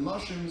 And then the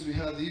mushrooms, we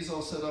had these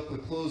all set up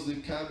with closed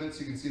loop cabinets.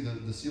 You can see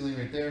the ceiling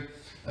right there.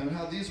 And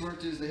how these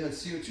worked is they had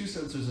CO2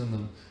 sensors in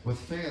them with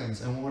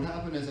fans. And what would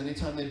happen is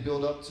anytime they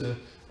build up to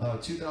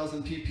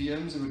 2,000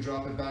 ppms, it would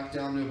drop it back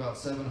down to about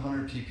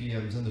 700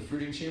 ppms in the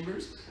fruiting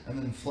chambers, and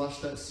then flush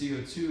that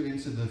CO2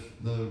 into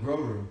the grow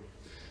room.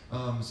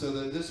 So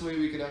that this way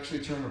we could actually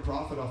turn a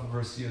profit off of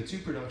our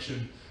CO2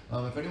 production.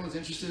 If anyone's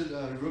interested,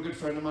 a real good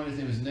friend of mine, his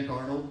name is Nick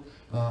Arnold.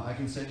 I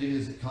can send you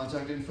his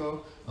contact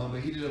info. But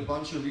he did a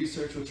bunch of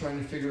research with trying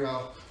to figure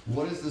out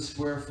what is the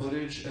square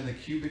footage and the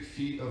cubic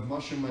feet of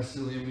mushroom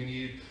mycelium we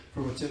need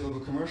from a typical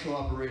commercial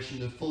operation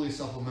to fully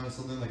supplement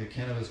something like a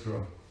cannabis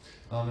grow.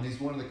 And he's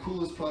one of the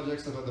coolest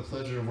projects I've had the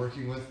pleasure of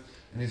working with.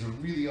 And he's a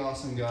really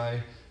awesome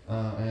guy.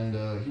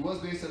 He was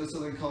based out of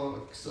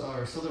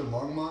southern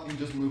Longmont. He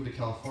just moved to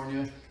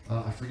California.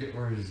 I forget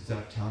where his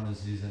exact town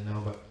is he's in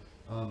now, but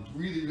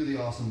really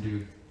awesome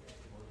dude.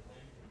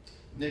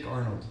 Nick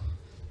Arnold.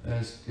 And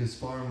his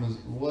farm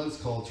was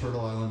called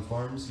Turtle Island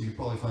Farms. So you can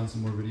probably find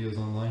some more videos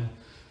online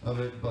of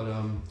it. But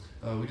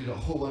we did a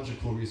whole bunch of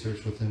cool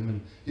research with him,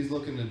 and he's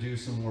looking to do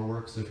some more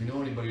work. So if you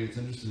know anybody that's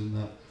interested in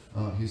that,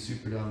 he's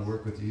super down to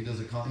work with you.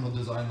 He'll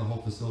design the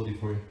whole facility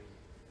for you.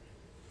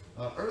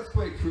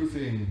 Earthquake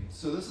proofing.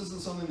 So this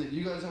isn't something that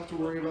you guys have to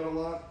worry about a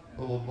lot,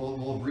 but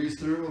we'll breeze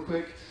through it real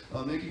quick.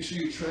 Making sure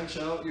you trench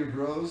out your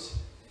grows,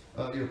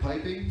 your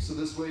piping, so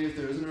this way if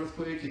there is an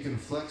earthquake, it can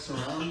flex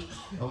around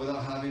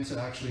without having to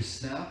actually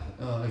snap.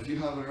 If you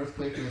have an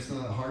earthquake and it's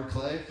not hard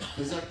clay,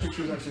 this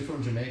picture is actually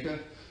from Jamaica.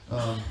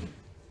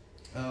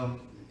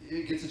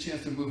 It gets a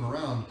chance to move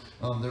around.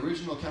 The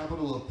original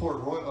capital of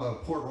Port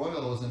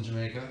Royal was in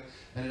Jamaica,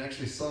 and it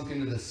actually sunk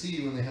into the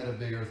sea when they had a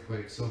big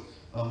earthquake. So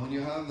when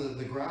you have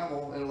the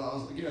gravel, it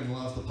allows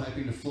the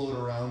piping to float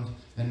around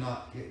and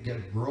not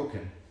get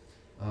broken.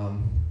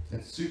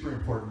 It's super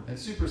important and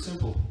super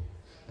simple.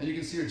 And you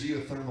can see our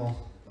geothermal.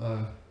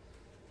 Oh,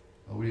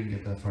 we didn't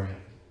get that far yet.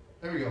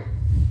 There we go.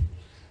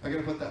 I'm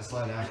gonna put that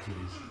slide after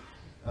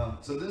these.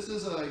 So this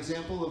is an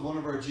example of one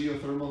of our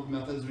geothermal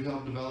methods we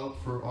helped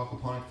develop for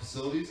aquaponic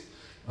facilities.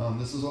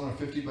 This is on a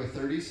 50 by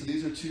 30. So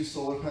these are 2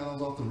 solar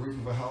panels off the roof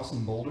of a house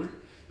in Boulder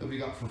that we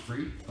got for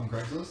free on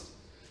Craigslist.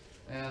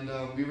 And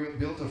we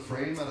built a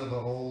frame out of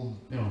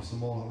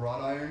some old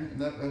wrought iron,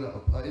 and that had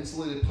an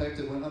insulated pipe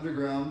that went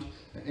underground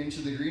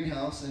into the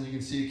greenhouse, and you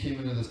can see it came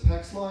into this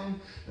PEX line.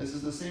 This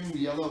is the same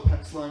yellow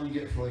PEX line you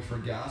get for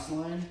gas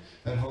line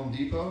at Home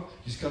Depot.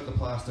 You just cut the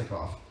plastic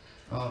off.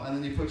 And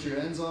then you put your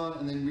ends on,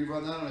 and then we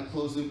run that on a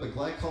closed loop of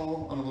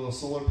glycol on a little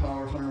solar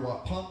powered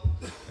 100-watt pump.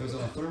 It was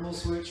on a thermal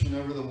switch.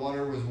 Whenever the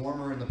water was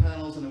warmer in the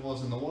panels than it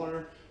was in the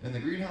water in the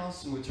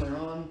greenhouse, it would turn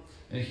on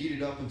and heat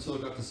it up until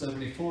it got to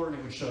 74, and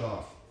it would shut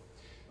off.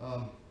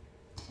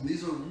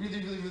 These are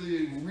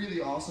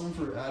really awesome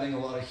for adding a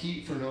lot of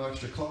heat for no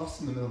extra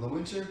cost in the middle of the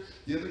winter.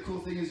 The other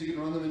cool thing is you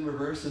can run them in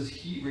reverse as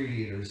heat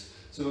radiators.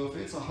 So if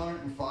it's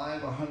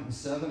 105,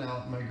 107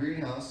 out in my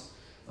greenhouse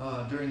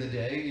during the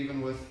day,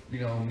 even with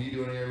me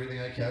doing everything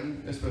I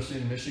can,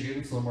 especially in Michigan,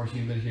 it's a little more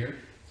humid here.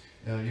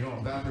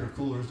 Evaporative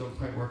coolers don't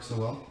quite work so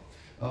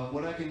well.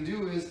 What I can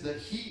do is that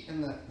heat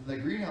in the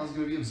greenhouse is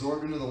going to be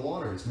absorbed into the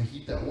water. It's going to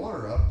heat that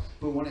water up,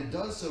 but when it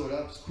does so, it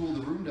helps cool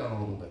the room down a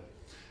little bit.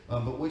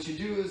 But what you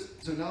do is,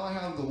 so now I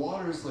have the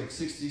water's like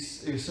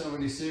 76,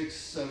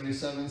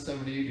 77,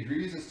 78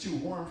 degrees. It's too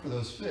warm for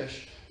those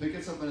fish. If it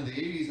gets up into the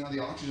 80s, now the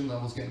oxygen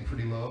level's getting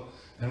pretty low.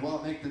 And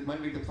while it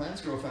might make the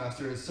plants grow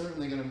faster, it's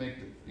certainly going to make,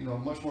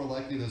 much more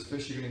likely those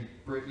fish are going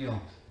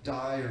to,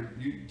 die or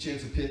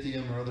chance of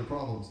pythium or other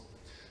problems.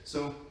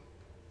 So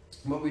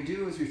what we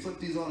do is we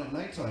flip these on at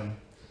nighttime.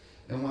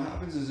 And what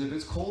happens is if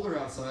it's colder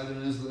outside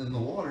than it is in the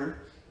water,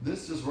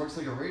 this just works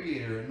like a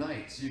radiator at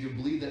night, so you can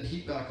bleed that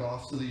heat back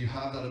off so that you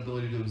have that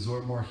ability to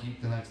absorb more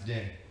heat the next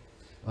day.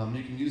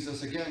 You can use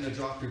this again to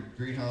drop your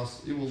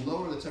greenhouse. It will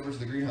lower the temperature of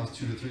the greenhouse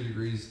 2 to 3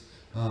 degrees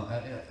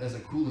as a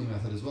cooling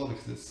method as well,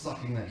 because it's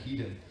sucking that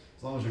heat in,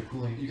 as long as you're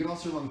cooling. You can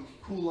also run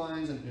cool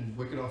lines and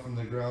wick it off from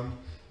the ground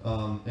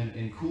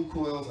and cool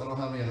coils. I don't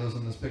have any of those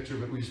in this picture,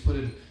 but we just put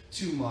in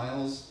 2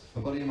 miles. A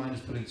buddy of mine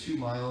just put in 2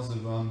 miles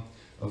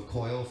of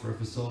coil for a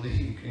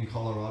facility in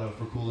Colorado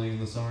for cooling in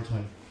the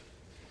summertime.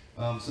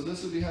 So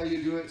this would be how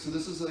you do it. So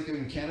this is like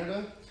in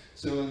Canada.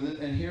 So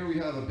and here we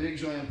have a big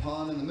giant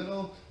pond in the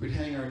middle. We'd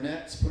hang our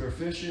nets, put our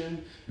fish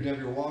in. We'd have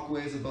your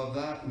walkways above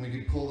that, and we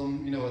could pull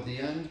them, at the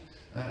end.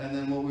 And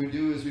then what we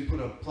do is we put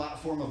a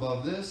platform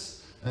above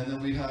this, and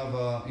then we'd have,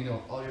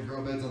 all your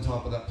grow beds on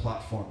top of that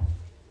platform.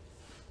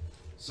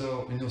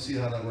 So, and you'll see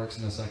how that works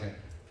in a second.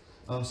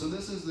 So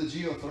this is the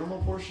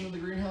geothermal portion of the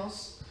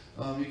greenhouse.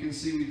 You can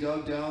see we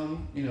dug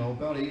down,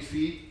 about 8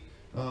 feet,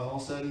 all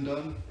said and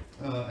done.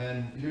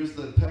 And here's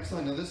the PEX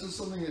line. Now this is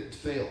something that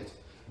failed.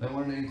 And I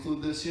wanted to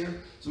include this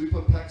here. So we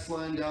put PEX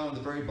line down at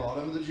the very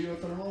bottom of the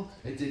geothermal.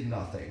 It did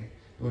nothing.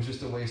 It was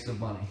just a waste of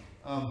money.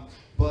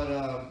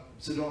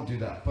 So don't do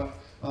that. But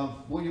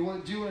what you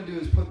want to do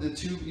is put the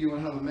tube, you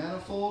want to have a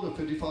manifold of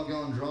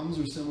 55-gallon drums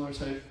or similar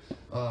type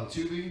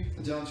tubing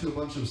down to a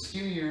bunch of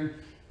skinnier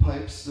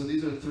pipes. So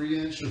these are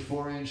 3-inch or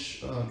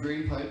 4-inch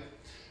drain pipe.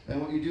 And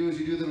what you do is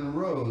you do them in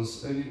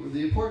rows. And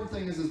the important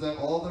thing is that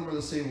all of them are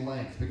the same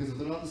length, because if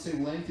they're not the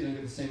same length, you don't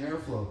get the same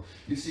airflow.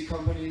 You see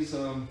companies,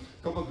 a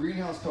couple of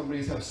greenhouse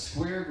companies have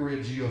square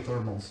grid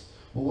geothermals.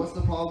 Well, what's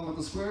the problem with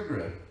the square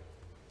grid?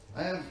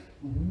 I have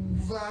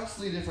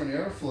vastly different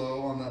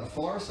airflow on that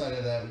far side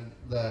of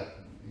that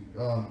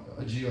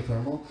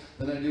geothermal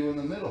than I do in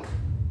the middle.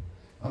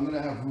 I'm going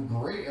to have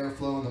great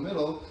airflow in the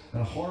middle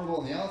and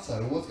horrible on the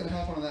outside. Well, what's going to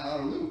happen on that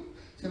outer loop?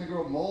 It's going to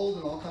grow mold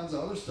and all kinds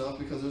of other stuff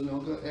because there's no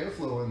good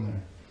airflow in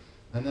there.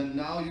 And then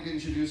now you can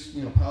introduce,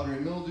 powdery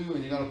mildew,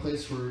 and you got a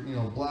place for,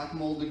 black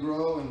mold to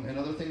grow and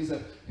other things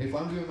that, if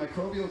I'm doing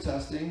microbial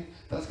testing,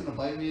 that's going to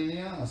bite me in the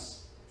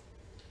ass.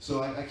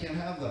 So I can't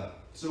have that.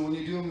 So when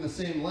you do them in the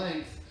same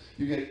length,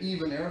 you get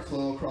even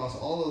airflow across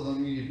all of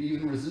them, you get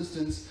even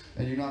resistance,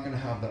 and you're not going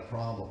to have that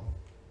problem.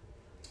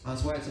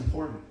 That's why it's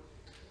important.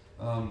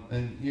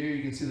 And here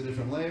you can see the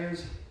different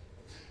layers.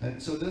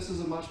 And so this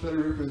is a much better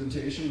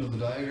representation of the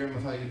diagram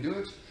of how you do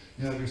it.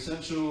 You have your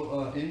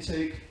central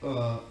intake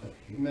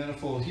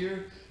manifold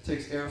here,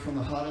 takes air from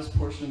the hottest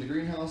portion of the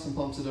greenhouse and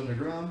pumps it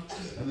underground,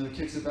 and then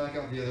kicks it back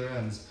out the other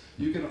ends.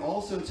 You can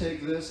also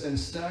take this and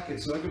stack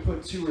it, so I could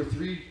put 2 or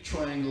 3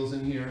 triangles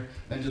in here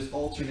and just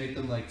alternate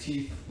them like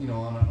teeth, you know,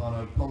 on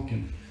a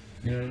pumpkin.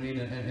 You know what I mean?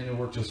 And it'll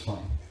work just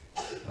fine.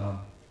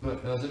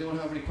 But does anyone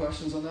have any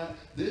questions on that?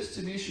 This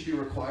to me should be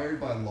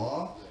required by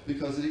law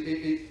because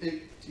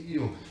you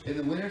know, in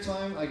the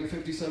wintertime I get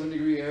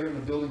 57-degree air in a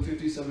building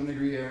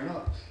 57-degree air and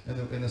up.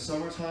 In the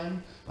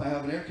summertime I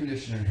have an air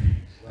conditioner.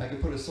 I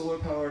could put a solar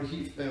powered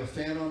heat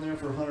fan on there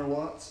for 100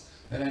 watts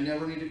and I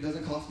never need it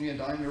doesn't cost me a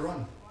dime to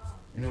run.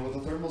 You know, with a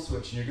thermal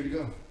switch and you're good to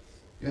go.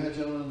 Go ahead,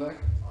 gentlemen in the back.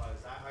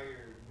 Is that how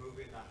you're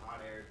moving the hot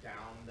air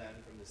down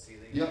then from the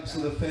ceiling? Yep, so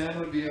the fan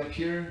would be up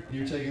here, and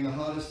you're taking the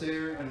hottest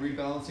air and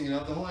rebalancing it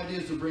out. The whole idea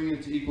is to bring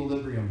it to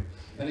equilibrium.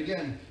 And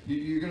again,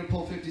 you're going to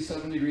pull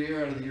 57-degree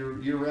air out of the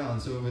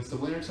year-round. So if it's the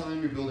wintertime,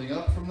 you're building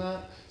up from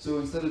that. So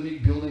instead of me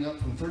building up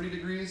from 30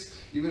 degrees,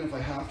 even if I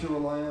have to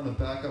rely on a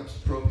backup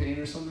propane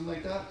or something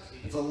like that,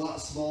 it's a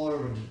lot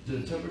smaller of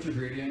a temperature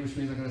gradient, which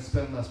means I'm going to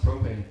spend less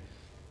propane.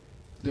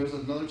 There's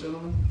another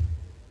gentleman.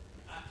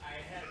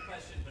 I had a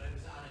question, but it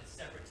was on a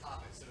separate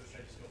topic, so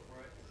should I just go for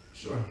it?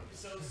 Sure.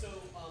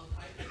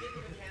 I get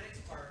the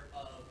mechanics part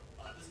of,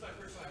 this is my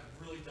first time I've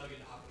really dug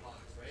into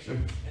aquaponics, right? Sure.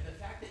 And the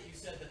fact that you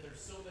said that there's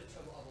so much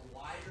of a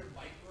wider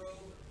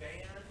microbe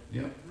band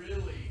Yep.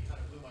 really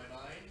kind of blew my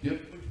mind. Yep.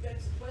 Which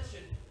begs the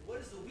question,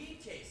 what does the weed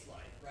taste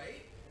like,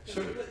 right?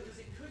 Sure. Because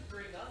it could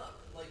bring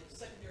up like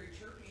secondary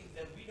terpenes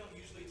that we don't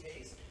usually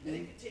taste, and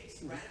it could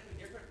taste radically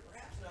different,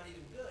 perhaps not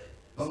even good.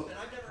 Oh. And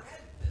I've never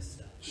had this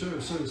stuff. Sure,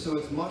 so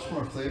it's much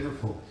more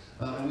flavorful.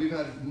 And we've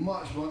had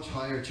much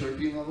higher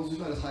terpene levels.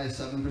 We've had as high as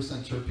 7%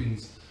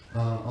 terpenes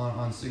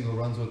on single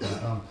runs with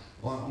that.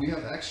 We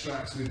have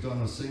extracts we've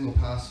done a single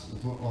pass,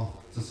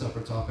 well, it's a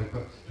separate topic,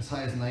 but as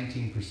high as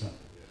 19%.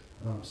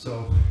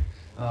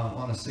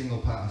 On a single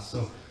pass.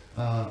 So,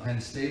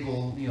 and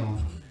stable, you know,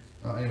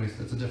 anyways,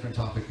 that's a different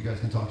topic you guys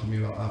can talk to me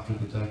about after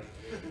the deck.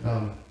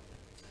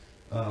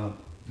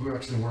 We're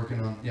actually working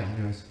on, yeah,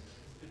 anyways.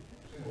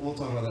 We'll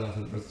talk about that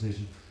after the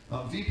presentation.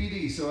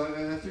 VPD, so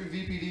I threw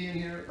VPD in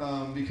here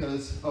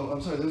because, oh,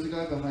 I'm sorry, there's a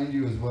guy behind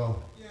you as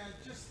well. Yeah,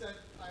 just that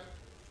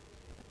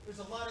there's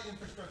a lot of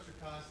infrastructure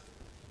cost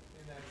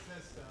in that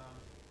system.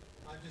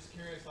 I'm just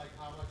curious, like,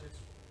 how much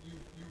you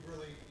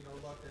really, you know,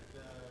 looked at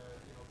the,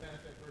 you know,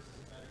 benefit versus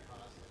embedded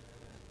cost.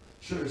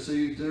 Sure, so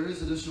there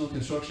is additional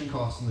construction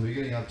costs in the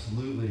beginning,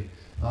 absolutely.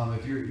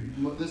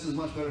 This is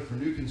much better for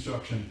new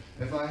construction.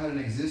 If I had an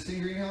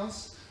existing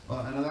greenhouse,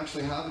 and I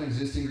actually have an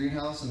existing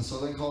greenhouse in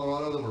southern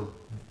Colorado that we're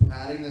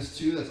adding this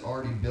to that's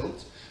already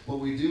built. What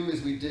we do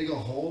is we dig a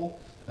hole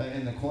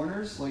in the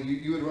corners. Like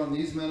you would run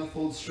these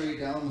manifolds straight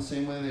down the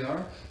same way they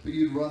are, but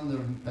you'd run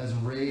them as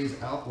rays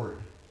outward,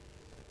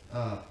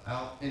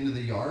 out into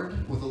the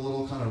yard with a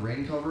little kind of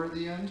rain cover at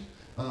the end.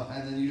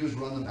 And then you just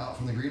run them out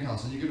from the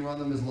greenhouse, and you can run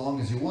them as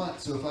long as you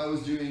want. So if I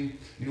was doing,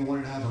 you know,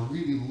 wanted to have a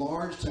really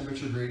large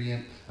temperature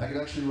gradient, I could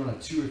actually run a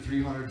 200 or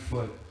 300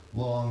 foot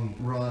long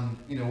run,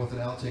 you know, with an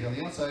outtake on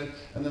the outside.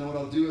 And then what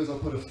I'll do is I'll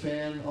put a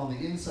fan on the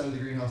inside of the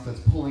greenhouse that's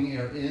pulling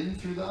air in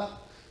through that,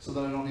 so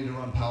that I don't need to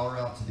run power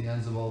out to the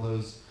ends of all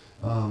those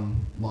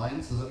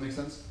lines. Does that make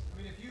sense? I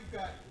mean, if you've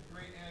got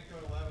great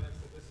anecdotal evidence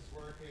that this is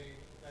working,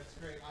 that's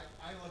great.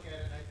 I look at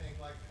it and I think,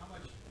 like, how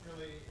much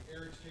really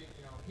air exchange,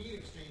 you know, heat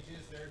exchange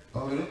is there?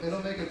 Oh,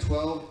 it'll make a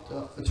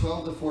 12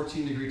 to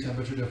 14 degree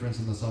temperature difference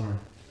in the summer.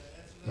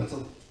 That's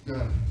a, go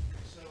ahead.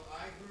 So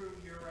I grew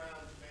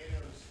year-round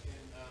tomatoes in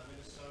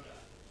Minnesota,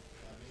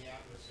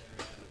 Minneapolis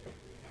area, in a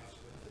greenhouse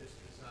with this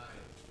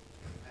design.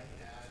 I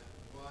had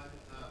one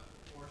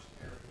forced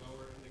air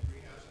blower in the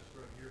greenhouse that's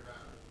grown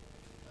year-round,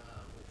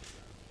 and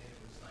it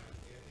was like,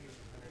 I think it was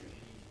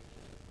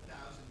 180,000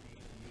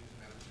 BTUs,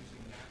 and I was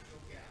using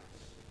natural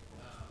gas.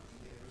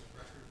 It was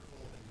record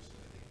cold in,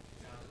 I think,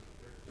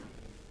 2013,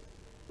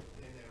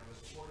 and there was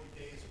 40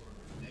 days where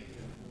it was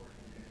negative 40.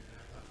 And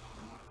I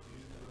thought,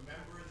 dude,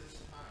 remember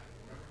this time.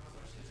 Remember how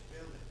much this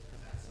bill is.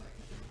 Because that's like,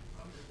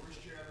 probably the worst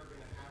year ever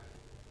going to happen.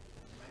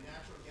 My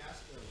natural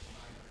gas bill was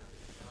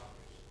 $950.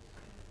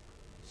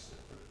 So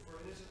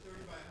and it's a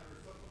 30 by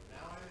 100 foot one.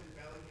 Now I'm in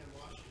Bellingham,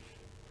 Washington,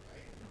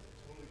 right?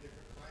 It's a totally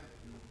different climate.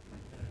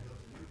 And I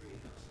built a new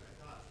greenhouse, and I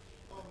thought,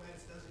 oh man,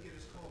 it doesn't get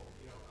as cold.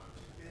 You know, I'm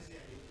too busy.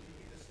 I need to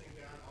get this thing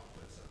down. I'll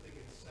put something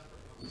in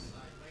separate on the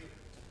side later.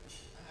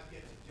 I have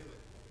yet to do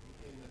it.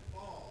 In the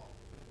fall,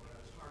 when I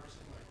was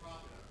harvesting my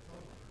crop in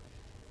October,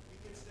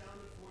 it gets down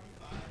to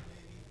 45,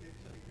 maybe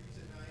 50 degrees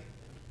at night.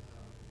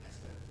 I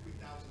spent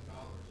 $3,000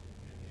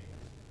 in 10 days.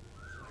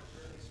 So I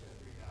currently spent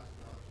 $3,000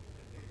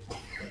 in 10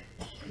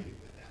 days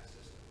with that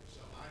system.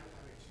 So I'm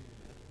having to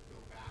go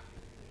back and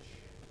do this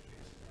shit to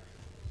fix it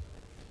right.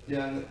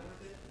 Yeah, and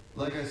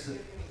like I said,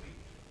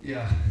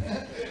 yeah,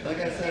 like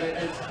I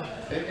said,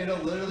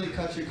 it'll literally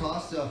cut your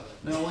costs up.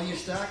 Now, when you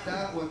stack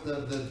that with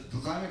the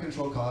climate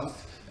control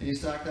costs, and you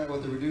stack that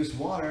with the reduced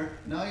water,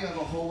 now you have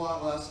a whole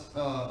lot less,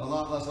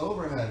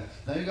 overhead.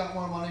 Now you got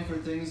more money for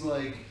things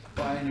like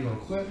buying new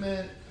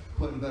equipment,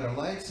 putting better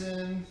lights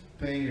in,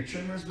 paying your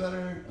trimmers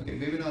better. Okay,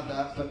 maybe not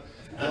that, but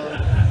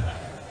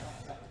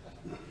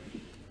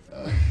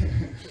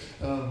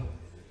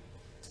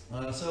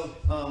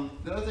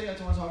the other thing I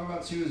want to talk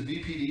about too is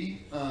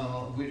VPD.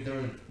 There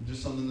were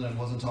just something that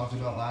wasn't talked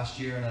about last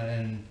year,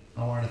 and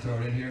I wanted to throw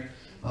it in here.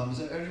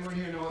 Does anyone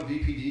here know what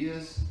VPD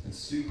is? It's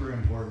super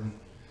important.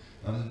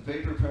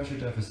 Vapor pressure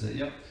deficit,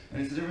 yep.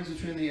 And it's the difference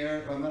between the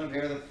amount of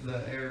air that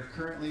the air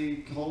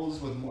currently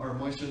holds with more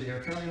moisture the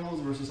air currently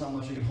holds versus how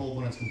much it can hold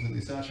when it's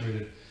completely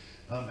saturated.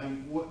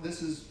 And what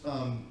this is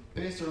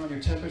based around your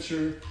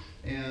temperature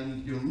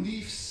and your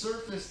leaf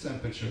surface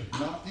temperature,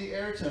 not the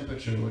air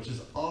temperature, which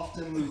is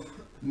often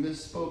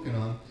misspoken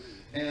on,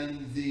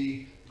 and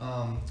the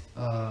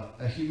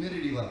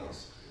humidity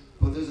levels.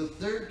 But there's a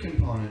third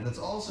component that's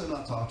also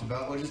not talked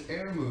about, which is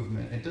air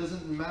movement. It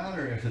doesn't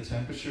matter if the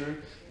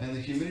temperature and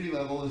the humidity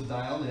level is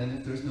dialed in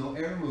if there's no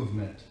air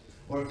movement,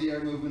 or if the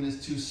air movement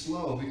is too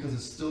slow, because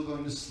it's still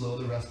going to slow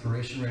the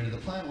respiration rate of the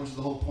plant, which is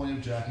the whole point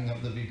of jacking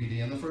up the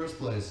VPD in the first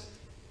place.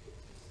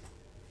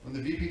 When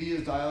the VPD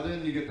is dialed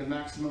in, you get the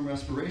maximum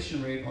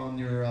respiration rate on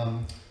your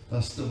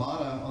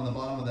stomata on the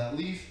bottom of that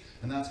leaf,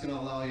 and that's going to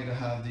allow you to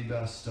have the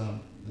best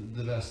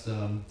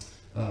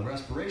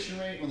respiration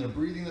rate. When they're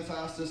breathing the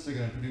fastest, they're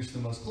going to produce the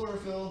most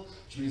chlorophyll,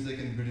 which means they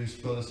can produce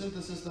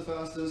photosynthesis the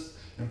fastest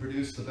and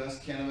produce the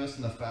best cannabis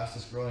and the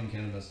fastest growing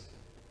cannabis.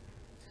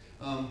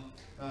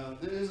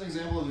 There is an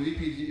example of a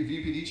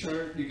VPD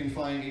chart. You can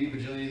find 80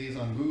 bajillion of these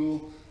on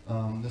Google.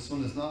 This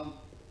one is not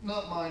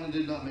mine. I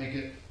did not make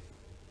it.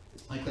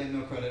 I claim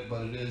no credit,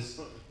 but it is,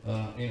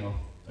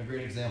 a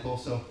great example.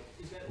 So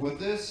with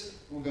this,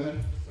 we'll go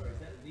ahead. Sorry, is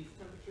that leaf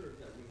temperature or is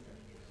that room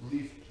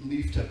temperature?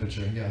 Leaf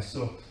temperature, yes.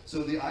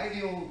 So the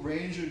ideal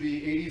range would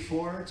be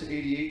 84 to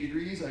 88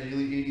 degrees,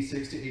 ideally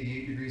 86 to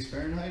 88 degrees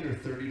Fahrenheit, or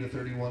 30 to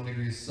 31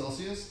 degrees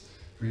Celsius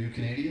for you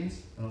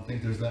Canadians. I don't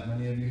think there's that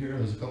many of you here.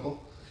 There's a couple.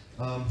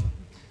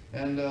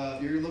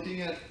 You're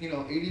looking at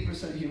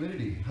 80%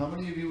 humidity. How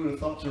many of you would have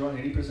thought to run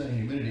 80%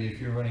 humidity if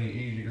you're running at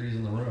 80 degrees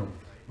in the room?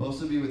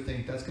 Most of you would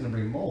think that's going to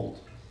bring mold.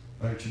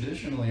 Or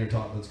traditionally you're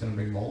taught that's going to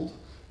bring mold,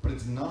 but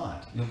it's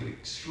not. You'll get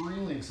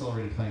extremely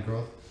accelerated plant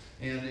growth,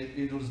 and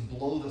it'll just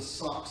blow the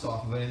socks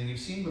off of anything you've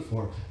seen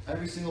before.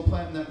 Every single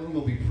plant in that room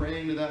will be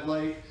praying to that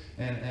light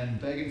and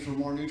begging for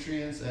more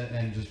nutrients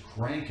and just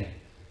cranking.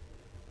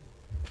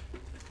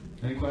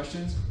 Any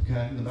questions?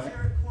 Okay, in the back. Is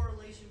there a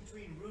correlation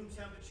between room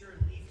temperature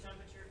and leaf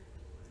temperature?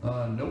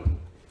 Nope.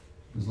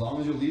 As long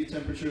as your leaf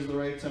temperature is the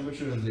right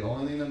temperature, is the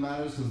only thing that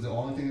matters, because the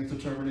only thing that's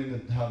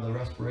determining how the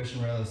respiration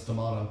rate of the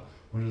stomata,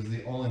 which is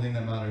the only thing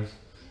that matters.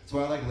 That's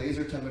why I like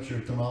laser temperature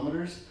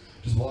thermometers.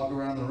 Just walk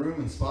around the room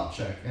and spot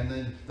check. And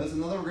then that's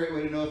another great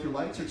way to know if your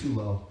lights are too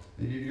low.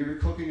 You're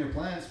cooking your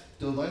plants,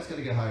 the lights got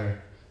to get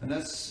higher. And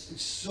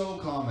it's so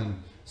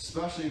common,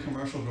 especially in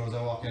commercial grows.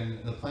 I walk in,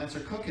 the plants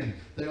are cooking.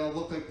 They all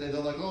look like, they're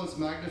like, oh, it's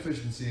mag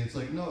deficiency. It's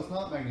like, no, it's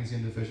not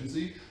magnesium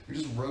deficiency. You're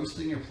just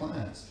roasting your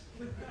plants.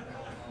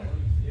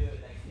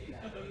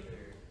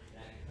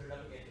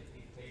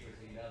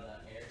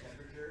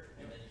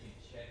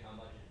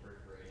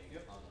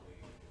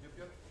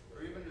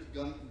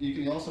 You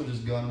can also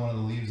just gun one of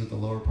the leaves at the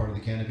lower part of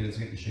the canopy that's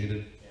getting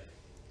shaded.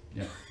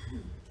 Yeah.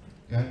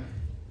 Go ahead.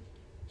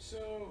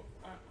 So,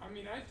 I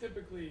mean, I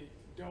typically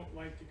don't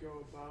like to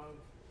go above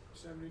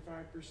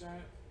 75%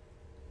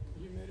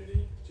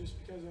 humidity just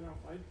because I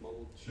don't like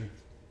mold. Sure.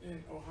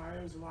 And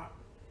Ohio's a lot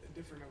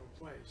different of a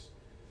place.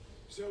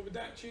 So would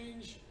that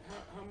change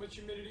how much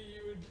humidity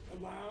you would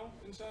allow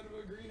inside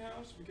of a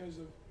greenhouse because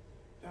of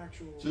the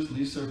actual... Just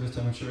leaf surface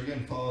temperature.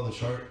 Again, follow the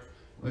chart.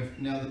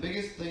 Now, the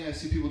biggest thing I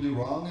see people do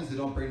wrong is they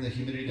don't bring the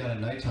humidity down at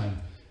nighttime.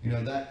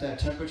 That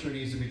temperature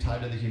needs to be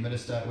tied to the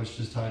humidistat, which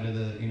is tied to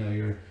the,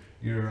 your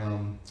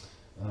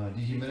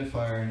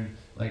dehumidifier. And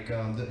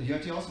you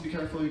have to also be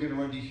careful. You're going to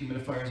run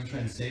dehumidifiers and try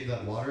and save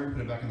that water and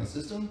put it back in the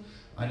system.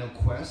 I know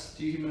Quest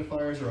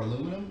dehumidifiers are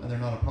aluminum, and they're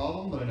not a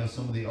problem, but I know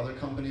some of the other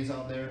companies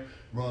out there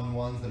run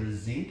ones that are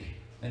zinc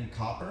and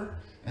copper,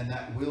 and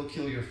that will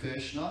kill your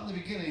fish. Not in the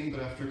beginning,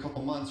 but after a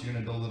couple months, you're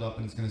going to build it up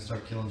and it's going to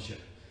start killing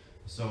shit.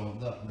 So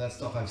that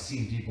stuff I've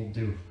seen people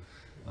do.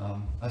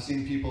 I've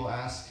seen people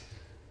ask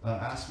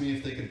me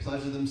if they could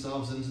pleasure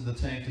themselves into the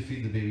tank to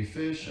feed the baby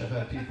fish. I've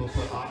had people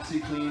put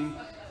OxyClean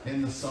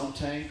in the sub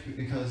tank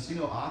because,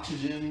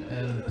 oxygen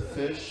and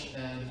fish,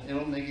 and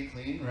it'll make it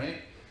clean,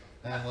 right?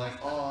 And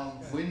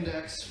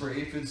Windex for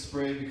aphid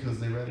spray because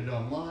they read it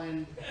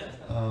online.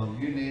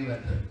 You name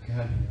it. Go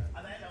ahead.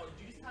 On that note,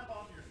 do you just top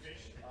off your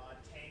fish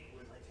tank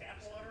with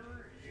tap water,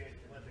 or do you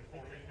let the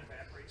chlorine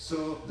evaporate?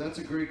 So that's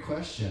a great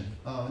question.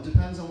 It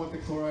depends on what the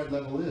chloride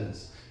level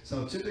is.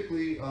 So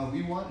typically,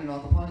 we want in an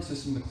aquaponics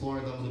system the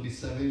chloride level to be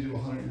 70 to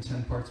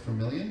 110 parts per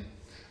million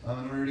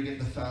in order to get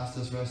the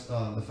fastest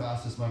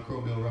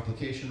microbial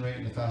replication rate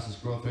and the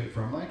fastest growth rate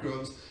for our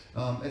microbes.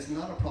 It's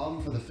not a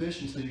problem for the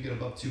fish until you get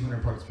above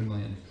 200 parts per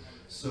million.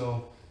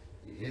 So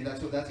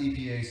that's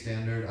EPA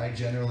standard. I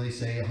generally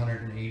say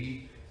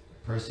 180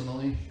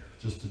 personally,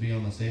 just to be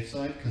on the safe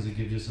side because it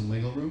gives you some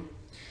wiggle room.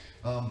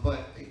 But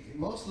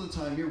most of the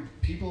time,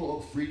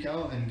 people freak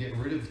out and get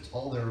rid of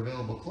all their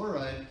available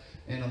chloride,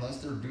 and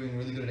unless they're doing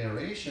really good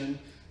aeration,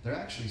 they're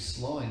actually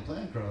slowing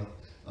plant growth.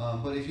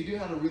 But if you do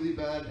have a really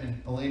bad,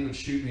 and Elaine would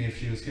shoot me if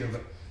she was here,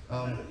 but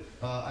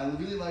I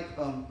really like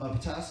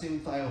potassium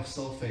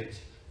thiosulfate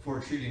for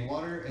treating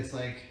water. It's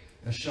like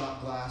a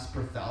shot glass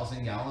per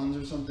 1,000 gallons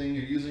or something.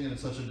 You're using it at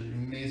such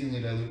an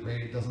amazingly dilute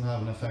rate, it doesn't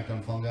have an effect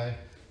on fungi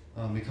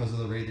because of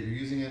the rate that you're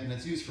using it, and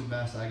it's used for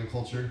mass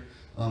agriculture.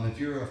 If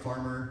you're a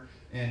farmer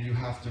and you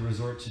have to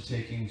resort to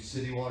taking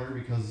city water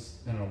because,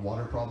 you know,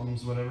 water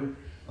problems, whatever,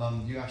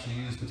 you actually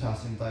use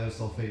potassium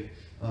thiosulfate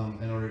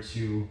in order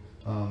to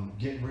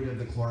get rid of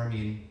the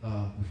chloramine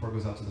before it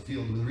goes out to the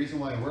field. And the reason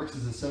why it works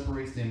is it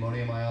separates the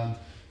ammonium ion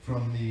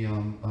from the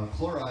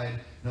chloride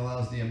and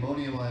allows the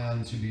ammonium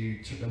ion to be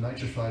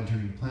nitrified,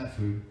 turned into plant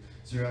food.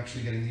 So you're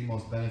actually getting the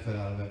most benefit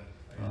out of it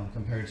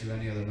compared to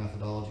any other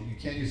methodology. You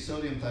can't use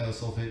sodium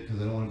thiosulfate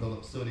because I don't want to build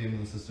up sodium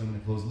in the system in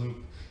a closed loop.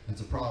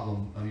 It's a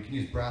problem. You can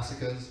use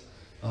brassicas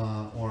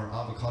or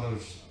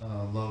avocados.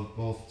 Love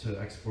both to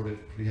export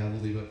it pretty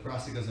heavily, but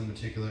brassicas in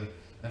particular,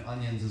 and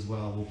onions as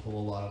well, will pull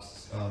a lot of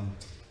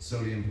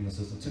sodium from the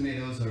system.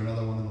 Tomatoes are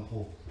another one that will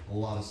pull a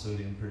lot of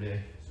sodium per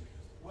day.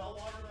 Well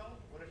water though?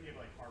 What if you have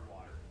like hard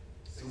water?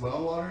 So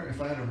well water, if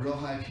I had a real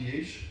high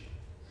pH,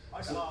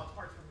 Parts per,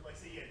 like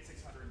say you had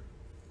 600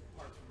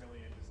 parts per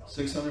million.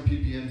 600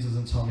 ppm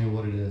doesn't tell me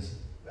what it is.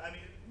 I mean,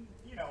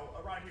 you know,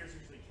 around here is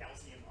usually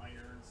calcium,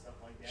 iron, stuff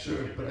like that.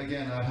 Sure, but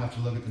again, I'd have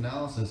to look at the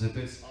analysis. If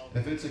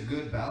it's a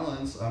good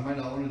balance, I might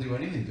not want to do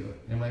anything to it.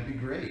 It might be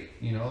great,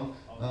 you know.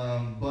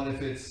 But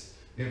if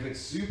it's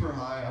super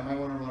high, I might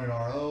want to run it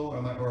RO, or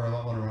I might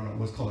want to run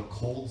what's called a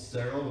cold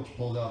sterile, which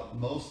pulls out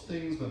most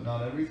things but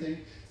not everything.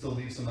 Still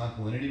leaves some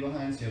alkalinity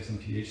behind, so you have some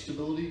pH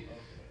stability.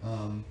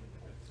 And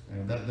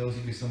those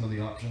would be some of the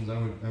options I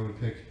would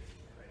pick.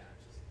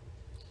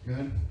 Go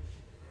ahead.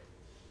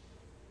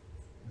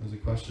 There's a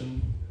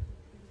question.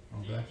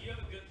 Do you have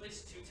a good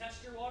place to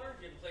test your water?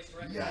 Do you have a place to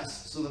recommend?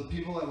 Yes, so the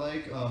people I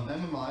like,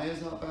 MMI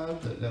is not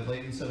bad, that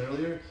Leighton said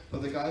earlier,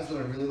 but the guys that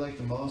I really like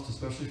the most,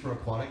 especially for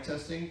aquatic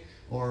testing,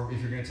 or if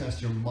you're going to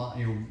test your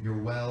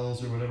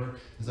wells or whatever,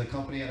 is a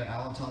company out of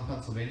Allentown,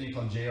 Pennsylvania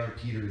called J.R.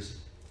 Peters.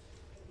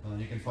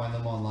 You can find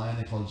them online,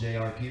 they're called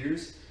J.R.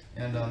 Peters,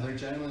 and they're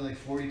generally like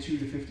 42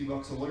 to 50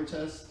 bucks a water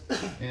test,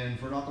 and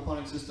for an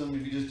aquaponic system,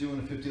 if you're just doing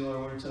a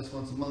 $50 water test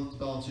once a month to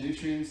balance your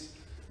nutrients,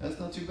 that's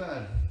not too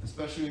bad,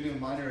 especially when you're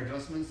doing minor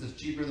adjustments. It's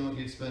cheaper than what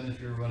you'd spend if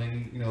you're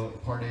running, you know,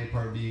 part A,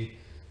 part B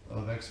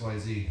of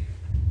XYZ.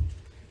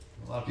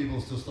 A lot of people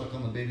are still stuck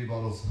on the baby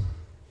bottles.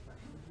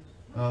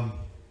 But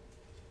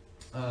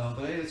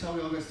hey, that's how we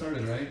all got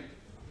started, right?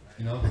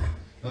 You know,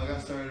 we all got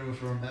started with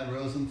from Ed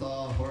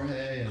Rosenthal and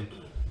Jorge, and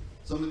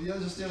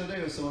just the other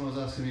day, someone was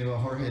asking me about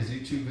Jorge's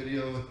YouTube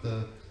video with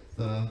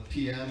the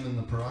PM and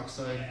the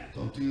peroxide.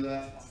 Don't do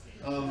that.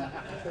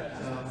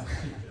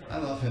 I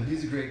love him.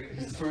 He's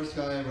the first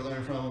guy I ever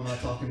learned from. I'm not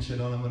talking shit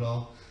on him at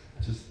all.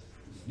 Just,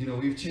 you know,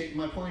 we've changed.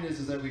 My point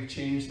is that we've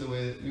changed the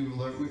way that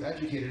we've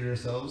educated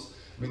ourselves.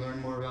 We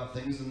learn more about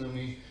things, and then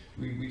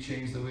we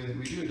change the way that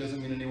we do. It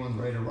doesn't mean anyone's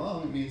right or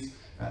wrong. It means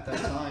at that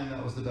time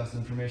that was the best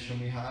information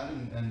we had,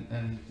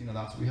 and you know,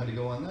 that's what we had to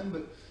go on then.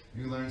 But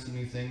we learn some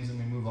new things, and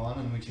we move on,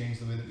 and we change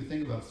the way that we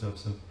think about stuff.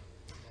 So,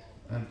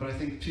 but I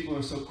think people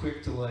are so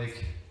quick to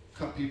like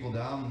cut people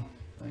down.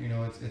 You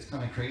know, it's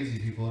kind of crazy.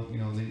 People, you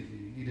know, they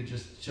need to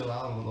just chill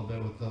out a little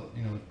bit with the,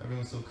 you know,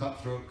 everyone's so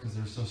cutthroat because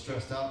they're so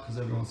stressed out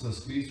because everyone's so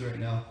squeezed right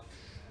now.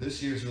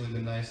 This year's really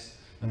been nice.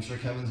 I'm sure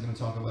Kevin's going to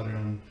talk about it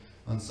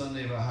on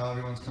Sunday about how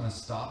everyone's kind of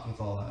stopped with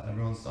all that.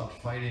 Everyone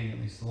stopped fighting, at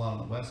least a lot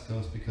on the West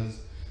Coast, because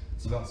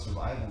it's about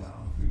survival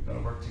now. We've got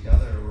to work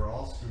together. We're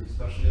all screwed,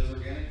 especially as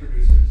organic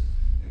producers.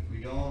 If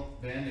we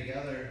don't band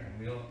together and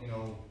we don't, you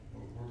know,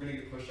 we're going to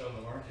get pushed out of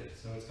the market.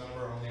 So it's kind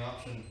of our only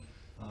option.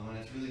 And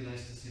it's really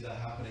nice to see that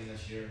happening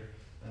this year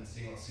and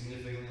seeing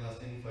significantly less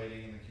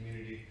infighting in the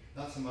community.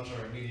 Not so much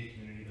our immediate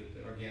community, but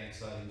the organic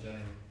side in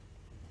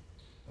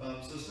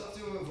general. So stuff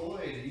to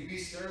avoid: UV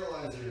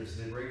sterilizers.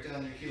 They break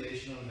down the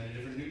chelation on many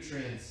different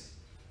nutrients.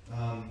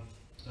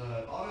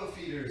 Auto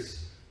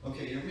feeders.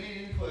 Okay, your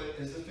main input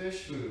is the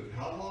fish food.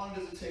 How long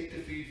does it take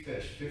to feed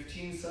fish?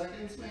 15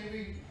 seconds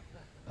maybe?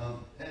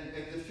 And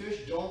if the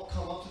fish don't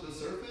come up to the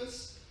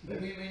surface,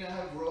 maybe you may not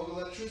have rogue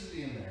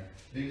electricity in there.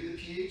 Maybe the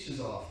pH is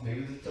off.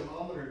 Maybe the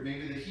thermometer,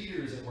 maybe the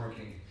heater isn't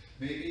working.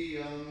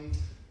 Maybe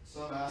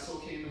some asshole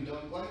came and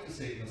dumped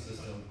glyphosate in the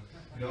system.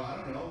 You know, I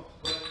don't know.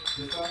 But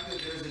the fact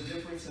that there's a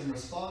difference in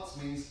response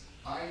means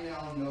I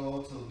now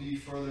know to be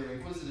further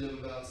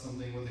inquisitive about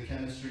something with the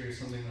chemistry or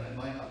something that I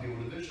might not be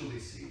able to visually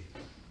see.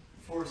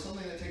 For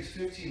something that takes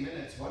 15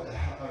 minutes, why the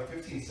hell, or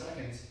 15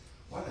 seconds,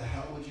 why the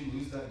hell would you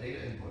lose that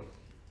data input?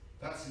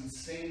 That's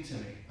insane to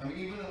me. I mean,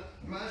 even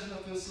imagine a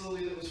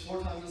facility that was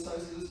 4 times the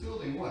size of this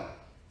building. What?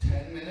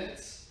 10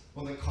 minutes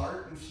with a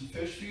cart and some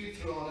fish feed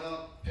throwing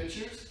out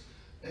pitchers?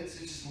 It's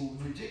just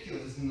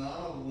ridiculous. It's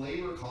not a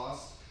labor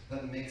cost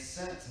that makes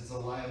sense. It's a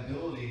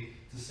liability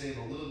to save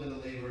a little bit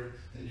of labor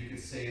that you could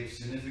save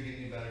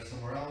significantly better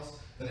somewhere else.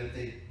 That if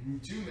they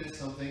do miss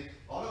something,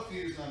 auto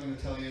feeder's not going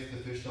to tell you if the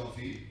fish don't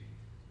feed,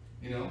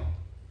 you know?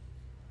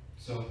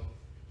 So,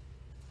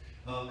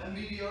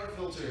 MVDR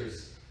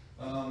filters,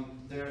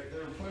 they're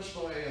pushed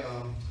by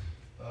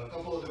a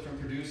couple of different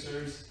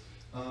producers.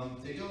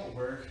 They don't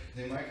work.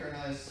 They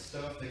micronize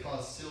stuff. They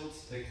cause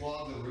silts. They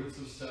clog the roots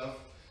of stuff.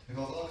 They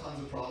cause all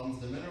kinds of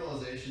problems. The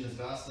mineralization is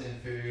vastly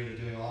inferior to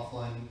doing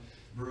offline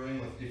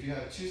brewing. If you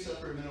have two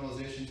separate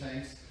mineralization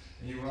tanks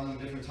and you run them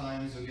at different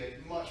times, you'll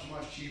get much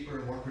cheaper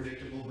and more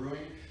predictable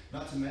brewing.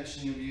 Not to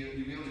mention you'll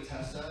be able to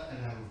test that and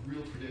have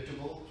real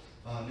predictable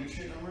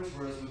nutrient numbers,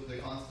 whereas with the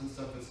constant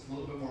stuff, it's a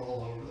little bit more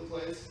all over the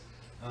place.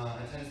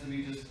 It tends to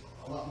be just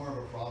a lot more of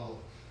a problem.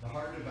 They're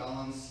hard to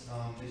balance.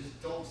 They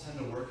just don't tend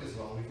to work as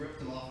well. We've ripped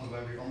them off of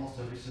almost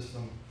every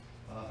system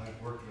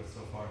I've worked with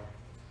so far.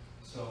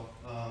 So,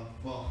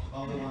 well,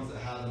 of the ones that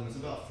had them, it's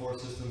about 4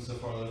 systems so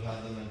far that have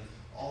had them, and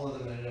all of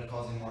them ended up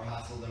causing more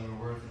hassle than they're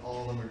worth, and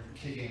all of them are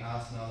kicking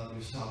ass now that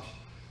we've stopped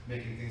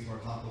making things more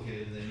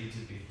complicated than they need to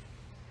be.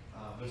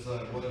 There's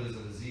what is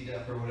it, a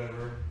ZDEP or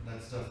whatever,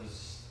 that stuff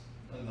is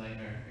a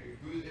nightmare.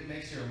 It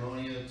makes your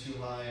ammonia too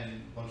high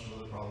and a bunch of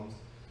other problems.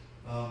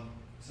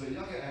 So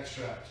yucca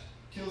extract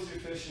kills your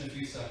fish in a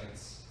few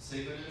seconds.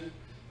 Saponin,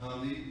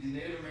 the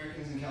Native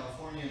Americans in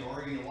California and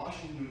Oregon and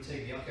Washington would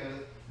take yucca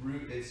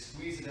root, they'd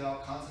squeeze it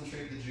out,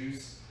 concentrate the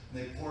juice,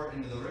 and they pour it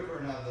into the river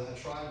and have the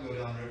tribe go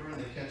down river,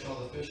 and they catch all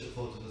the fish that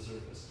float to the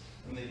surface.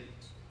 And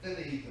then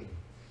they eat them.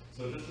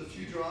 So just a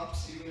few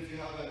drops, even if you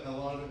have a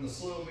lot of it in the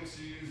soil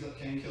mixer you use, that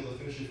can kill the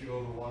fish if you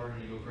overwater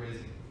and you go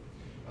crazy.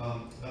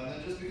 And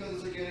then just because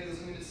it's organic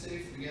doesn't mean it's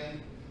safe.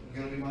 Again,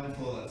 you gotta be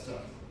mindful of that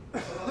stuff.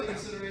 Some other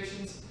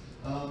considerations,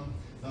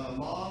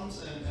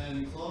 moms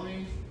and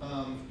cloning,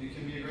 it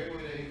can be a great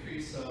way to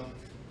increase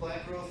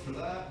plant growth for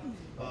that.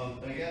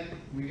 Again,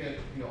 we get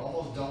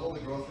almost double the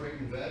growth rate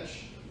in veg,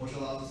 which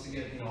allows us to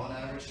get on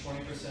average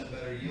 20%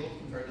 better yield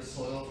compared to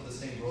soil for the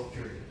same growth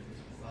period,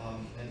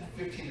 and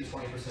 15 to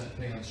 20%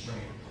 depending on strain.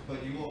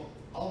 But you will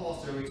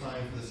almost every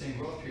time for the same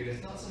growth period.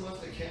 It's not so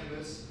much that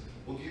cannabis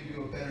will give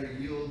you a better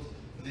yield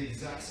for the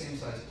exact same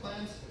size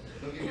plant.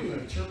 It'll give you a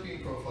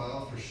terpene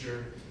profile for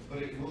sure,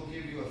 but it will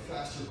give you a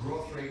faster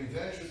growth rate in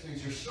veg, which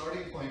means your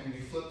starting point when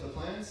you flip the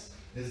plants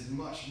is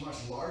much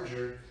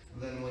larger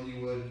than when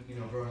you would,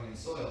 growing in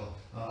soil.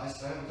 I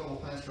have a couple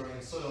plants growing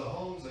in soil at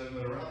home, so I've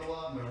been around a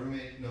lot. My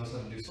roommate knows how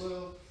to do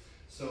soil,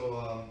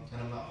 so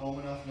and I'm not home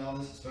enough now,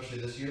 especially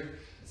this year.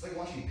 It's like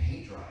watching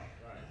paint dry.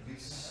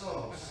 It's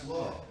so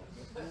slow.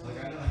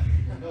 Like I know,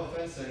 no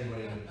offense to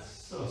anybody, but it's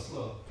so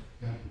slow.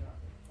 Yeah.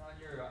 On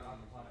your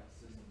aquaponic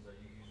systems, are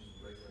you using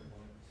regular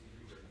cloning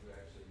procedures, or are you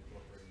actually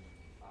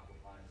incorporating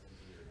aquaponics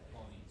into your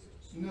cloning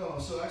systems? No,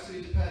 so actually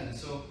it depends.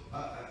 So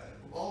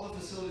all the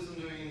facilities I'm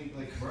doing,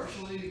 like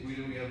commercially, we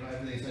have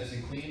everything's nice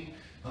and clean.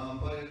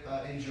 But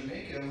in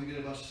Jamaica, we did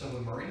a bunch of stuff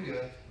with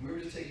moringa. And we were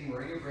just taking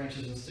moringa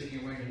branches and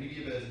sticking them in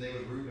media beds, and they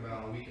would root in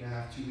about a week and a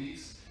half, 2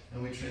 weeks.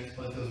 And we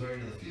transplant those right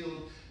into the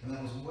field. And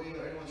that was way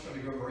better. Everyone's trying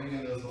to grow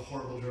moringa knows the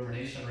horrible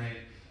germination rate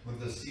with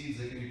the seeds.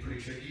 They can be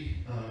pretty tricky,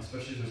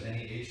 especially if there's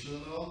any H to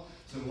them at all.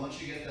 So once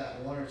you get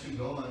that 1 or 2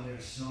 going, they're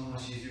so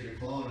much easier to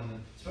clone. And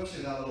then,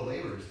 especially that little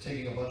labor,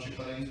 taking a bunch of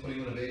cuttings,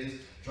 putting them in a vase,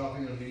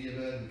 dropping them in a media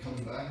bed, and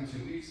coming back in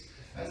 2 weeks.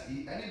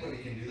 Anybody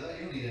can do that.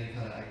 You don't need any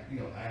kind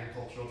of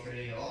agricultural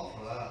training at all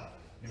for that.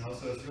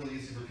 So it's really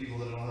easy for people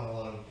that don't have a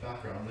lot of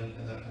background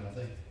and that kind of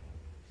thing.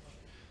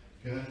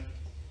 Go ahead.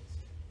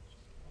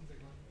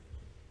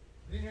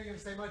 I didn't hear you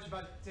say much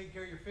about taking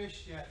care of your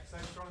fish yet,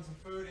 besides throwing some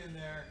food in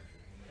there,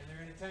 and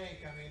they're in a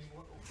tank. I mean,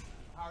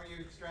 how are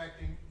you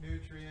extracting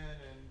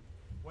nutrient, and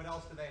what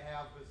else do they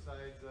have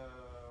besides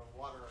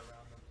water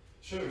around them?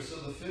 Sure, so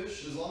the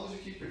fish, as long as you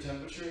keep your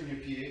temperature and your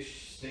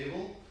pH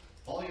stable,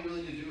 all you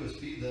really need to do is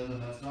feed them,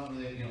 and that's not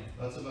really,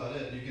 that's about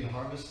it. You can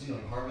harvest,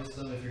 harvest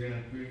them if you're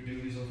going to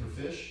use them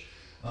for fish.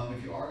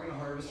 If you are going to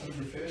harvest them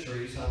for fish, or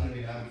you just happen to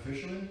be an avid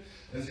fisherman,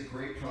 there's a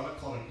great product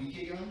called an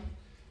Ikigun.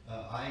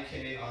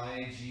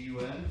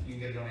 I-K-I-G-U-N. You can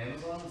get it on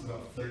Amazon. It's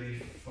about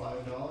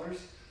 $35.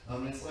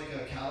 It's like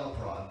a cattle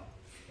prod.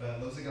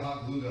 It looks like a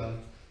hot glue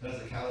gun that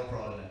has a cattle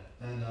prod in it.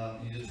 And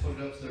you just put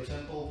it up to their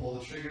temple, pull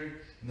the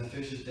trigger, and the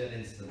fish is dead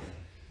instantly.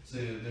 So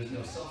there's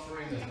no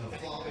suffering, there's no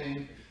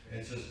flopping.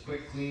 It's just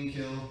quick, clean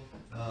kill.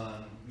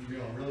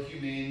 Real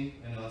humane,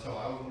 and that's how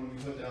I would want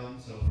to be put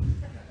down. So,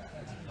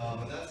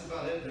 but that's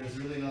about it. There's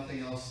really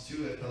nothing else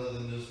to it other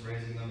than just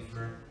raising them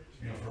for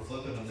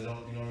flipping them. You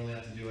don't really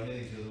have to do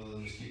anything to them other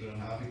than just keep them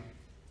happy.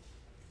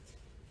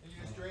 And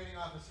you're just draining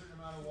off a certain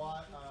amount of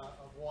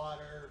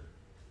water,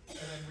 and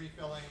then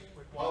refilling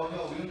with water. Oh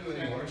no, we don't do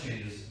any water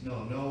changes.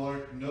 No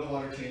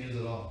water changes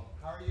at all.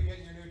 How are you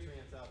getting your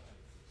nutrients out then?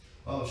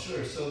 Oh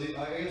sure. So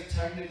I guess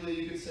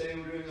technically you could say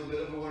we're doing a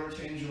bit of a water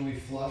change when we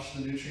flush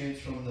the nutrients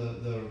from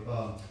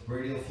the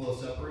radial flow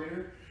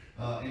separator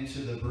into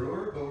the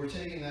brewer, but we're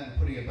taking that and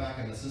putting it back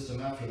in the system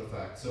after the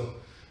fact. So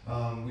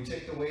we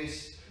take the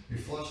waste. You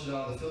flush it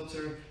out of the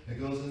filter, it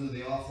goes into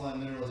the offline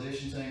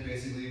mineralization tank,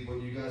 basically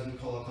what you guys would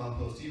call a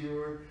compost tea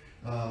brewer.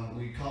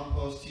 We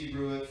compost tea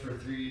brew it for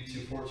 3 to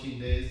 14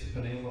 days,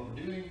 depending on what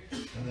we're doing,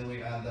 and then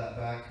we add that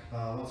back.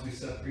 Once we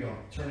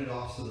turn it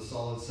off so the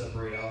solids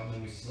separate out, and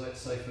then we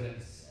siphon it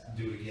and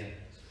do it again.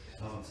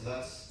 So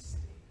that's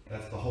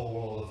the whole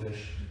world of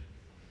fish.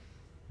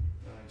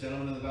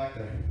 Gentleman in the back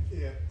there.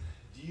 Yeah.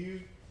 Do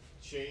you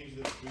change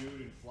the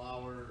food and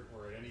flour,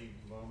 or at any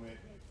moment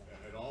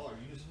at all? Are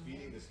you just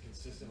feeding this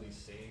consistently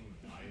same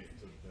diet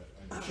to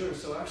the? Sure.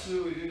 So actually,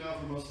 what we do now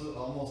for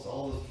almost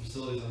all the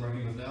facilities I'm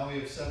working with now, we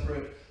have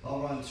separate.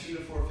 I'll run 2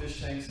 to 4 fish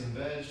tanks in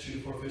veg, 2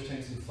 to 4 fish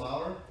tanks in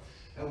flour,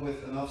 and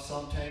with enough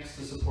sump tanks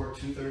to support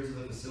 2/3 of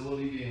the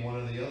facility being one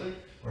or the other,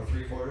 or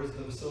 3/4 of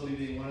the facility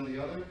being one or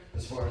the other,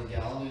 as far as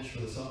gallonage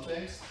for the sump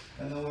tanks.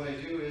 And then what I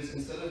do is,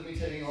 instead of me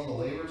taking all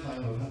the labor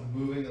time of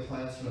moving the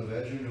plants from a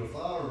veg room to a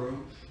flower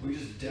room, we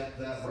just dep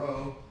that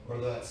row, or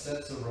that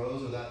sets of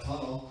rows, or that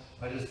tunnel.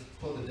 I just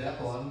put the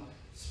dep on,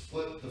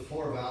 split the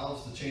 4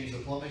 valves to change the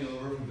plumbing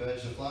over from veg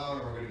to flower,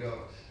 and we're good to go.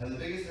 And the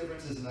biggest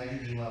difference is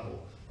nitrogen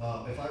level.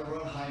 If I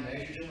run high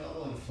nitrogen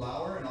level in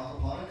flower and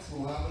aquaponics,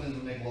 what will happen is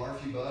it'll make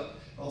larvae bud,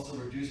 also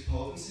reduce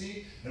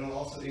potency, it'll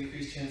also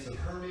increase chance of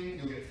herming,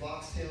 you'll get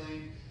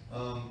foxtailing,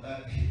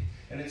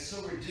 and it's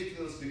so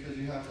ridiculous because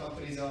you have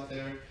companies out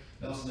there,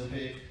 Nelson and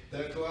Pate,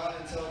 that go out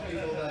and tell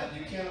people that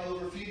you can't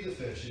overfeed the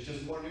fish, it's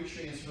just more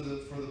nutrients for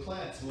the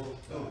plants. Well,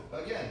 no,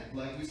 again,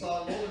 like we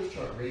saw in Mulder's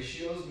chart,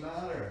 ratios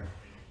matter.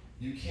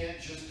 You can't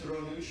just throw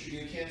nutrients,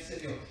 you can't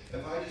say,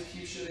 if I just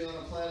keep shitting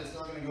on a plant, it's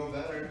not going to go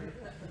better.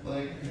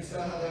 Like, it's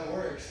not how that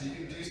works. You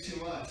can do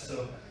too much.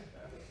 So,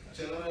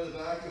 gentleman in the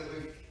back that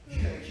we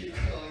keep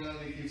calling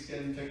on, he keeps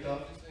getting picked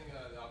up. Using the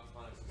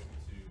aquaponics system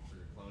for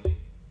your cloning.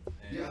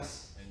 And,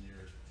 Yes. And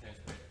you're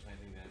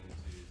transplanting them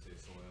into, say,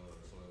 soil or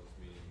soilless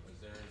medium.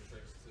 Is there any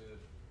tricks to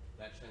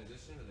that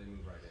transition, or do they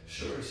move right in?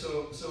 Sure.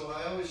 So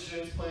I always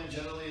transplant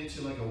generally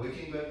into like a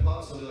wicking bed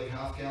pot. So they're like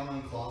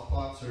half-gallon cloth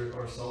pots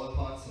or solid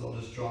pots that I'll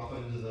just drop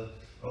into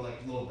or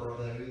like little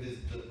these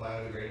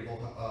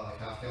biodegradable like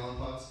half-gallon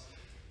pots.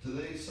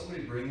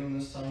 Somebody bring them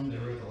this time? They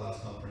were at the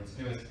last conference.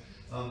 Anyways,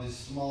 these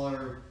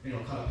smaller,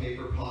 kind of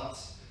paper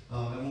pots,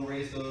 and we'll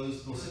raise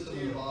those. We'll sit them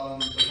in the bottom.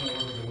 They'll kind of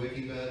work like a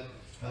wicking bed,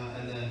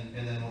 and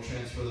then we'll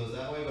transfer those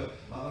that way. But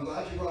I'm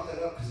glad you brought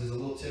that up because there's a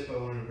little tip I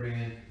wanted to bring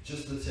in.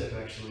 Just the tip,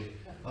 actually.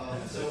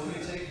 So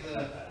when you take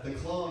the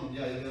clone,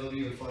 yeah, it'll be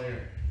even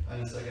funnier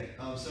in a second.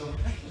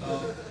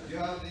 You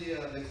have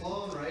the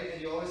clone, right?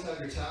 And you always have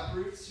your tap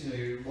roots.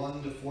 Your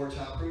 1 to 4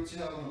 tap roots you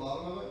have on the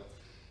bottom of it.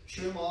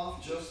 Trim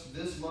off just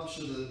this much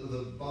of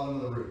the bottom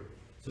of the root.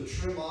 So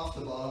trim off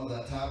the bottom of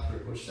that tap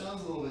root, which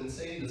sounds a little bit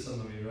insane to some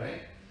of you,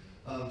 right?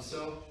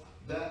 So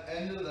that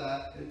end of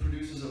that, it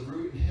produces a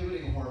root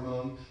inhibiting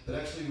hormone that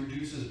actually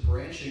reduces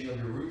branching of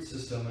your root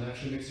system and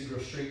actually makes it grow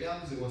straight down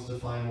because it wants to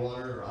find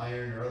water or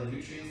iron or other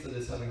nutrients that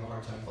it's having a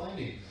hard time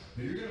finding.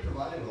 But you're going to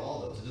provide it with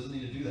all those. It doesn't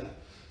need to do that.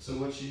 So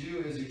what you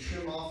do is you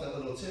trim off that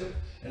little tip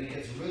and it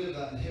gets rid of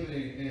that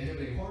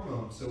inhibiting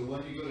hormone. So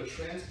when you go to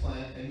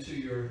transplant into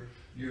your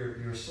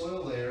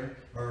soil layer,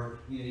 or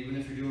even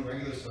if you're doing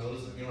regular soil,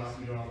 you don't have to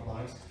be doing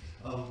aquaponics.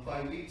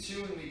 By week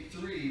 2 and week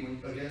 3,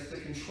 when against the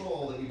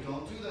control that you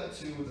don't do that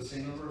to with the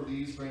same number of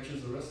leaves,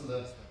 branches, the rest of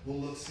that will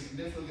look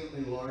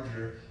significantly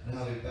larger and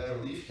have a better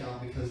leaf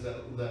count because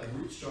that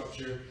root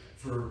structure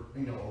for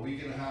a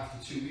week and a half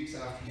to 2 weeks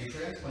after you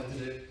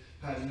transplanted it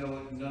had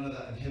none of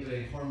that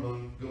inhibiting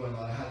hormone going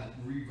on. I had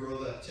to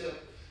regrow that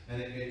tip,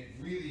 and it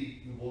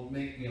really will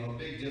make a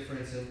big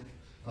difference. And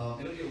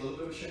it'll be a little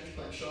bit of a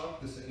transplant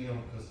shock, because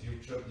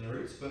you've chopped the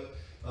roots, but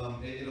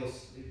it'll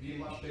be a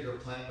much bigger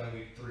plant by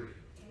week 3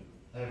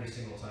 every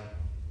single time.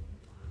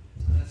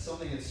 And that's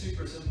something that's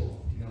super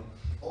simple.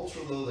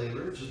 Ultra low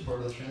labor, which is part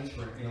of the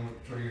transfer.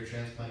 For your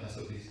transplant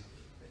SOPs.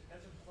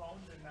 That's a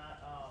clones and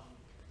not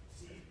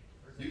seed.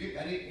 You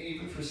get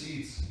even for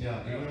seeds.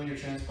 Yeah, even when you're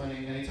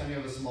transplanting, anytime you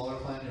have a smaller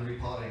plant and you're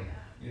repotting,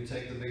 you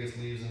take the biggest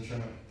leaves and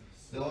trim it.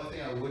 The only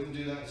thing I wouldn't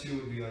do that to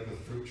would be like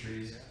with fruit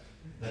trees.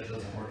 That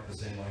doesn't work the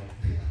same way.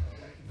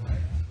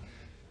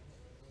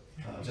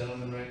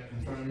 Gentleman right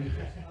in front of you.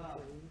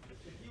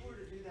 If you were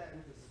to do that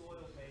with a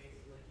soil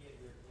base, like you have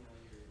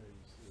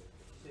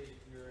say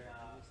you're in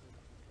a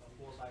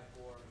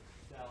 4x4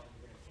 cell and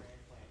you're going to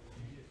transplant,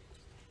 would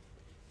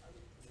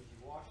you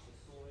wash the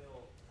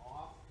soil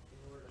off in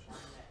order to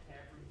find that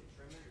taproot and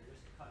trim it, or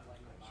just cut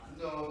like the bottom?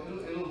 No,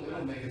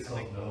 it'll make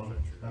itself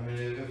known. I mean,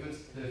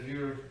 if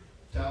your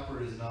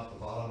taproot is not the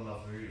bottom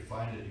enough for you to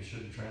find it, you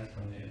shouldn't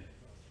transplant it.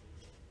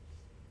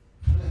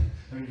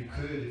 I mean, you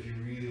could if you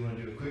really want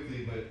to do it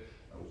quickly, but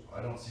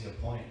I don't see a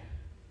point.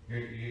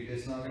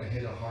 It's not going to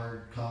hit a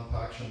hard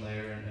compaction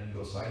layer and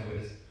go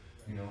sideways.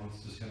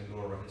 It's just going to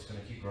go. It's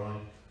going to keep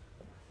growing.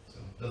 So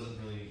it doesn't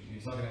really.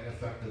 It's not going to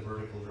affect the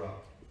vertical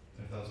drop,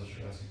 if that's what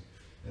you're asking.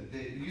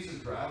 It uses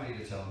gravity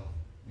to tell.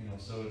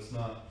 So it's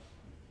not.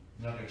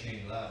 You're not going to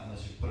change that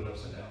unless you put it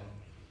upside down.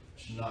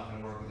 It's not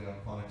going to work with the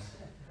aquaponics.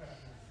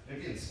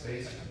 Maybe in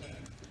space.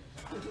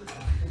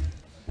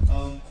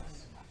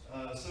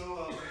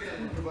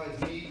 Again, it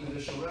provides meat and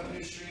additional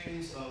revenue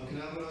streams.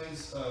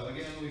 Cannabinoids,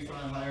 again, we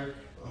find higher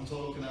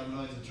total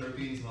cannabinoids and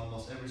terpenes in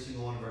almost every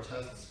single one of our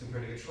tests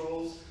compared to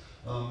controls.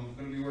 I'm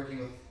going to be working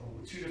with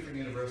 2 different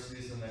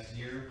universities in the next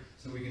year,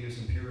 so we can do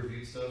some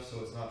peer-reviewed stuff.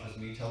 So it's not just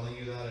me telling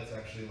you that; it's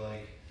actually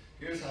like,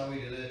 here's how we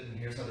did it, and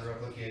here's how to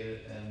replicate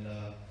it, and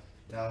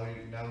now we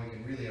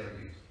can really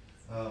argue.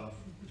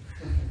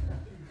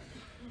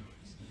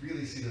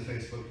 Really see the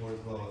Facebook boards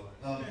blow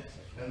up.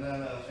 And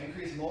then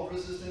increased mold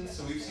resistance.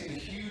 So we've seen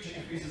huge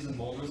increases in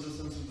mold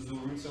resistance with the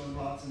dual root zone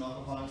pots and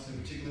aquaponics, in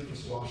particular for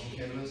squash and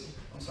cannabis.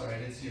 I'm sorry, I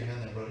didn't see your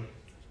hand there, brother.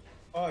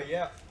 Oh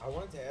yeah, I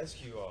wanted to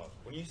ask you,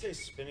 when you say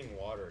spinning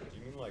water, do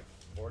you mean like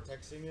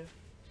vortexing it?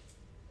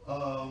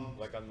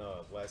 Like on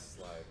the last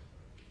slide,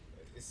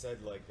 it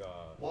said like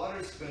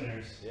water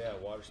spinners. Yeah,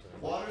 water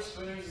spinners. Water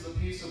spinners is a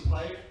piece of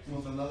pipe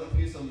with another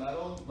piece of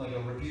metal, like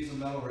a piece of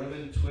metal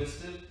ribbon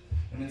twisted,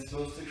 and it's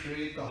supposed to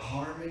create the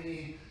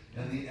harmony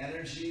and the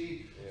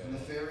energy and the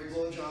fairy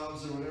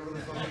blowjobs or whatever the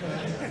fuck it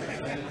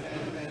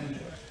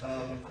is.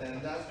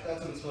 And that's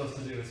what it's supposed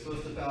to do. It's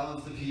supposed to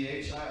balance the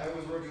pH. I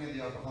was working at the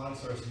aquaponics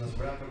source, and this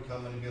rep would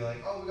come in and be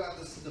like, oh, we got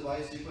this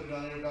device, you put it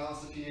on here to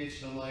balance the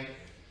pH, and I'm like,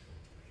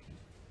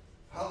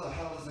 how the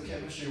hell does the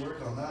chemistry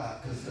work on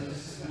that?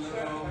 Because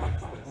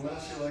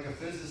unless you're like a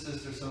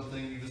physicist or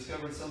something, you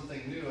discovered something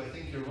new, I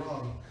think you're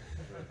wrong.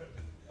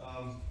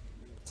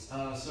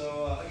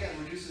 Again,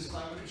 reduces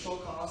climate control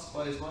costs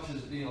by as much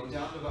as,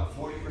 down to about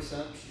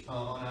 40%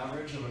 on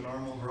average of a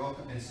normal grow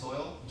in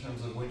soil in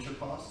terms of winter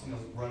costs,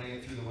 running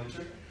it through the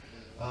winter.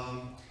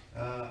 Yeah,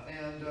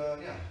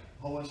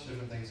 a whole bunch of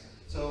different things.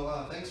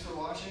 So thanks for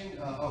watching.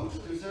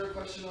 Is there a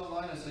question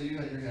online? I saw you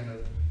had your hand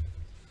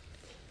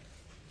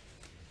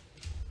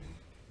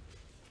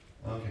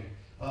up. Okay.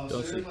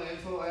 So here's my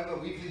info. I have a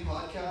weekly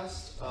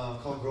podcast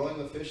called Growing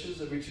with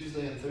Fishes every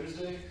Tuesday and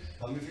Thursday.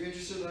 If you're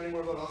interested in learning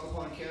more about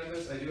aquaponic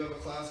cannabis, I do have a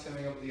class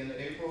coming up at the end of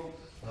April.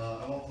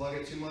 I won't plug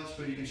it too much,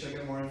 but you can check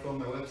out more info on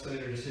my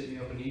website or just hit me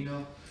up an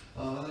email.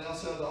 And I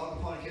also have the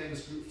Aquaponic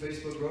Cannabis Group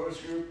Facebook Growers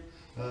Group,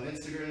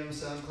 Instagram,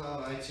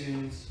 SoundCloud,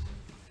 iTunes,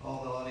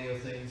 all the audio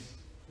things.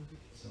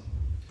 So,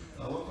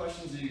 what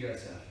questions do you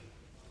guys have?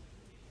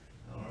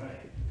 All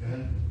right, go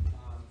ahead.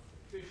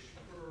 Fish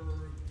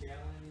per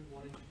gallon,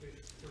 1 inch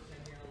fish per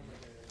 10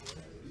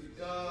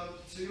 gallons.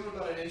 So you want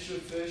about an inch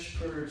of fish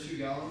per 2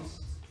 gallons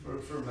for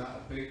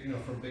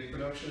big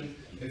production.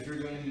 If you're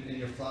going in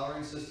your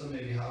flowering system,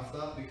 maybe half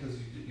that, because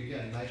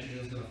again, nitrogen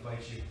is going to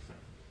fight you,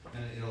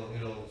 and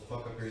it'll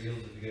fuck up your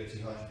yields if you get it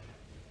too high.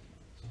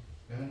 So,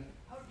 go ahead.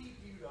 How deep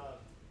do you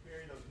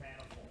bury those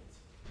manifolds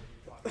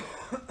that you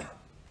talked about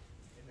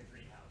in the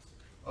greenhouse?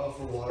 Oh,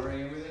 for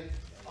watering everything?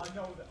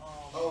 No,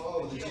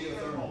 the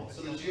geothermal.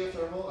 So the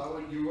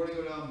geothermal, you want to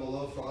go down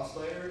below frost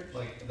layer,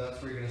 like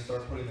that's where you're going to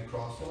start putting the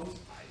cross ones.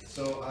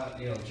 So,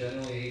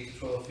 generally 8 to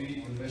 12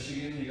 feet. In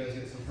Michigan, you guys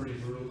get some pretty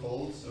brutal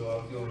colds, so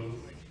I'll go,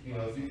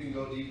 if you can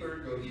go deeper,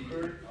 go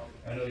deeper.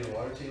 I know your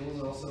water tables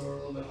also are a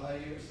little bit high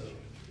here, so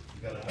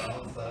you got to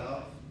balance that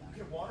out.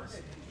 Can water get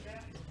into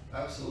that?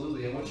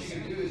 Absolutely, and what you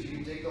can do is you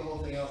can take the whole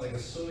thing out like a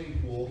swimming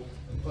pool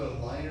and put a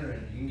liner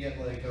in. You can get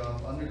like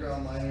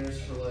underground liners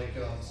for like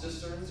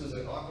cisterns. There's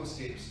like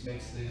Aquascapes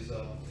makes these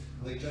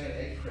like giant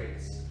egg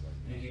crates.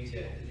 You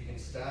can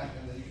stack,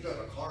 and then you can drive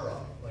a car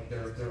on. Like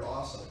they're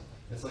awesome.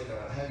 It's like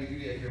a heavy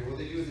duty egg crate. What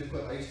they do is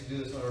I used to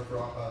do this on our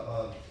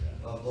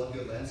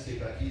Bloodgood landscape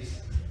back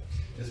east.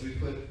 Is we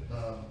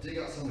dig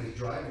out somebody's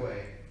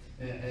driveway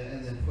and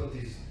then put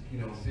these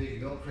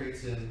big milk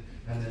crates in,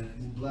 and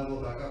then level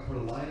it back up, put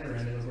a liner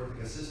in, and it would work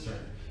like a cistern.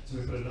 So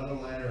we put another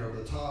liner over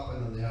the top,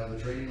 and then they have the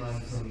drain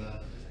lines from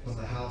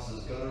the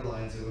house's gutter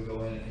lines that would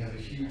go in, and you have a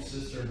huge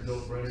cistern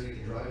built right underneath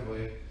the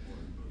driveway,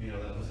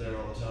 that was there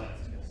all the time.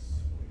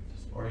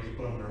 Or you could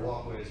put them in their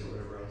walkways or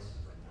whatever else.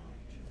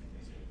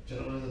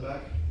 Gentleman in the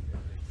back.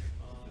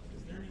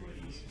 Is there any way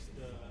to use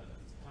the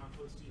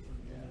compost tea from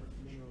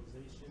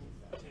mineralization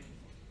tank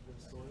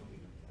with soil?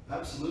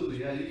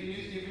 Absolutely, yeah.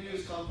 You can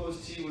use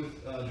compost tea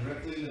with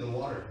directly into the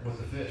water with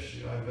the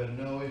fish. I've had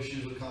no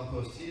issues with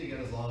compost tea,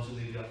 again, as long as you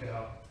leave yucca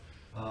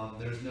out.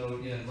 There's no,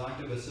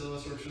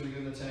 lactobacillus works really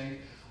good in the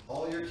tank.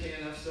 All your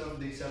KNF stuff,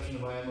 with the exception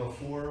of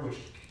IMO4, which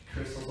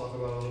Chris will talk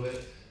about a little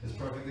bit, is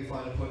perfectly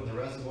fine to put in the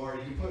reservoir.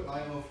 You can put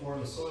IMO4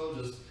 in the soil,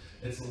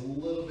 it's a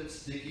little bit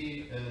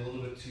sticky and a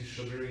little bit too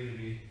sugary to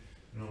be,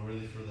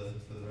 really for the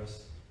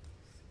rest.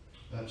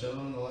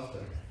 Gentleman on the left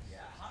there.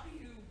 Yeah, how do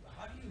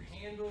you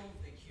handle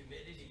the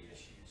humidity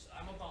issues?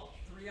 I'm about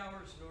 3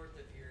 hours north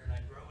of here, and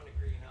I grow in a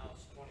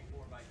greenhouse,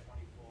 24 by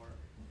 24,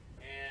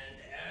 and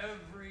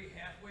every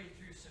halfway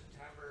through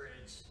September,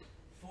 it's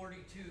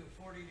 40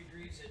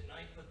 degrees at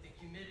night, but the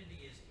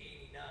humidity is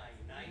 89,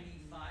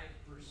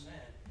 95%.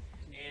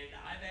 And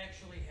I've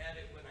actually had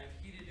it when I've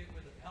heated it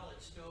with a pellet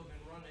stove and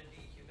run a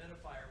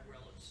dehumidifier.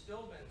 Well, it's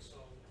still been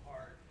so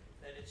hard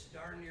that it's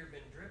darn near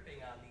been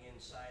dripping on the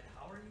inside.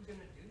 How are you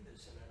going to do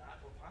this in an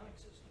aquaponic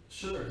system?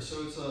 Sure.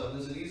 So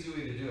there's an easy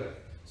way to do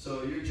it.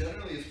 So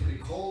it's pretty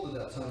cold at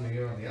that time of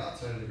year on the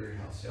outside of the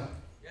greenhouse, yeah?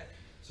 Yeah.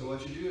 So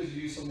what you do is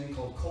you use something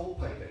called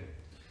cold piping.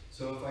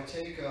 So if I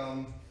take,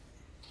 alright,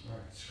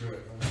 screw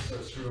it, I'm gonna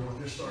start screwing with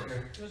your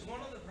starter. Because one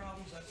of the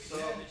problems that we So-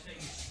 have is that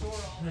you store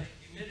all that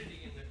humidity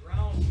in the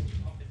ground when you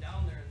pump it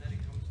down there, and then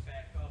it comes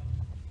back up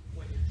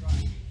when you're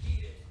trying to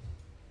heat it.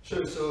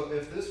 Sure, so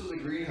if this was a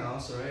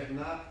greenhouse, right, and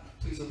that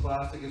piece of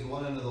plastic is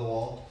one end of the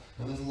wall,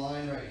 and this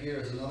line right here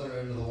is another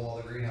end of the wall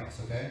of the greenhouse,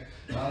 okay?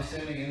 Now I'm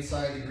standing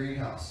inside the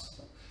greenhouse.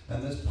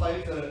 And this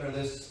pipe that, or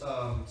this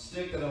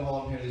stick that I'm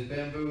holding here, these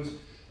bamboos,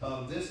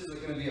 this is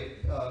going to be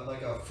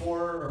like a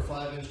 4 or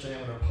 5 inch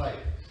diameter pipe.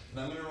 And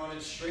I'm going to run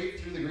it straight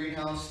through the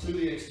greenhouse, through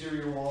the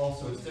exterior wall,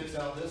 so it sticks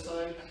out this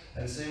side,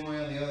 and same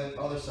way on the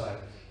other side.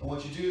 And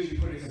what you do is you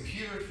put a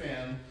computer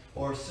fan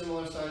or a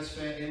similar size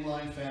fan,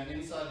 inline fan,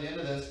 inside the end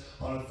of this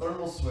on a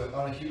thermal switch,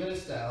 on a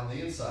humidistat on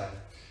the inside.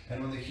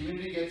 And when the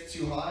humidity gets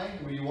too high,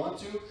 where you want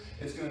to,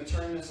 it's going to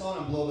turn this on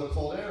and blow the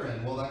cold air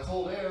in. Well, that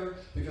cold air,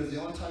 because the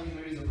only time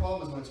humidity is a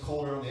problem is when it's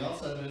colder on the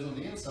outside than it is on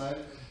the inside,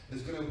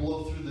 is going to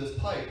blow through this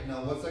pipe.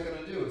 Now, what's that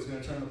going to do? It's going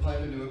to turn the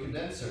pipe into a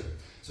condenser.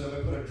 So if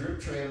I put a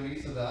drip tray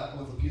underneath of that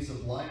with a piece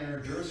of liner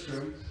or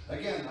Durascrew,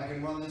 again, I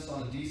can run this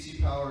on a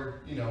DC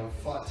powered,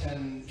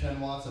 10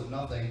 watts of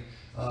nothing,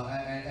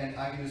 and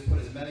I can just put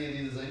as many of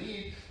these as I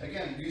need.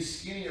 Again, use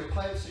skinnier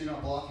pipes so you're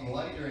not blocking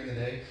light during the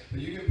day,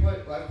 but you can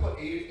put, I put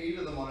eight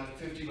of them on it,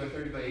 50 by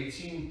 30 by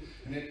 18,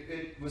 and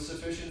it was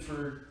sufficient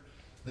for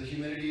the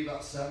humidity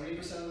about 70%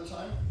 of the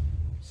time.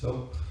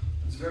 So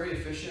it's very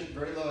efficient,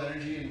 very low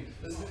energy, and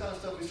this is the kind of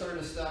stuff we started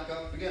to stack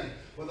up. Again,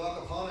 with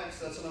aquaponics,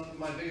 that's one of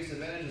my biggest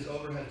advantages,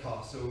 overhead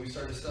costs. So we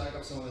started to stack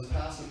up some of this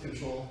passive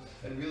control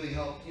and really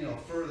help,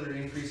 further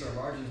increase our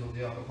margins with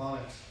the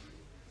aquaponics.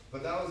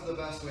 But that was the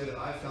best way that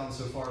I've found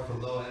so far for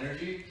low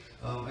energy.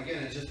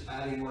 Again, it's just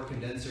adding more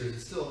condensers.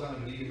 It's still kind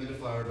of a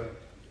dehumidifier, but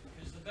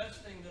Because the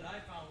best thing that I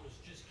found was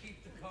just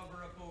keep the cover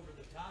up over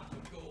the top,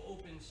 but go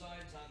open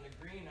sides on the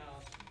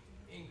greenhouse,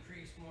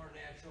 increase more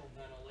natural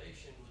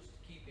ventilation was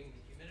keeping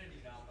the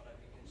humidity down, but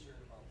I'd be concerned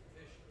about the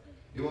fish.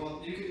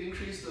 well, you could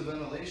increase the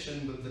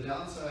ventilation, but the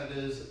downside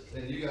is,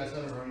 and you guys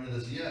haven't run into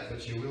this yet,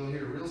 but you will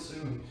here real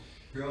soon,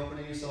 you're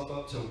opening yourself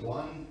up to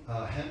 1,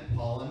 hemp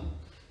pollen,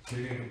 so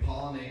you're going to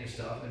pollinate your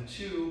stuff, and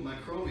 2,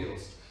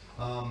 microbials.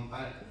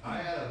 I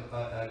had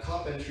a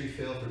cup entry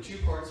fail for 2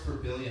 parts per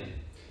billion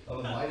of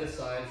a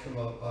miticide from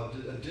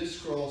a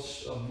discroll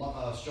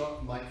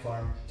mite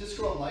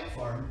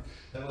farm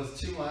that was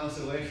 2 miles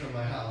away from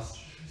my house.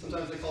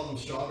 Sometimes they call them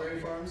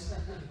strawberry farms,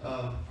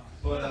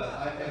 but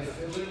I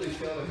literally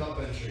failed a cup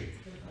entry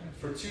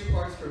for 2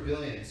 parts per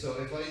billion. So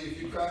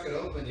if you crack it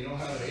open, you don't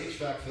have an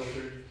HVAC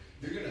filter,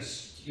 you're gonna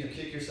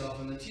kick yourself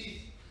in the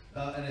teeth.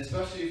 And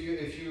especially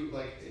if you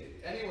like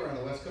anywhere on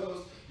the West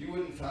Coast, you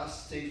wouldn't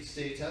fast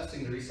state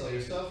testing to resell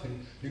your stuff,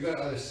 and you got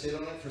to either sit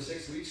on it for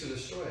 6 weeks or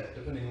destroy it,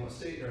 depending on what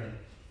state you're in.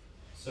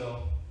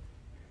 So,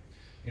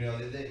 you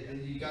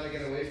got to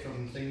get away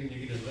from thinking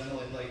you can just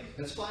ventilate. Like,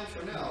 it's fine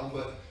for now,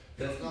 but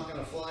that's not going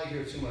to fly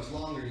here too much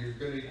longer.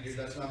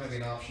 That's not going to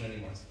be an option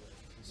anymore.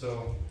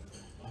 So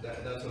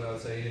that's what I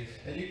would say.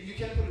 And you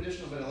can put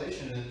additional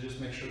ventilation and just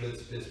make sure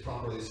that it's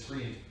properly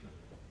screened.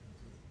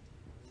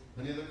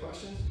 Any other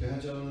questions? Go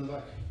ahead, gentleman in the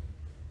back.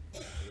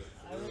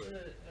 I was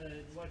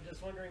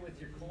just wondering, with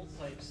your cold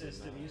pipe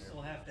system, you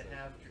still have to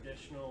have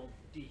traditional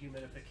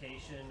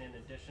dehumidification in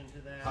addition to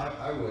that?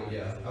 I would,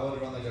 yeah. I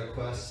would run like a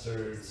Quest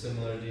or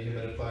similar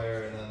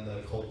dehumidifier and then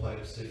the cold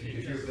pipes. If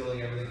you're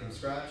building everything from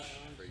scratch,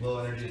 low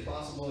energy as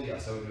possible,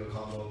 yes, I would do a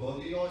combo of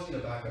both. You always need a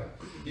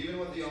backup. Even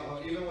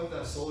with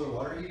that solar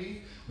water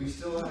heating, we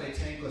still had a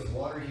tankless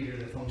water heater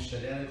that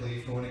functioned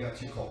identically for when it got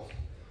too cold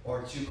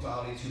or too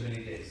cloudy, too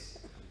many days.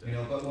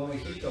 But when we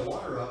heat the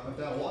water up, if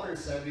that water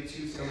is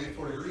 72,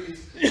 74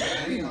 degrees,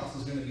 the greenhouse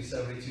is going to be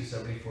 72,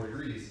 74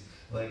 degrees.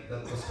 Like,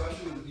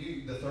 especially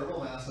with the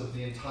thermal mass of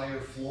the entire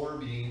floor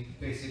being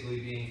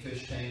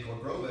fish tank or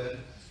grow bed,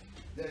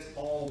 that's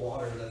all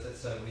water that's at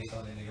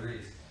 70-something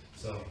degrees.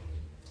 So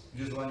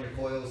you just run your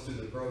coils through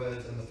the grow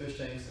beds and the fish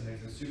tanks, and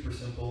it's super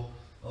simple.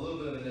 A little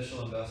bit of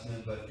initial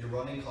investment, but your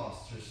running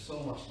costs are so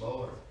much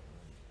lower.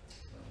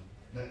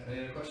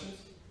 Any other questions?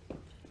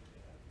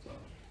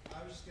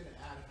 I was just going to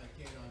add, if I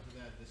can, onto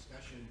that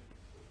discussion.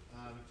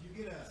 If you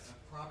get a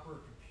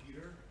proper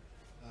computer,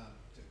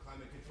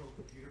 climate control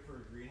computer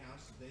for a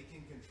greenhouse, they can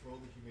control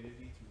the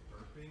humidity through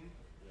burping,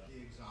 the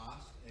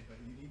exhaust, but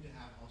you need to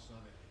also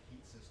have a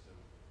heat system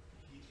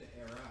to heat the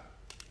air up,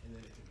 and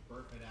then it can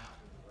burp it out,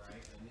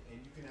 right? And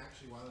you can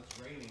actually, while it's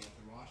raining up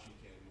in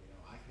Washington,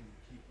 I can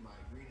keep my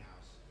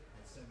greenhouse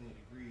at 70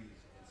 degrees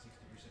and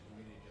 60%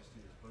 humidity just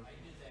through this burping. I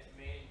did that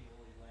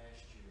manually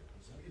last year.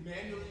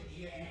 Manually,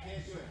 you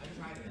can't do it. I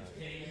tried it.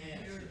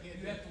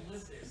 You have to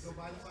live this. Go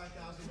buy the $5,000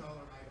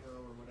 hydro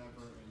or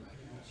whatever,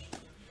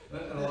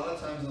 And a lot of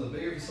times in the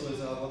bigger facilities,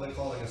 they'll have what they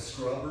call like a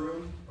scrub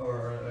room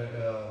or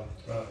a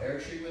air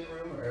treatment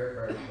room,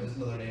 or there's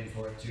another name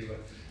for it too. But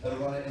they'll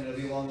run it, and it'll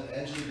be along the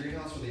edge of the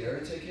greenhouse where the air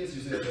intake is.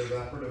 Usually have the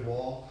evaporative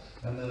wall,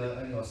 and then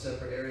a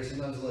separate area.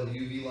 Sometimes they'll have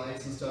UV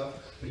lights and stuff.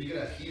 But you can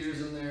have heaters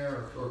in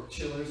there or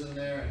chillers in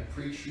there, and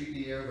pre-treat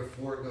the air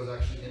before it goes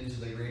actually into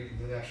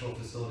the actual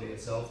facility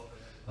itself.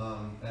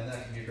 And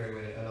that can be a great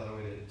way, another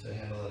way to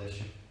handle that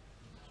issue.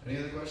 Any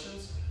other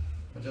questions?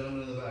 A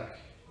gentleman in the back.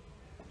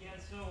 Yeah,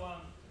 so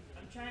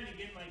I'm trying to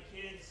get my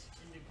kids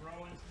into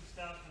growing some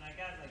stuff, and I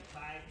got like 5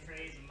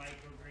 trays of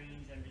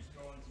microgreens. I'm just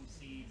growing some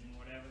seeds and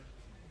whatever.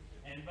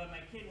 But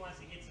my kid wants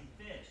to get some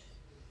fish,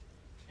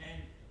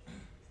 and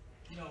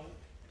you know,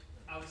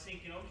 I was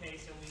thinking, okay,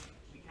 so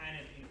we kind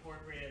of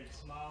incorporated a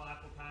small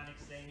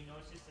aquaponics thing. You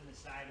know, it's just in the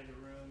side of the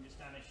room, just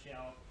on a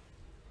shelf.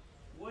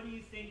 What do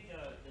you think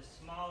the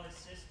smallest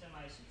system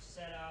I should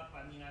set up?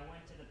 I mean, I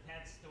went to the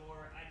pet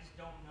store. I just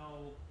don't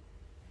know.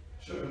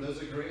 Sure, there's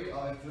a great,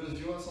 if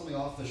you want something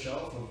off the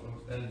shelf,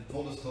 and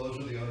full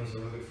disclosure, the owner's a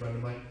really good friend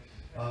of mine.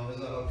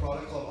 There's a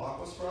product called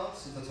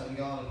Aquasprouts. It's a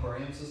 10-gallon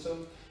aquarium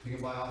system. You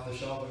can buy off the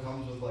shelf. It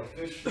comes with like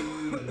fish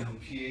food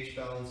and pH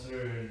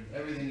balancer and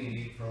everything you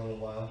need for a little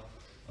while.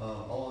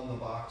 All in the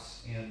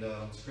box, and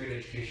it's a great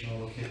educational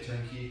little kit,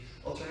 turnkey.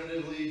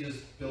 Alternatively,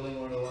 just building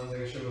one of the ones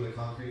like I showed with a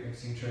concrete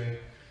mixing tray,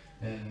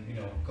 and you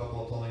know, a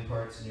couple of plumbing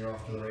parts, and you're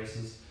off to the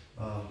races.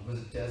 Was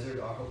it Desert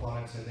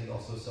Aquaponics? I think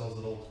also sells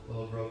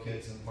little grow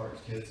kits and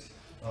parts kits.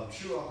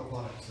 True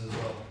Aquaponics as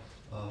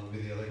well would be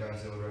the other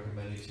guys I would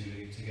recommend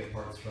you to get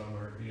parts from,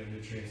 or you know,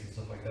 nutrients and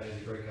stuff like that.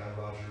 He's a great guy,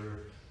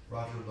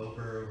 Roger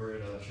Loper over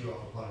at True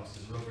Aquaponics.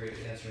 Is real great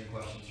at answering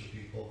questions for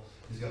people.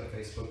 He's got a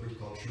Facebook group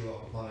called True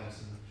Aquaponics,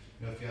 and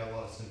you know, if you have a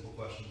lot of simple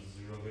questions, it's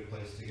a real good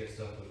place to get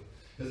stuff.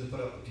 He doesn't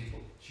put up with people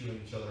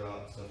chewing each other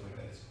out and stuff like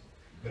that. He's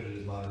good at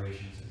his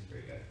moderation, so he's a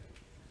great guy.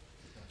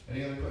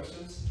 Any other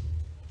questions?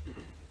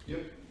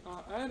 Yep.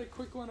 I had a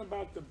quick one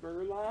about the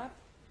burlap.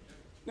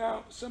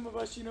 Now, some of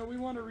us, you know, we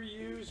want to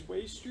reuse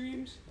waste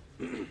streams,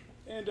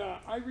 and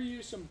I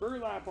reused some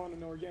burlap on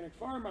an organic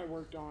farm I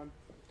worked on,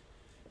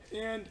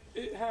 and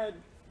it had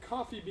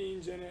coffee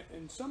beans in it,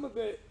 and some of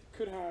it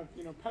could have,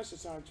 you know,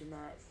 pesticides from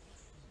that.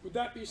 Would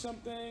that be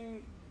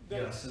something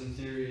that... Yes, in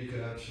theory, you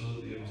could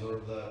absolutely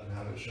absorb that and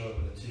have it show up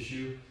in a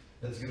tissue.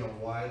 That's going to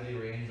widely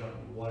range on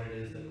what it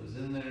is that was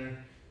in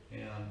there,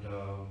 and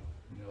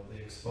you know,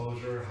 the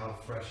exposure, how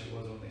fresh it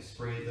was when they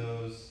sprayed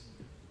those.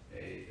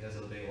 There's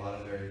a lot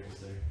of variables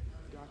there.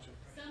 Gotcha.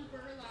 Some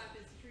burlap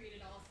is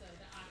treated also,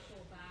 the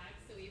actual bag,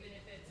 so even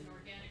if it's an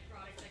organic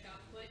product that got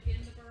put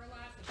in the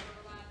burlap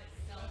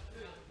itself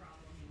could have a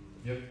problem.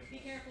 Yep. Be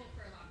careful with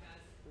burlap,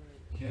 guys.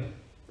 Yeah.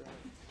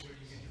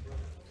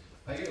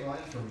 I get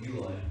mine from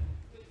Uline.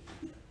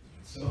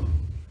 So.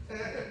 Yeah.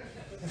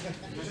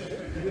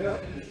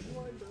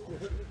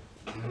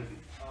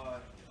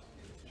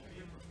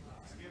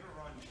 Have you ever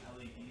run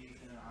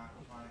LEDs in an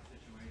aquaponic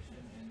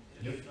situation? And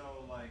if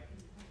so, like,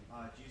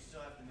 do you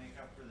still have to make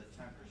up for the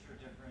temperature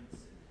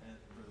difference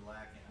for the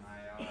lack in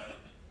IR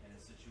in a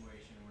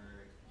situation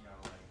where, you know,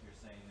 like you're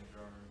saying the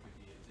grow room could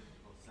be a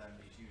typical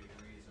 72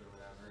 degrees or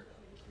whatever?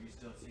 Are you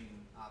still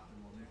seeing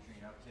optimal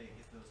nutrient uptake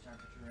at those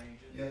temperature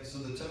ranges? Yeah,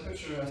 so the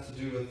temperature has to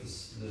do with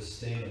the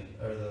stamen,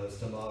 or the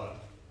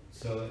stomata.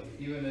 So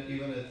even at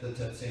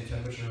the same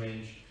temperature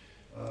range,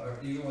 or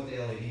even with the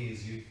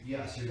LEDs,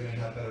 yes, you're going to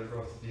have better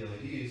growth with the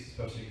LEDs,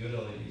 especially good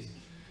LEDs.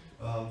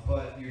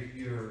 But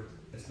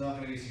it's not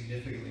going to be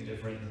significantly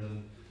different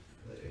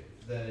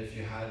than if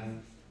you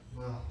hadn't.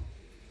 Well,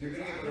 you're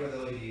going to get better with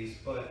LEDs,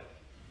 but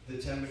the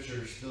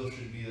temperature still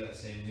should be that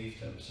same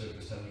leaf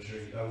surface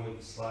temperature. I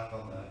wouldn't slack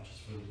on that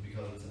just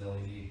because it's an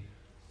LED.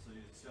 So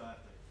you still have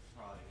to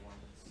probably warm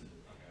this.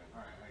 Okay,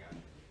 all right, I got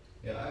it.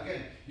 Yeah,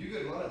 again, you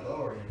could run it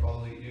lower, and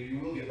you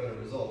will get better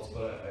results,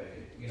 but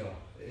you know,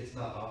 it's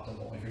not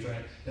optimal if you're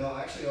trying. Now,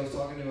 actually, I was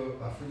talking to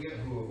I forget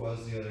who it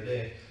was the other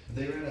day.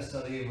 They ran a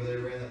study where they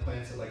ran the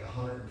plants at like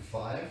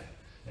 105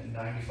 and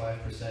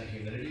 95%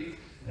 humidity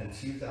and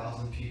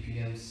 2,000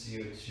 ppm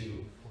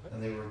CO2,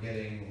 and they were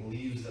getting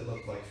leaves that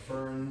looked like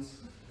ferns,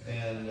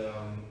 and the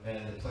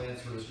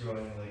plants were just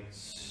growing like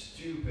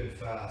stupid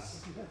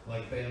fast,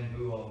 like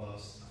bamboo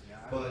almost.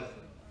 But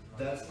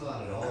that's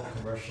not at all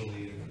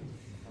commercially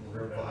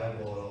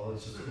viable at all.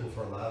 It's just cool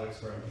for a lab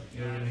experiment.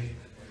 You know what I mean?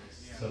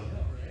 So.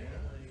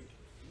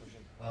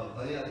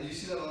 Yeah, you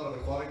see that a lot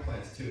of aquatic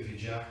plants too. If you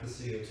jack the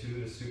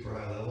CO2 to super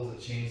high levels,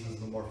 it changes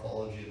the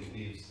morphology of the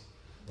leaves.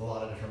 A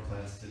lot of different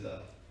plants do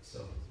that.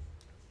 So,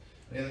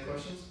 any other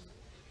questions?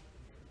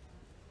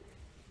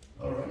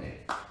 All right,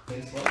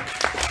 thanks a lot.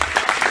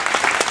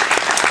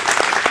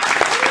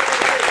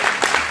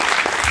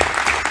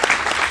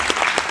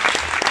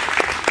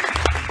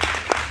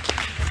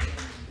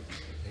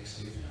 Thanks,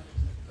 Steve.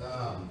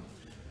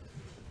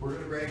 We're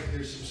going to break.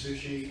 There's some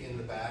sushi in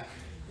the back.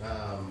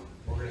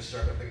 We're going to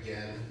start up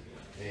again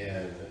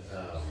in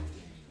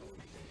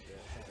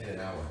an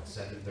hour,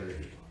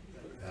 7:30.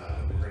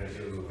 We're going to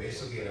do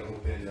basically an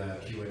open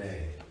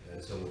Q&A, and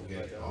so we'll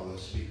get all the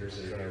speakers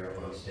that are here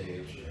up on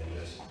stage and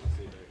just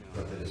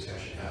let the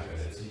discussion happen.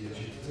 It's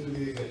going to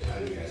be a good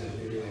time, you guys. It'll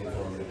be really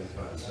informative and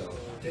fun. So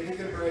take a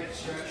good break,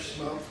 stretch,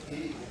 smoke,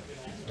 eat,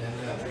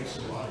 and drink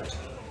some water.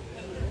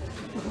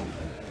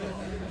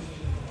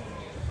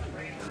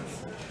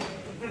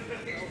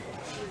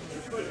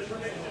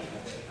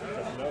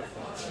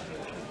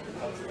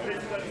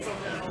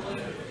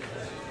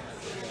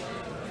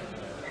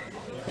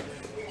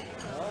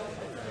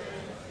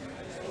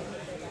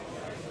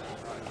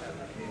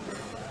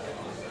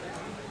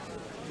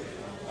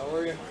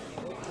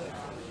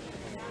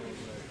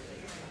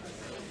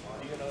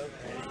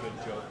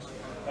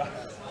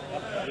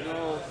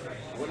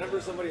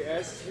 whenever somebody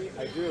asks me,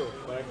 I do,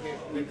 but I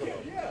can't think of it.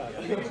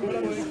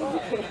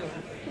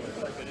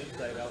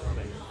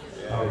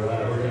 All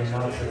right, we're going to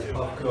announce this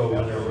Puffco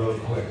winner real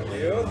quick. I'm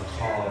going to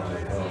call on the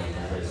phone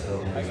because I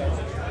still I got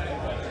the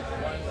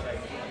one that I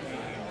keep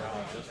hanging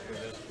around just for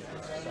this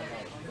because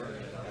somehow it's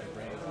burning in my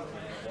brain.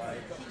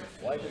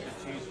 Why did the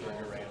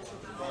cheeseburger answer?